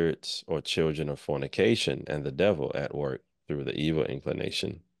the spirits or children of fornication and the devil at work through the evil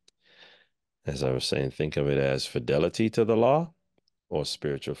inclination. As I was saying, think of it as fidelity to the law or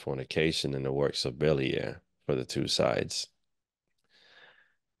spiritual fornication in the works of Beliar for the two sides.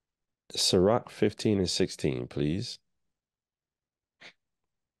 Sirach 15 and 16, please.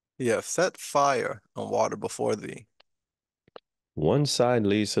 He hath set fire and water before thee. One side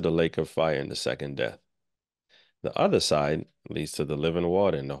leads to the lake of fire and the second death. The other side leads to the living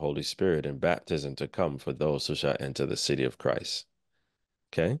water and the Holy Spirit and baptism to come for those who shall enter the city of Christ.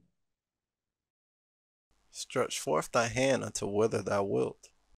 Okay? Stretch forth thy hand unto whither thou wilt.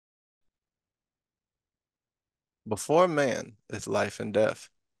 Before man is life and death,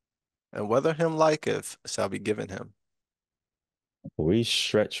 and whether him liketh shall be given him. We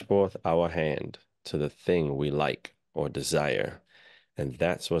stretch forth our hand to the thing we like or desire, and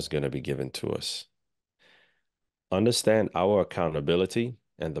that's what's going to be given to us. Understand our accountability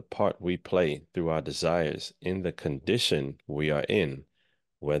and the part we play through our desires in the condition we are in,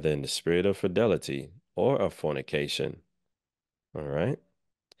 whether in the spirit of fidelity or of fornication. All right?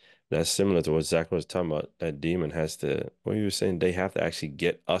 That's similar to what Zach was talking about. That demon has to, what you were saying, they have to actually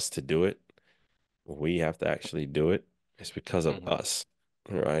get us to do it. We have to actually do it. It's because of us.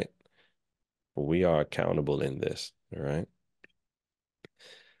 All right? We are accountable in this. All right?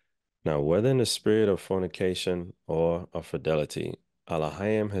 Now, whether in the spirit of fornication or of fidelity,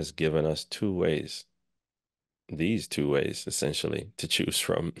 Elohim has given us two ways, these two ways, essentially, to choose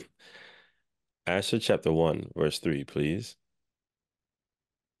from. Asher chapter 1, verse 3, please.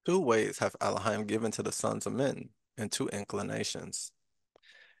 Two ways have Elohim given to the sons of men, and two inclinations.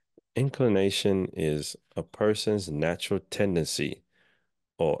 Inclination is a person's natural tendency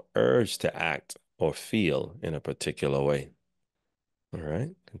or urge to act or feel in a particular way. All right,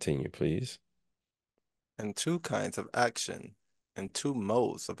 continue, please. And two kinds of action, and two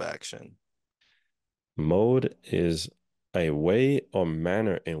modes of action. Mode is a way or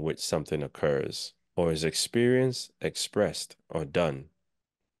manner in which something occurs or is experienced, expressed, or done.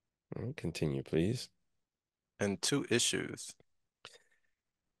 All right, continue, please. And two issues.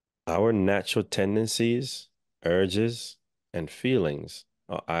 Our natural tendencies, urges, and feelings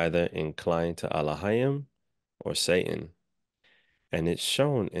are either inclined to Elohim or Satan, and it's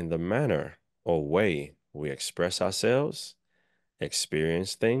shown in the manner or way we express ourselves,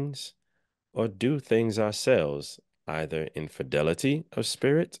 experience things, or do things ourselves, either in fidelity of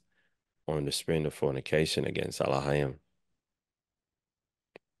spirit or in the spirit of fornication against Elohim.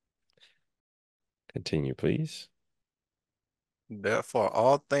 Continue, please. Therefore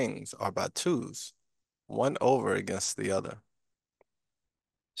all things are by twos, one over against the other.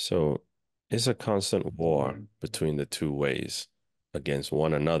 So it's a constant war between the two ways against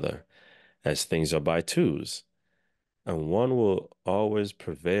one another, as things are by twos, and one will always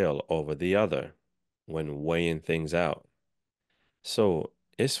prevail over the other when weighing things out. So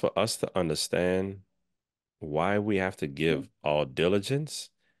it's for us to understand why we have to give all diligence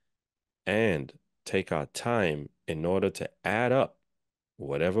and take our time in order to add up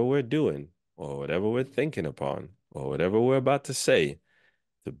whatever we're doing or whatever we're thinking upon or whatever we're about to say,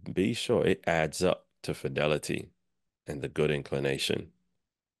 to be sure it adds up to fidelity and the good inclination.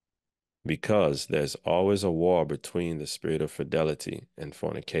 Because there's always a war between the spirit of fidelity and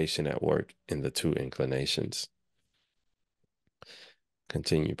fornication at work in the two inclinations.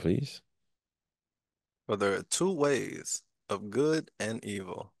 Continue, please. For there are two ways of good and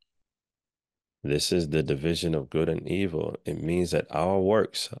evil. This is the division of good and evil. It means that our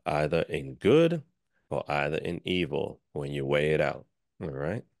works are either in good or either in evil when you weigh it out. All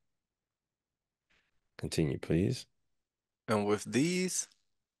right. Continue, please. And with these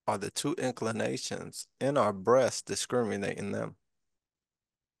are the two inclinations in our breast discriminating them.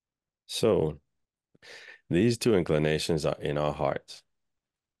 So these two inclinations are in our hearts,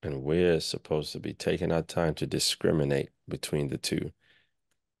 and we're supposed to be taking our time to discriminate between the two,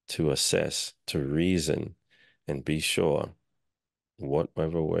 to assess, to reason, and be sure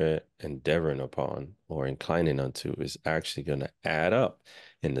whatever we're endeavoring upon or inclining unto is actually going to add up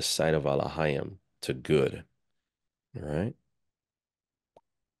in the sight of Elohim to good. All right.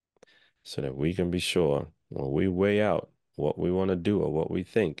 So that we can be sure when we weigh out what we want to do or what we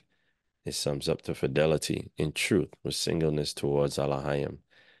think, it sums up to fidelity in truth with singleness towards Elohim,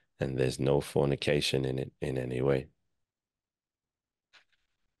 and there's no fornication in it in any way.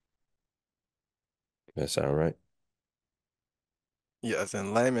 That sound right? Yes,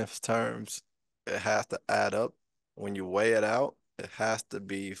 in layman's terms, it has to add up. When you weigh it out, it has to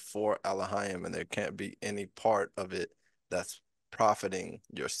be for Elohim, and there can't be any part of it that's profiting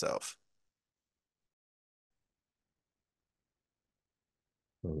yourself.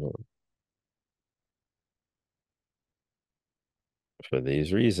 Mhm. For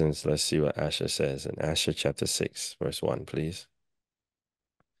these reasons, let's see what Asher says in Asher chapter 6, verse 1, please.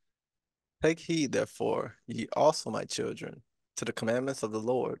 Take heed, therefore, ye also, my children, to the commandments of the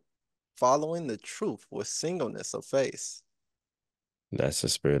Lord, following the truth with singleness of face. That's the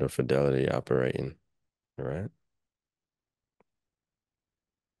spirit of fidelity operating, right?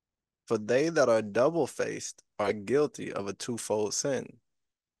 For they that are double-faced are guilty of a twofold sin.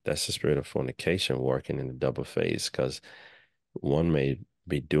 That's the spirit of fornication working in the double phase, because one may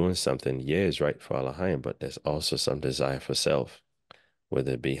be doing something, yeah, is right for Elohim, but there's also some desire for self,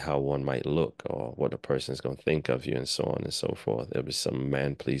 whether it be how one might look or what a person's going to think of you and so on and so forth. There'll be some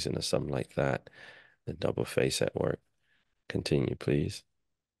man pleasing or something like that. The double face at work. Continue, please.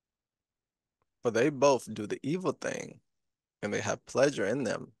 For they both do the evil thing, and they have pleasure in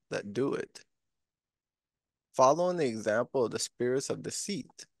them that do it, following the example of the spirits of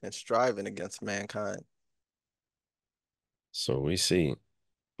deceit and striving against mankind. So we see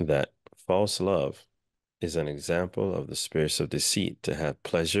that false love is an example of the spirits of deceit to have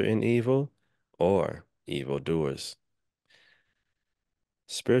pleasure in evil or evildoers.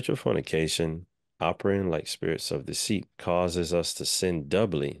 Spiritual fornication, operating like spirits of deceit, causes us to sin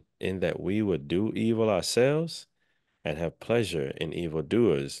doubly in that we would do evil ourselves and have pleasure in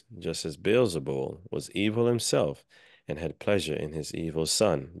evildoers, just as Beelzebul was evil himself and had pleasure in his evil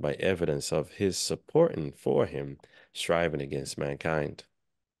son by evidence of his supporting for him, striving against mankind.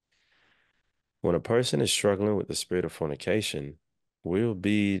 When a person is struggling with the spirit of fornication, we'll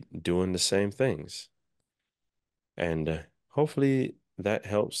be doing the same things. And hopefully that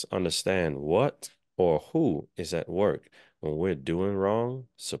helps understand what or who is at work when we're doing wrong,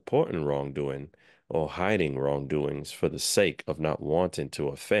 supporting wrongdoing, or hiding wrongdoings for the sake of not wanting to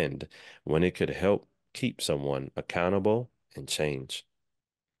offend when it could help keep someone accountable and change.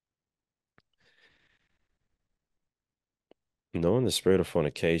 Knowing the spirit of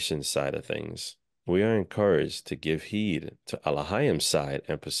fornication side of things, we are encouraged to give heed to Elohim's side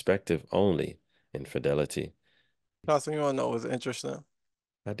and perspective only in fidelity. Cousin, you want to know what's interesting?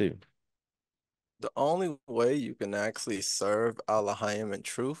 I do. The only way you can actually serve Elohim in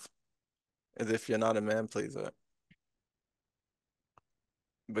truth is if you're not a man pleaser,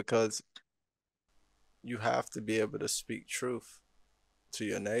 because you have to be able to speak truth to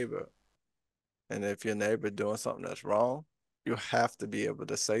your neighbor. And if your neighbor doing something that's wrong, you have to be able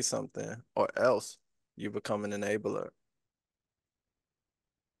to say something, or else you become an enabler.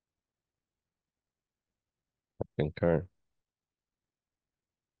 Concur.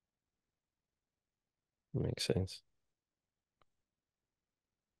 Makes sense.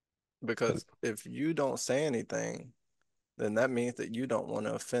 Because if you don't say anything, then that means that you don't want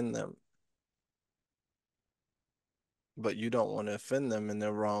to offend them. But you don't want to offend them in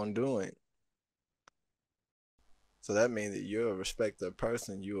their wrongdoing. So that means that you're a respected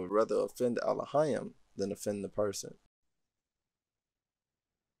person. You would rather offend Elohim than offend the person.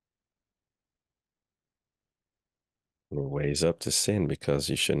 It weighs up to sin because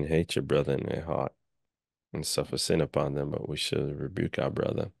you shouldn't hate your brother in their heart and suffer sin upon them, but we should rebuke our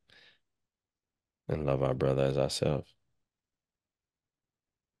brother and love our brother as ourselves.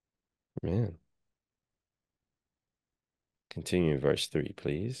 Amen. Continue in verse 3,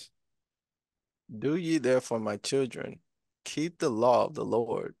 please. Do ye therefore, my children, keep the law of the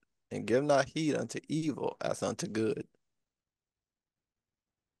Lord, and give not heed unto evil as unto good.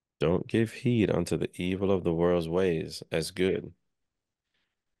 Don't give heed unto the evil of the world's ways as good,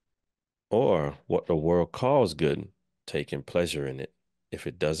 or what the world calls good, taking pleasure in it, if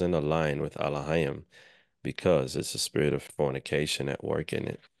it doesn't align with Alahayim, because it's a spirit of fornication at work in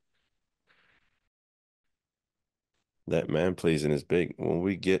it. That man pleasing is big. When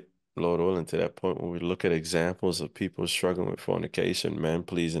we get, Lord willing, to that point, when we look at examples of people struggling with fornication, man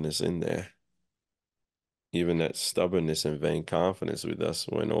pleasing is in there. Even that stubbornness and vain confidence with us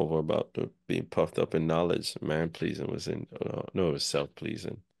went over about being puffed up in knowledge. Man pleasing was in, no, it was self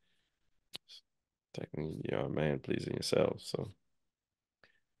pleasing. Technically, you're a man pleasing yourself, so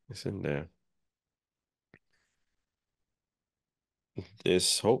it's in there.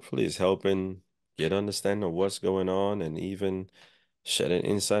 This hopefully is helping get understanding of what's going on and even shed an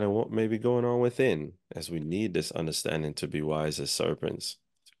insight on what may be going on within, as we need this understanding to be wise as serpents,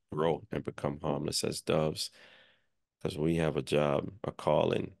 to grow and become harmless as doves, because we have a job, a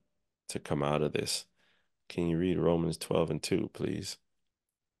calling to come out of this. Can you read Romans 12:2, please?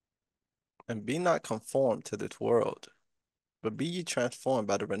 And be not conformed to this world, but be ye transformed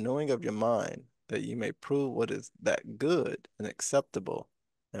by the renewing of your mind, that ye may prove what is that good and acceptable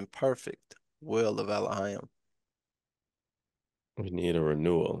and perfect will of Elohim. We need a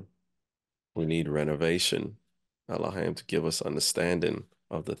renewal. We need renovation. Elohim to give us understanding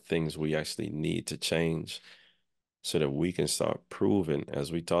of the things we actually need to change so that we can start proving,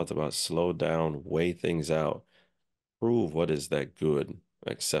 as we talked about, slow down, weigh things out, prove what is that good,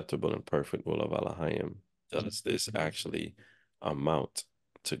 acceptable, and perfect will of Elohim. Does this actually amount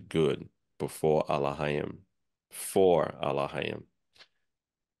to good before Elohim, for Elohim?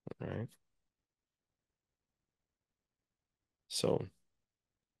 All right. So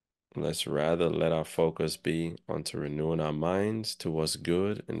let's rather let our focus be onto renewing our minds to what's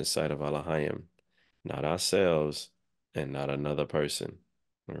good in the sight of Elohim, not ourselves and not another person.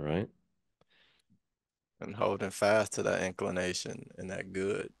 All right. And holding fast to that inclination and that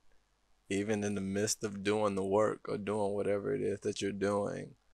good, even in the midst of doing the work or doing whatever it is that you're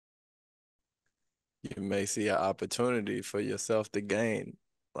doing. You may see an opportunity for yourself to gain,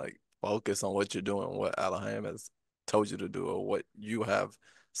 like focus on what you're doing, what Elohim has told you to do, or what you have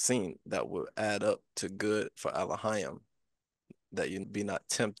seen that will add up to good for Elohim, that you be not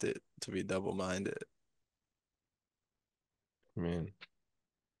tempted to be double-minded. Amen.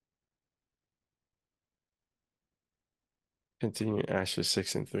 Continue Asher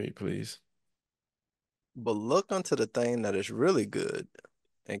 6:3, please. But look unto the thing that is really good,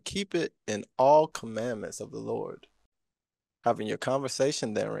 and keep it in all commandments of the Lord, having your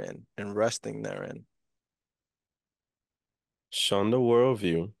conversation therein and resting therein. Shun the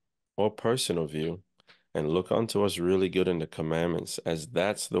worldview or personal view and look unto what's really good in the commandments, as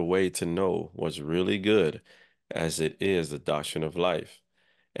that's the way to know what's really good, as it is the doctrine of life.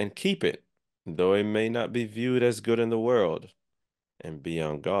 And keep it, though it may not be viewed as good in the world, and be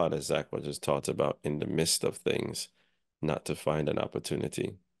on guard, as Zach was just taught about, in the midst of things, not to find an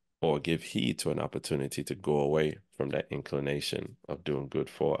opportunity or give heed to an opportunity to go away from that inclination of doing good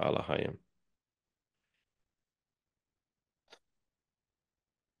for Elohim.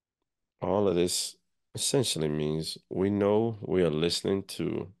 All of this essentially means we know we are listening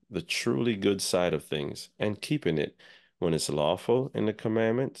to the truly good side of things and keeping it when it's lawful in the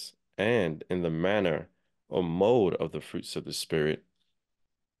commandments and in the manner or mode of the fruits of the Spirit.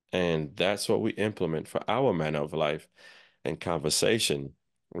 And that's what we implement for our manner of life and conversation,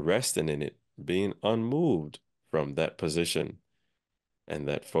 resting in it, being unmoved from that position and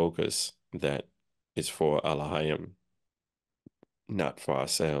that focus that is for Elohim, not for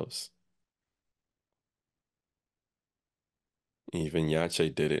ourselves. Even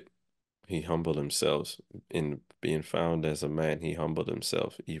Yache did it. He humbled himself. In being found as a man, he humbled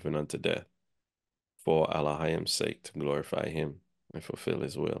himself even unto death for Elohim's sake, to glorify him and fulfill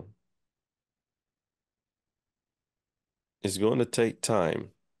his will. It's going to take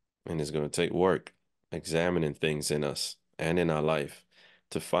time and it's going to take work examining things in us and in our life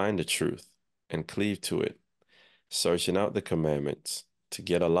to find the truth and cleave to it, searching out the commandments to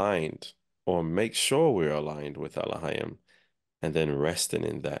get aligned or make sure we're aligned with Elohim, and then resting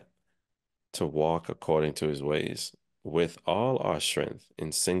in that to walk according to his ways with all our strength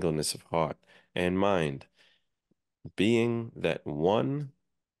in singleness of heart and mind, being that one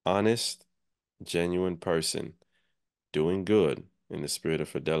honest, genuine person doing good in the spirit of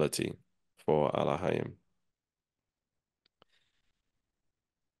fidelity for Alahayim.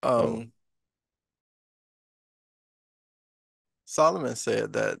 So Solomon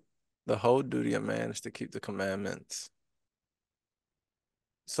said that the whole duty of man is to keep the commandments.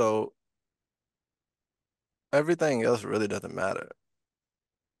 So everything else really doesn't matter.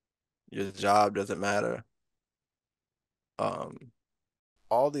 Your job doesn't matter.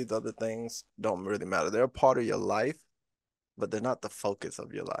 All these other things don't really matter. They're a part of your life, but they're not the focus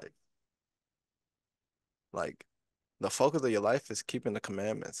of your life. Like, the focus of your life is keeping the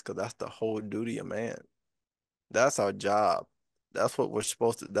commandments, because that's the whole duty of man. That's our job. That's what we're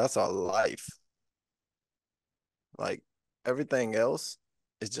supposed to, that's our life. Like, everything else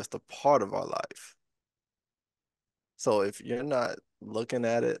is just a part of our life. So if you're not looking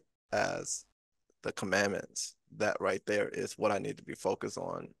at it as the commandments, that right there is what I need to be focused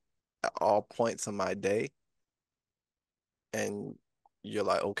on at all points of my day. And you're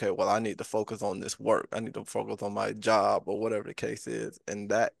like, okay, well, I need to focus on this work. I need to focus on my job or whatever the case is. And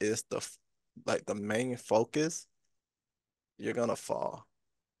that is the main focus, you're gonna fall.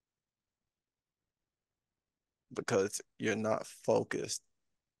 Because you're not focused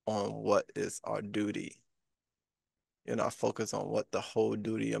on what is our duty. You're not focused on what the whole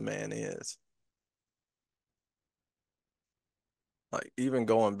duty of man is. Like, even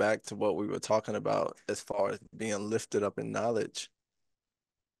going back to what we were talking about as far as being lifted up in knowledge,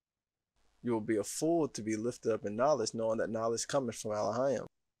 you will be a fool to be lifted up in knowledge, knowing that knowledge comes from Elohim.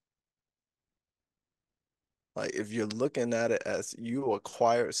 Like, if you're looking at it as you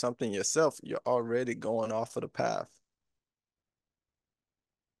acquired something yourself, you're already going off of the path.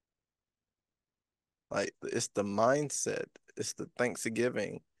 Like, it's the mindset, it's the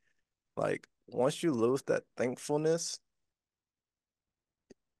thanksgiving. Like, once you lose that thankfulness,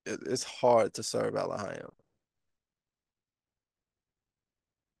 it's hard to serve Elohim.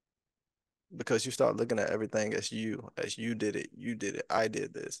 Because you start looking at everything as you did it, I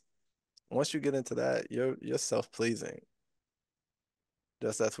did this. Once you get into that, you're self-pleasing.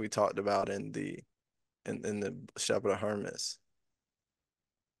 Just as we talked about in the Shepherd of Hermas.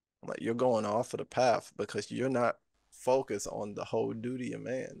 Like, you're going off of the path because you're not focused on the whole duty of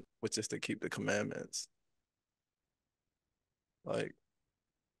man, which is to keep the commandments. Like,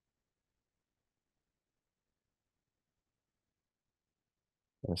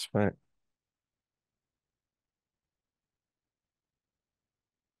 that's fact.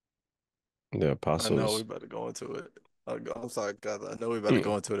 The I know we apostles, better go into it. I'm sorry, guys. I know we better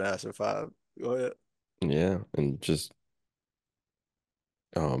go into it after 5. Go ahead. yeah, and just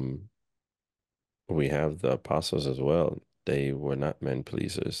we have the apostles as well. They were not men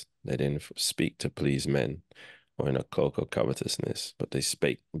pleasers. They didn't speak to please men or in a cloak of covetousness, but they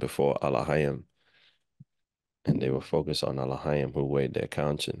spake before Alahayim, and they were focused on Alahayim, who weighed their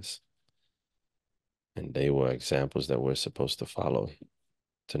conscience. And they were examples that we're supposed to follow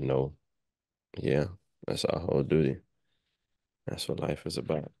to know, yeah, that's our whole duty. That's what life is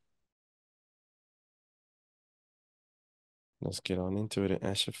about. Let's get on into it in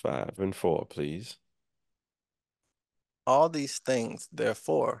Asher 5 and 4, please. All these things,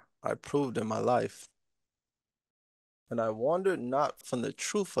 therefore, I proved in my life, and I wandered not from the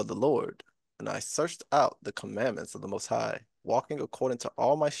truth of the Lord, and I searched out the commandments of the Most High, walking according to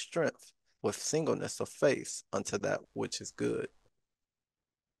all my strength, with singleness of face unto that which is good.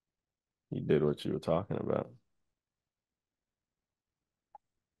 He did what you were talking about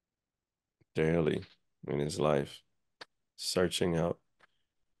daily in his life, searching out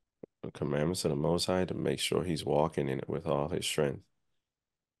the commandments of the Most High to make sure he's walking in it with all his strength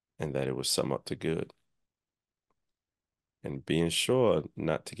and that it will sum up to good. And being sure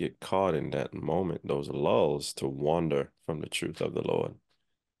not to get caught in that moment, those lulls to wander from the truth of the Lord,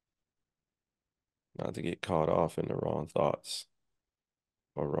 not to get caught off in the wrong thoughts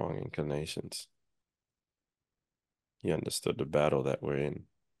or wrong inclinations. He understood the battle that we're in.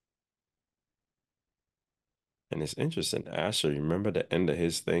 And it's interesting, Asher, remember the end of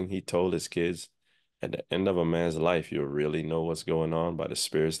his thing? He told his kids, at the end of a man's life, you'll really know what's going on by the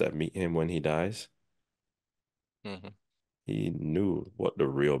spirits that meet him when he dies. He knew what the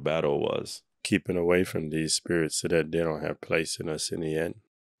real battle was, keeping away from these spirits so that they don't have place in us in the end.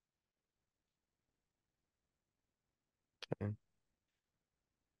 Okay.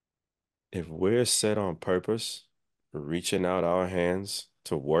 If we're set on purpose, reaching out our hands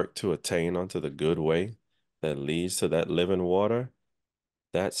to work to attain unto the good way that leads to that living water,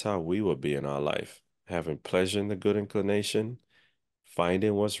 that's how we will be in our life, having pleasure in the good inclination,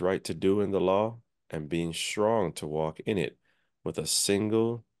 finding what's right to do in the law, and being strong to walk in it with a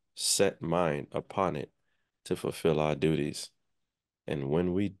single set mind upon it to fulfill our duties. And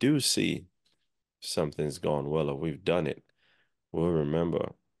when we do see something's gone well or we've done it, we'll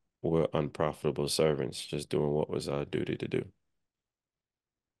remember we're unprofitable servants just doing what was our duty to do.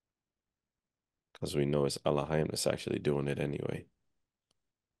 Because we know it's Elohim that's actually doing it anyway.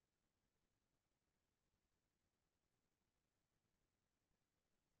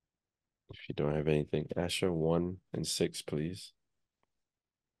 If you don't have anything, Asher 1 and 6, please.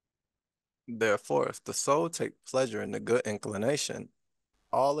 Therefore, if the soul take pleasure in the good inclination,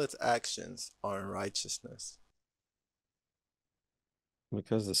 all its actions are in righteousness.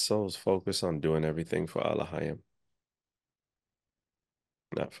 Because the soul's focused on doing everything for Elohim,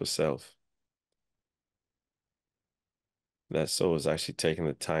 not for self. That soul is actually taking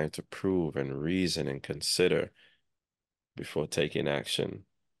the time to prove and reason and consider before taking action,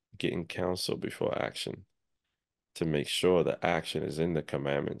 getting counsel before action, to make sure the action is in the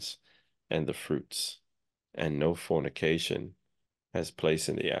commandments and the fruits, and no fornication has place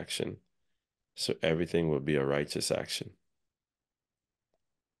in the action. So everything will be a righteous action.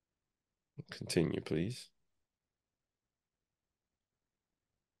 Continue, please.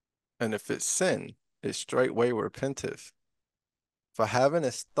 And if it sin, it straightway repenteth. For having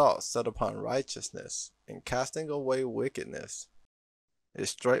its thoughts set upon righteousness, and casting away wickedness, it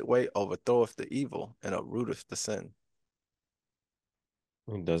straightway overthroweth the evil, and uprooteth the sin.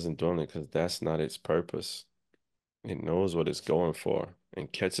 It doesn't dwell in it because that's not its purpose. It knows what it's going for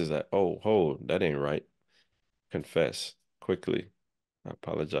and catches that, oh, hold, that ain't right. Confess quickly. I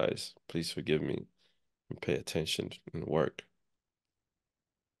apologize. Please forgive me. And pay attention and work.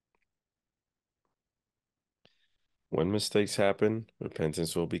 When mistakes happen,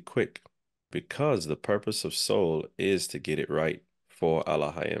 repentance will be quick because the purpose of soul is to get it right for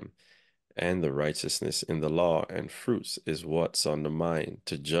Elohim, and the righteousness in the law and fruits is what's on the mind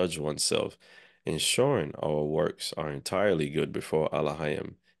to judge oneself, ensuring our works are entirely good before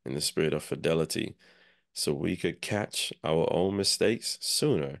Elohim in the spirit of fidelity, so we could catch our own mistakes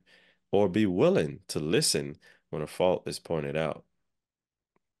sooner or be willing to listen when a fault is pointed out.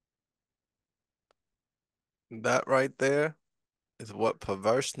 That right there is what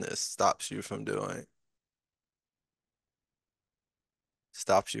perverseness stops you from doing.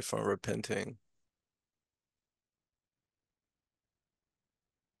 Stops you from repenting.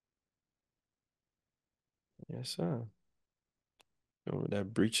 Yes, sir.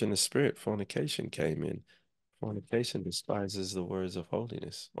 That breach in the spirit, fornication came in. Fornication despises the words of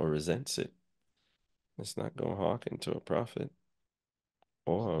holiness or resents it. It's not going to hearken to a prophet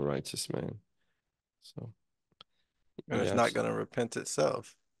or a righteous man. So, And it's not yes, going to repent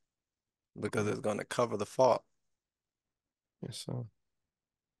itself because correct. it's going to cover the fault. Yes, sir.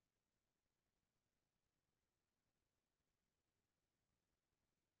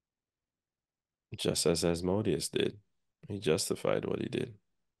 Just as Asmodeus did. He justified what he did.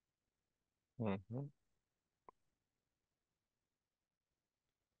 Mm-hmm.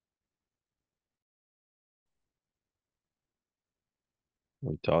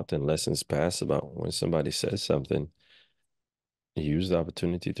 We talked in lessons past about when somebody says something, use the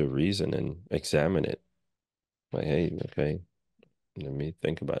opportunity to reason and examine it. Like, hey, okay, let me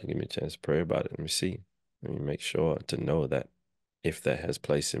think about it. Give me a chance to pray about it. Let me see. Let me make sure to know that if that has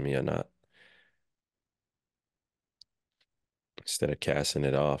place in me or not. Instead of casting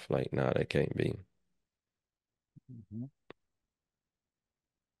it off like, nah, that can't be. Mm-hmm.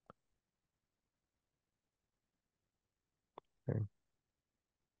 Okay.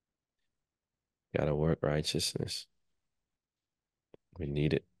 Gotta work righteousness. We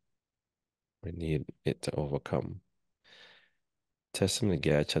need it. We need it to overcome. Testament of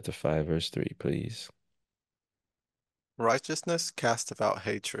Gad, chapter 5, verse 3, please. Righteousness casteth out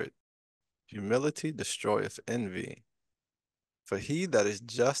hatred. Humility destroyeth envy. For he that is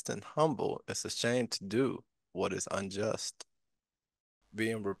just and humble is ashamed to do what is unjust,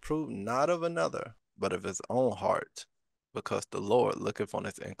 being reproved not of another, but of his own heart, because the Lord looketh on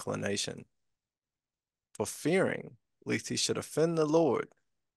his inclination. For fearing lest he should offend the Lord,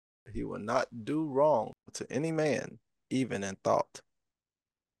 he will not do wrong to any man, even in thought.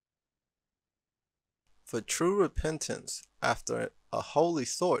 For true repentance after a holy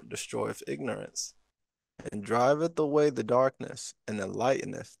sort destroyeth ignorance, and driveth away the darkness, and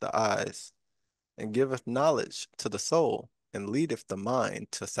enlighteneth the eyes, and giveth knowledge to the soul, and leadeth the mind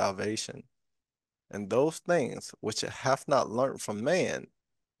to salvation. And those things which it hath not learnt from man,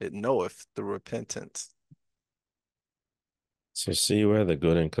 it knoweth through repentance. So see where the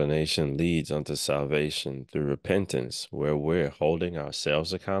good inclination leads unto salvation through repentance, where we're holding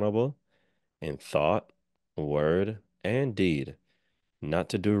ourselves accountable in thought, word, and deed, not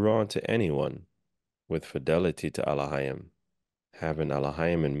to do wrong to anyone, with fidelity to Elohim, having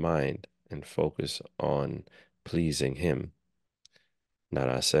Elohim in mind and focus on pleasing him, not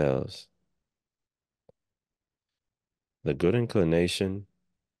ourselves. The good inclination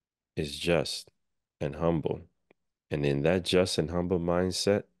is just and humble. And in that just and humble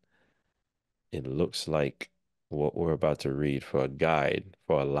mindset, it looks like what we're about to read for a guide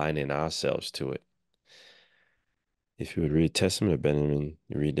for aligning ourselves to it. If you would read Testament of Benjamin,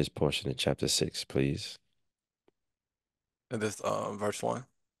 you read this portion of chapter 6, please. And this verse 1.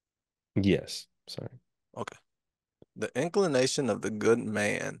 Yes, sorry. Okay. The inclination of the good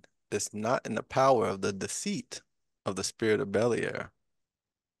man is not in the power of the deceit of the spirit of Beliar.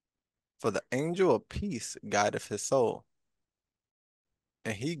 For the angel of peace guideth his soul,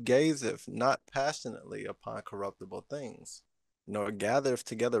 and he gazeth not passionately upon corruptible things, nor gathereth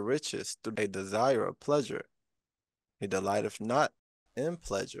together riches through a desire of pleasure. He delighteth not in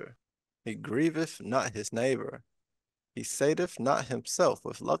pleasure. He grieveth not his neighbor. He sateth not himself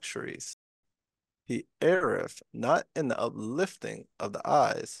with luxuries. He erreth not in the uplifting of the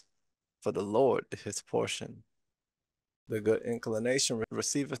eyes, for the Lord is his portion. The good inclination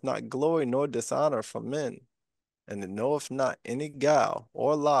receiveth not glory nor dishonor from men, and it knoweth not any guile,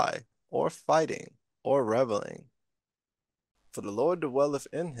 or lie, or fighting, or reveling. For the Lord dwelleth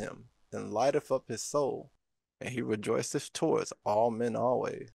in him, and lighteth up his soul, and he rejoiceth towards all men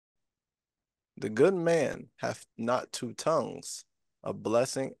always. The good man hath not two tongues, of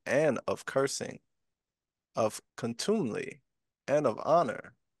blessing and of cursing, of contumely and of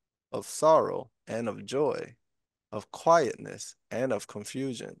honor, of sorrow and of joy, of quietness and of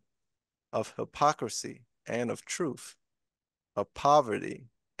confusion, of hypocrisy and of truth, of poverty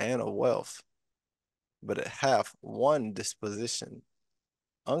and of wealth. But it hath one disposition,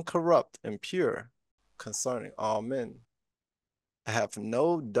 uncorrupt and pure, concerning all men. It hath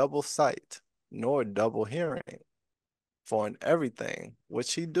no double sight, nor double hearing. For in everything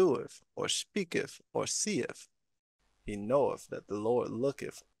which he doeth, or speaketh, or seeth, he knoweth that the Lord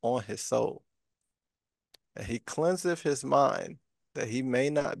looketh on his soul. And he cleanseth his mind, that he may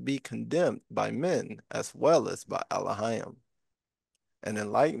not be condemned by men as well as by Elohim. And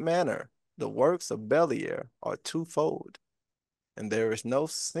in like manner, the works of Beliar are twofold, and there is no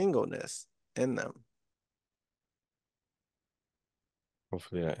singleness in them.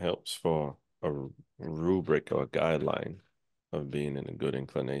 Hopefully that helps for a rubric or a guideline of being in a good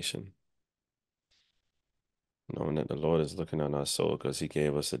inclination. Knowing that the Lord is looking on our soul because he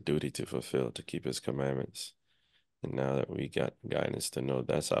gave us a duty to fulfill, to keep his commandments. And now that we got guidance to know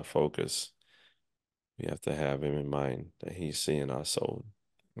that's our focus, we have to have him in mind that he's seeing our soul.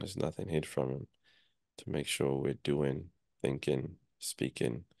 There's nothing hid from him, to make sure we're doing, thinking,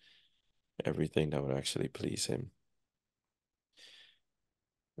 speaking, everything that would actually please him.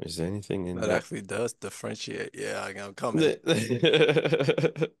 Is there anything in That that? actually does differentiate. Yeah, I'm coming.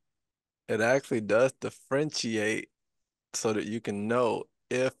 It It actually does differentiate so that you can know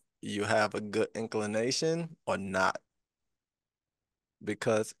if you have a good inclination or not.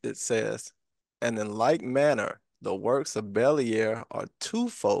 Because it says, and in like manner, the works of Beliar are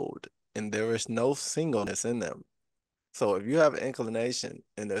twofold, and there is no singleness in them. So if you have an inclination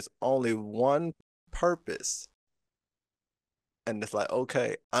and there's only one purpose, and it's like,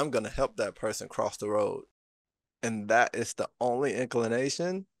 okay, I'm gonna help that person cross the road, and that is the only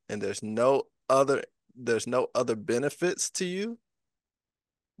inclination, and there's no other benefits to you,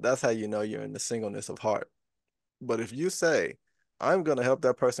 that's how you know you're in the singleness of heart. But if you say, I'm gonna help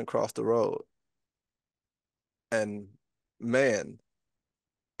that person cross the road, and man,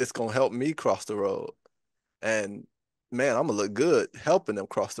 it's gonna help me cross the road, and man, I'm gonna look good helping them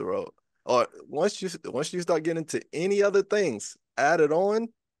cross the road. Or once you start getting into any other things added on,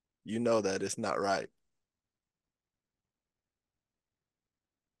 you know that it's not right.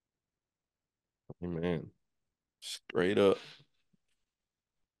 Amen. Straight up.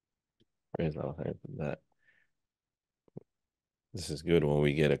 Praise all hands for that. This is good when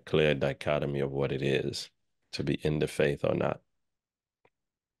we get a clear dichotomy of what it is to be in the faith or not,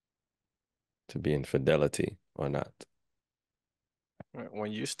 to be in fidelity or not.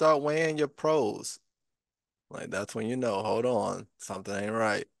 When you start weighing your pros, like that's when you know, hold on, something ain't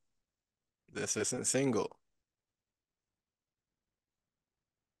right. This isn't single.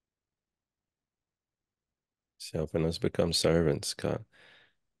 It's helping us become servants.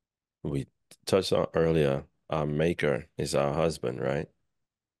 We touched on earlier, our maker is our husband, right?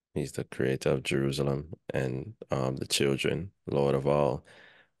 He's the creator of Jerusalem and the children, Lord of all.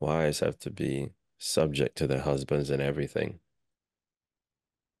 Wives have to be subject to their husbands in everything.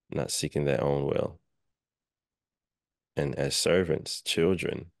 not seeking their own will. And as servants,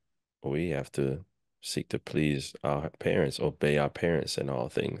 children, we have to seek to please our parents, obey our parents in all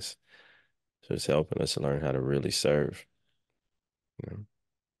things. So it's helping us learn how to really serve. You know?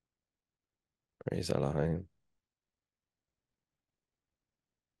 Praise Allah.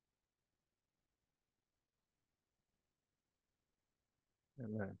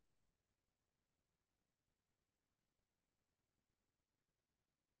 Amen.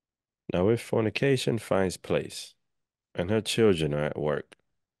 Now, if fornication finds place and her children are at work,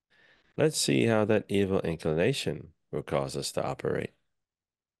 let's see how that evil inclination will cause us to operate.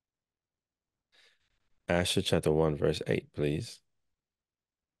 Asher chapter 1, verse 8, please.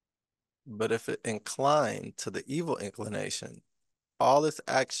 But if it incline to the evil inclination, all its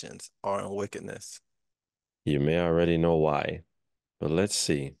actions are in wickedness. You may already know why, but let's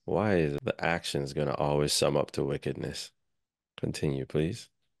see. Why is the actions going to always sum up to wickedness? Continue, please.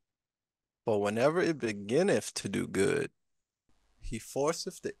 For whenever it beginneth to do good, he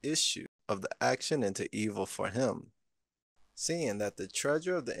forceth the issue of the action into evil for him, seeing that the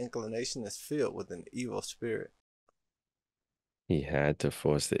treasure of the inclination is filled with an evil spirit. He had to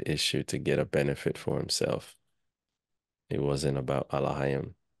force the issue to get a benefit for himself. It wasn't about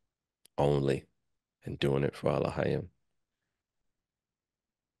Allahayim only and doing it for Allahayim.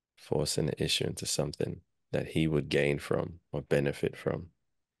 Forcing the issue into something that he would gain from or benefit from.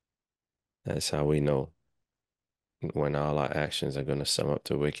 That's how we know when all our actions are going to sum up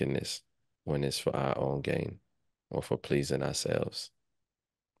to wickedness, when it's for our own gain or for pleasing ourselves.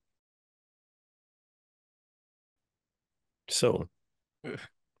 So,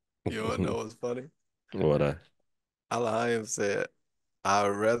 You wanna know what's funny? what Alahayim said, I'd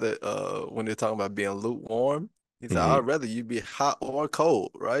rather, when they're talking about being lukewarm, he said, mm-hmm, I'd rather you be hot or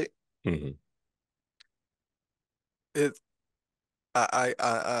cold, right? mm-hmm. It, I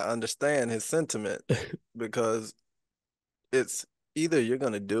understand his sentiment because it's either you're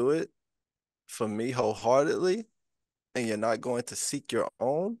gonna do it for me wholeheartedly and you're not going to seek your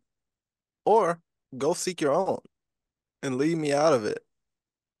own, or go seek your own and leave me out of it.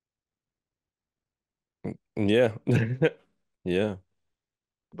 Yeah. Yeah.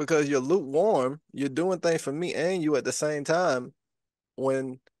 Because you're lukewarm, you're doing things for me and you at the same time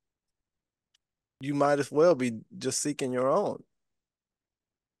when you might as well be just seeking your own.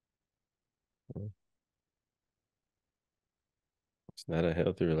 It's not a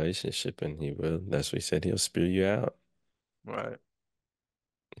healthy relationship, and that's what he said, he'll spew you out. Right.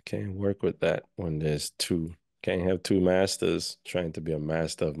 You can't work with that when there's two. Can't have two masters trying to be a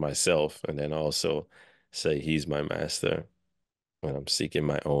master of myself and then also say he's my master when I'm seeking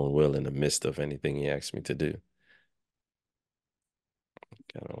my own will in the midst of anything he asks me to do.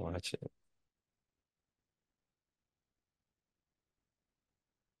 Gotta watch it.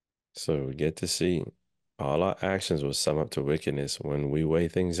 So we get to see all our actions will sum up to wickedness when we weigh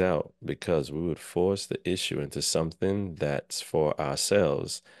things out because we would force the issue into something that's for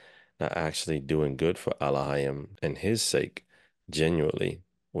ourselves, not actually doing good for Allahayim and his sake, genuinely,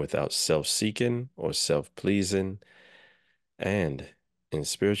 without self-seeking or self-pleasing. And in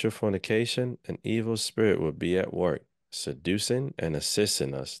spiritual fornication, an evil spirit will be at work, seducing and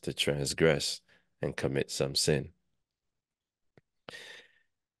assisting us to transgress and commit some sin.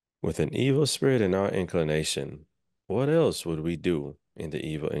 With an evil spirit in our inclination, what else would we do in the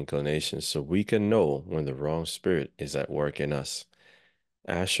evil inclination so we can know when the wrong spirit is at work in us?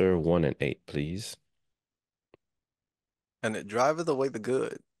 Asher 1 and 8, please. And it driveth away the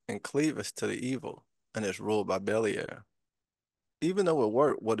good and cleaveth to the evil, and is ruled by Beliar. Even though it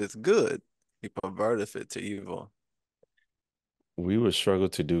work what is good, he perverteth it to evil. We will struggle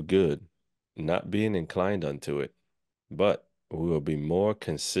to do good, not being inclined unto it, but we will be more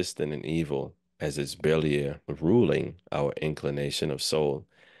consistent in evil as its Beliar ruling our inclination of soul.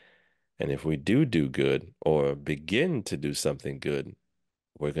 And if we do good or begin to do something good,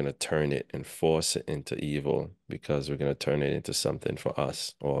 we're going to turn it and force it into evil because we're going to turn it into something for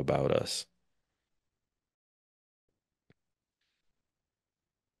us or about us.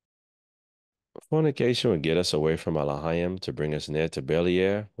 Fornication would get us away from Allahayim to bring us near to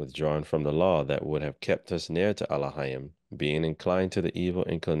Beliar, withdrawing from the law that would have kept us near to Allahayim, being inclined to the evil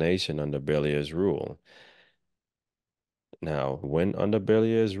inclination under Beliar's rule. Now, when under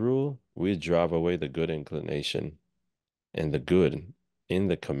Beliar's rule, we drive away the good inclination and the good in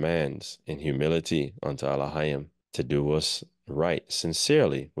the commands in humility unto Allahayim to do us right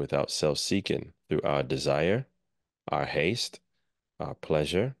sincerely without self-seeking through our desire, our haste, our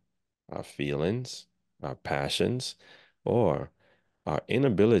pleasure, our feelings, our passions, or our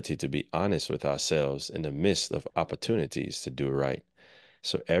inability to be honest with ourselves in the midst of opportunities to do right.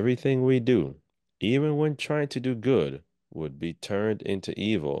 So everything we do, even when trying to do good, would be turned into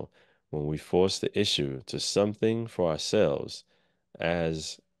evil when we force the issue to something for ourselves,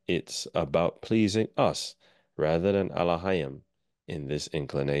 as it's about pleasing us rather than Elohim in this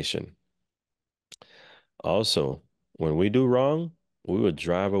inclination. Also, when we do wrong, we would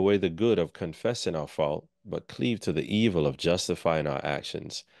drive away the good of confessing our fault, but cleave to the evil of justifying our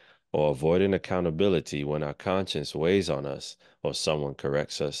actions, or avoiding accountability when our conscience weighs on us or someone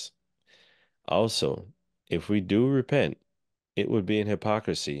corrects us. Also, if we do repent, it would be in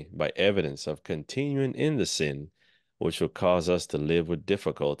hypocrisy by evidence of continuing in the sin, which will cause us to live with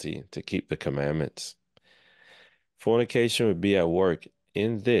difficulty to keep the commandments. Fornication would be at work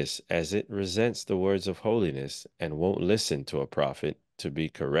in this, as it resents the words of holiness and won't listen to a prophet to be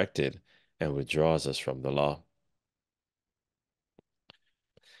corrected and withdraws us from the law.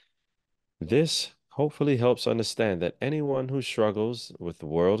 This hopefully helps understand that anyone who struggles with the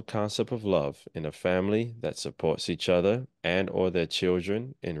world concept of love in a family that supports each other and or their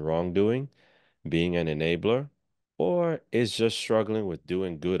children in wrongdoing, being an enabler, or is just struggling with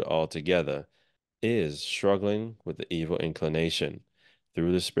doing good altogether, is struggling with the evil inclination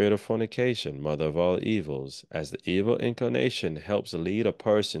through the spirit of fornication, mother of all evils, as the evil inclination helps lead a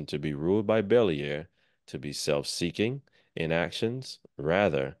person to be ruled by Beliar, to be self-seeking in actions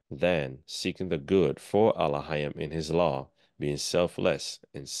rather than seeking the good for Elohim in his law, being selfless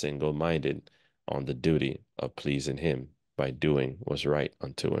and single-minded on the duty of pleasing him by doing what's right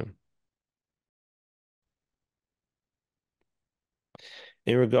unto him.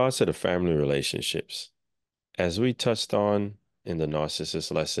 In regards to the family relationships, as we touched on in the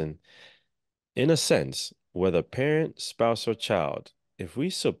narcissist lesson, in a sense, whether parent, spouse, or child, if we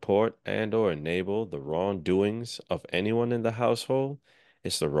support and or enable the wrongdoings of anyone in the household,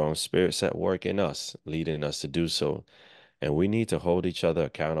 it's the wrong spirits at work in us, leading us to do so. And we need to hold each other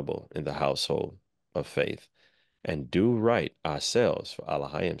accountable in the household of faith and do right ourselves for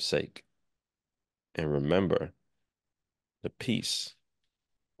Elohim's sake. And remember the peace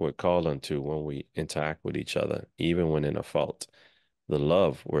we're called unto when we interact with each other, even when in a fault. The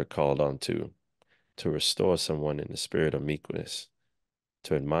love we're called unto to restore someone in the spirit of meekness,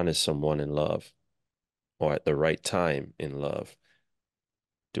 to admonish someone in love, or at the right time in love,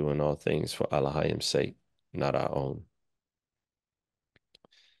 doing all things for Elohim's sake, not our own.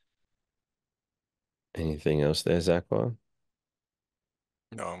 Anything else there, Zachwan?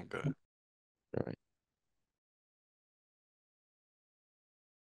 No, I'm good. All right.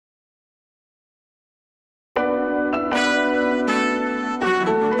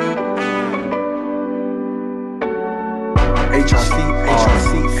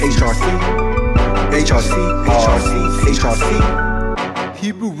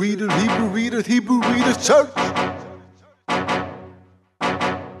 Hebrew Readers Church.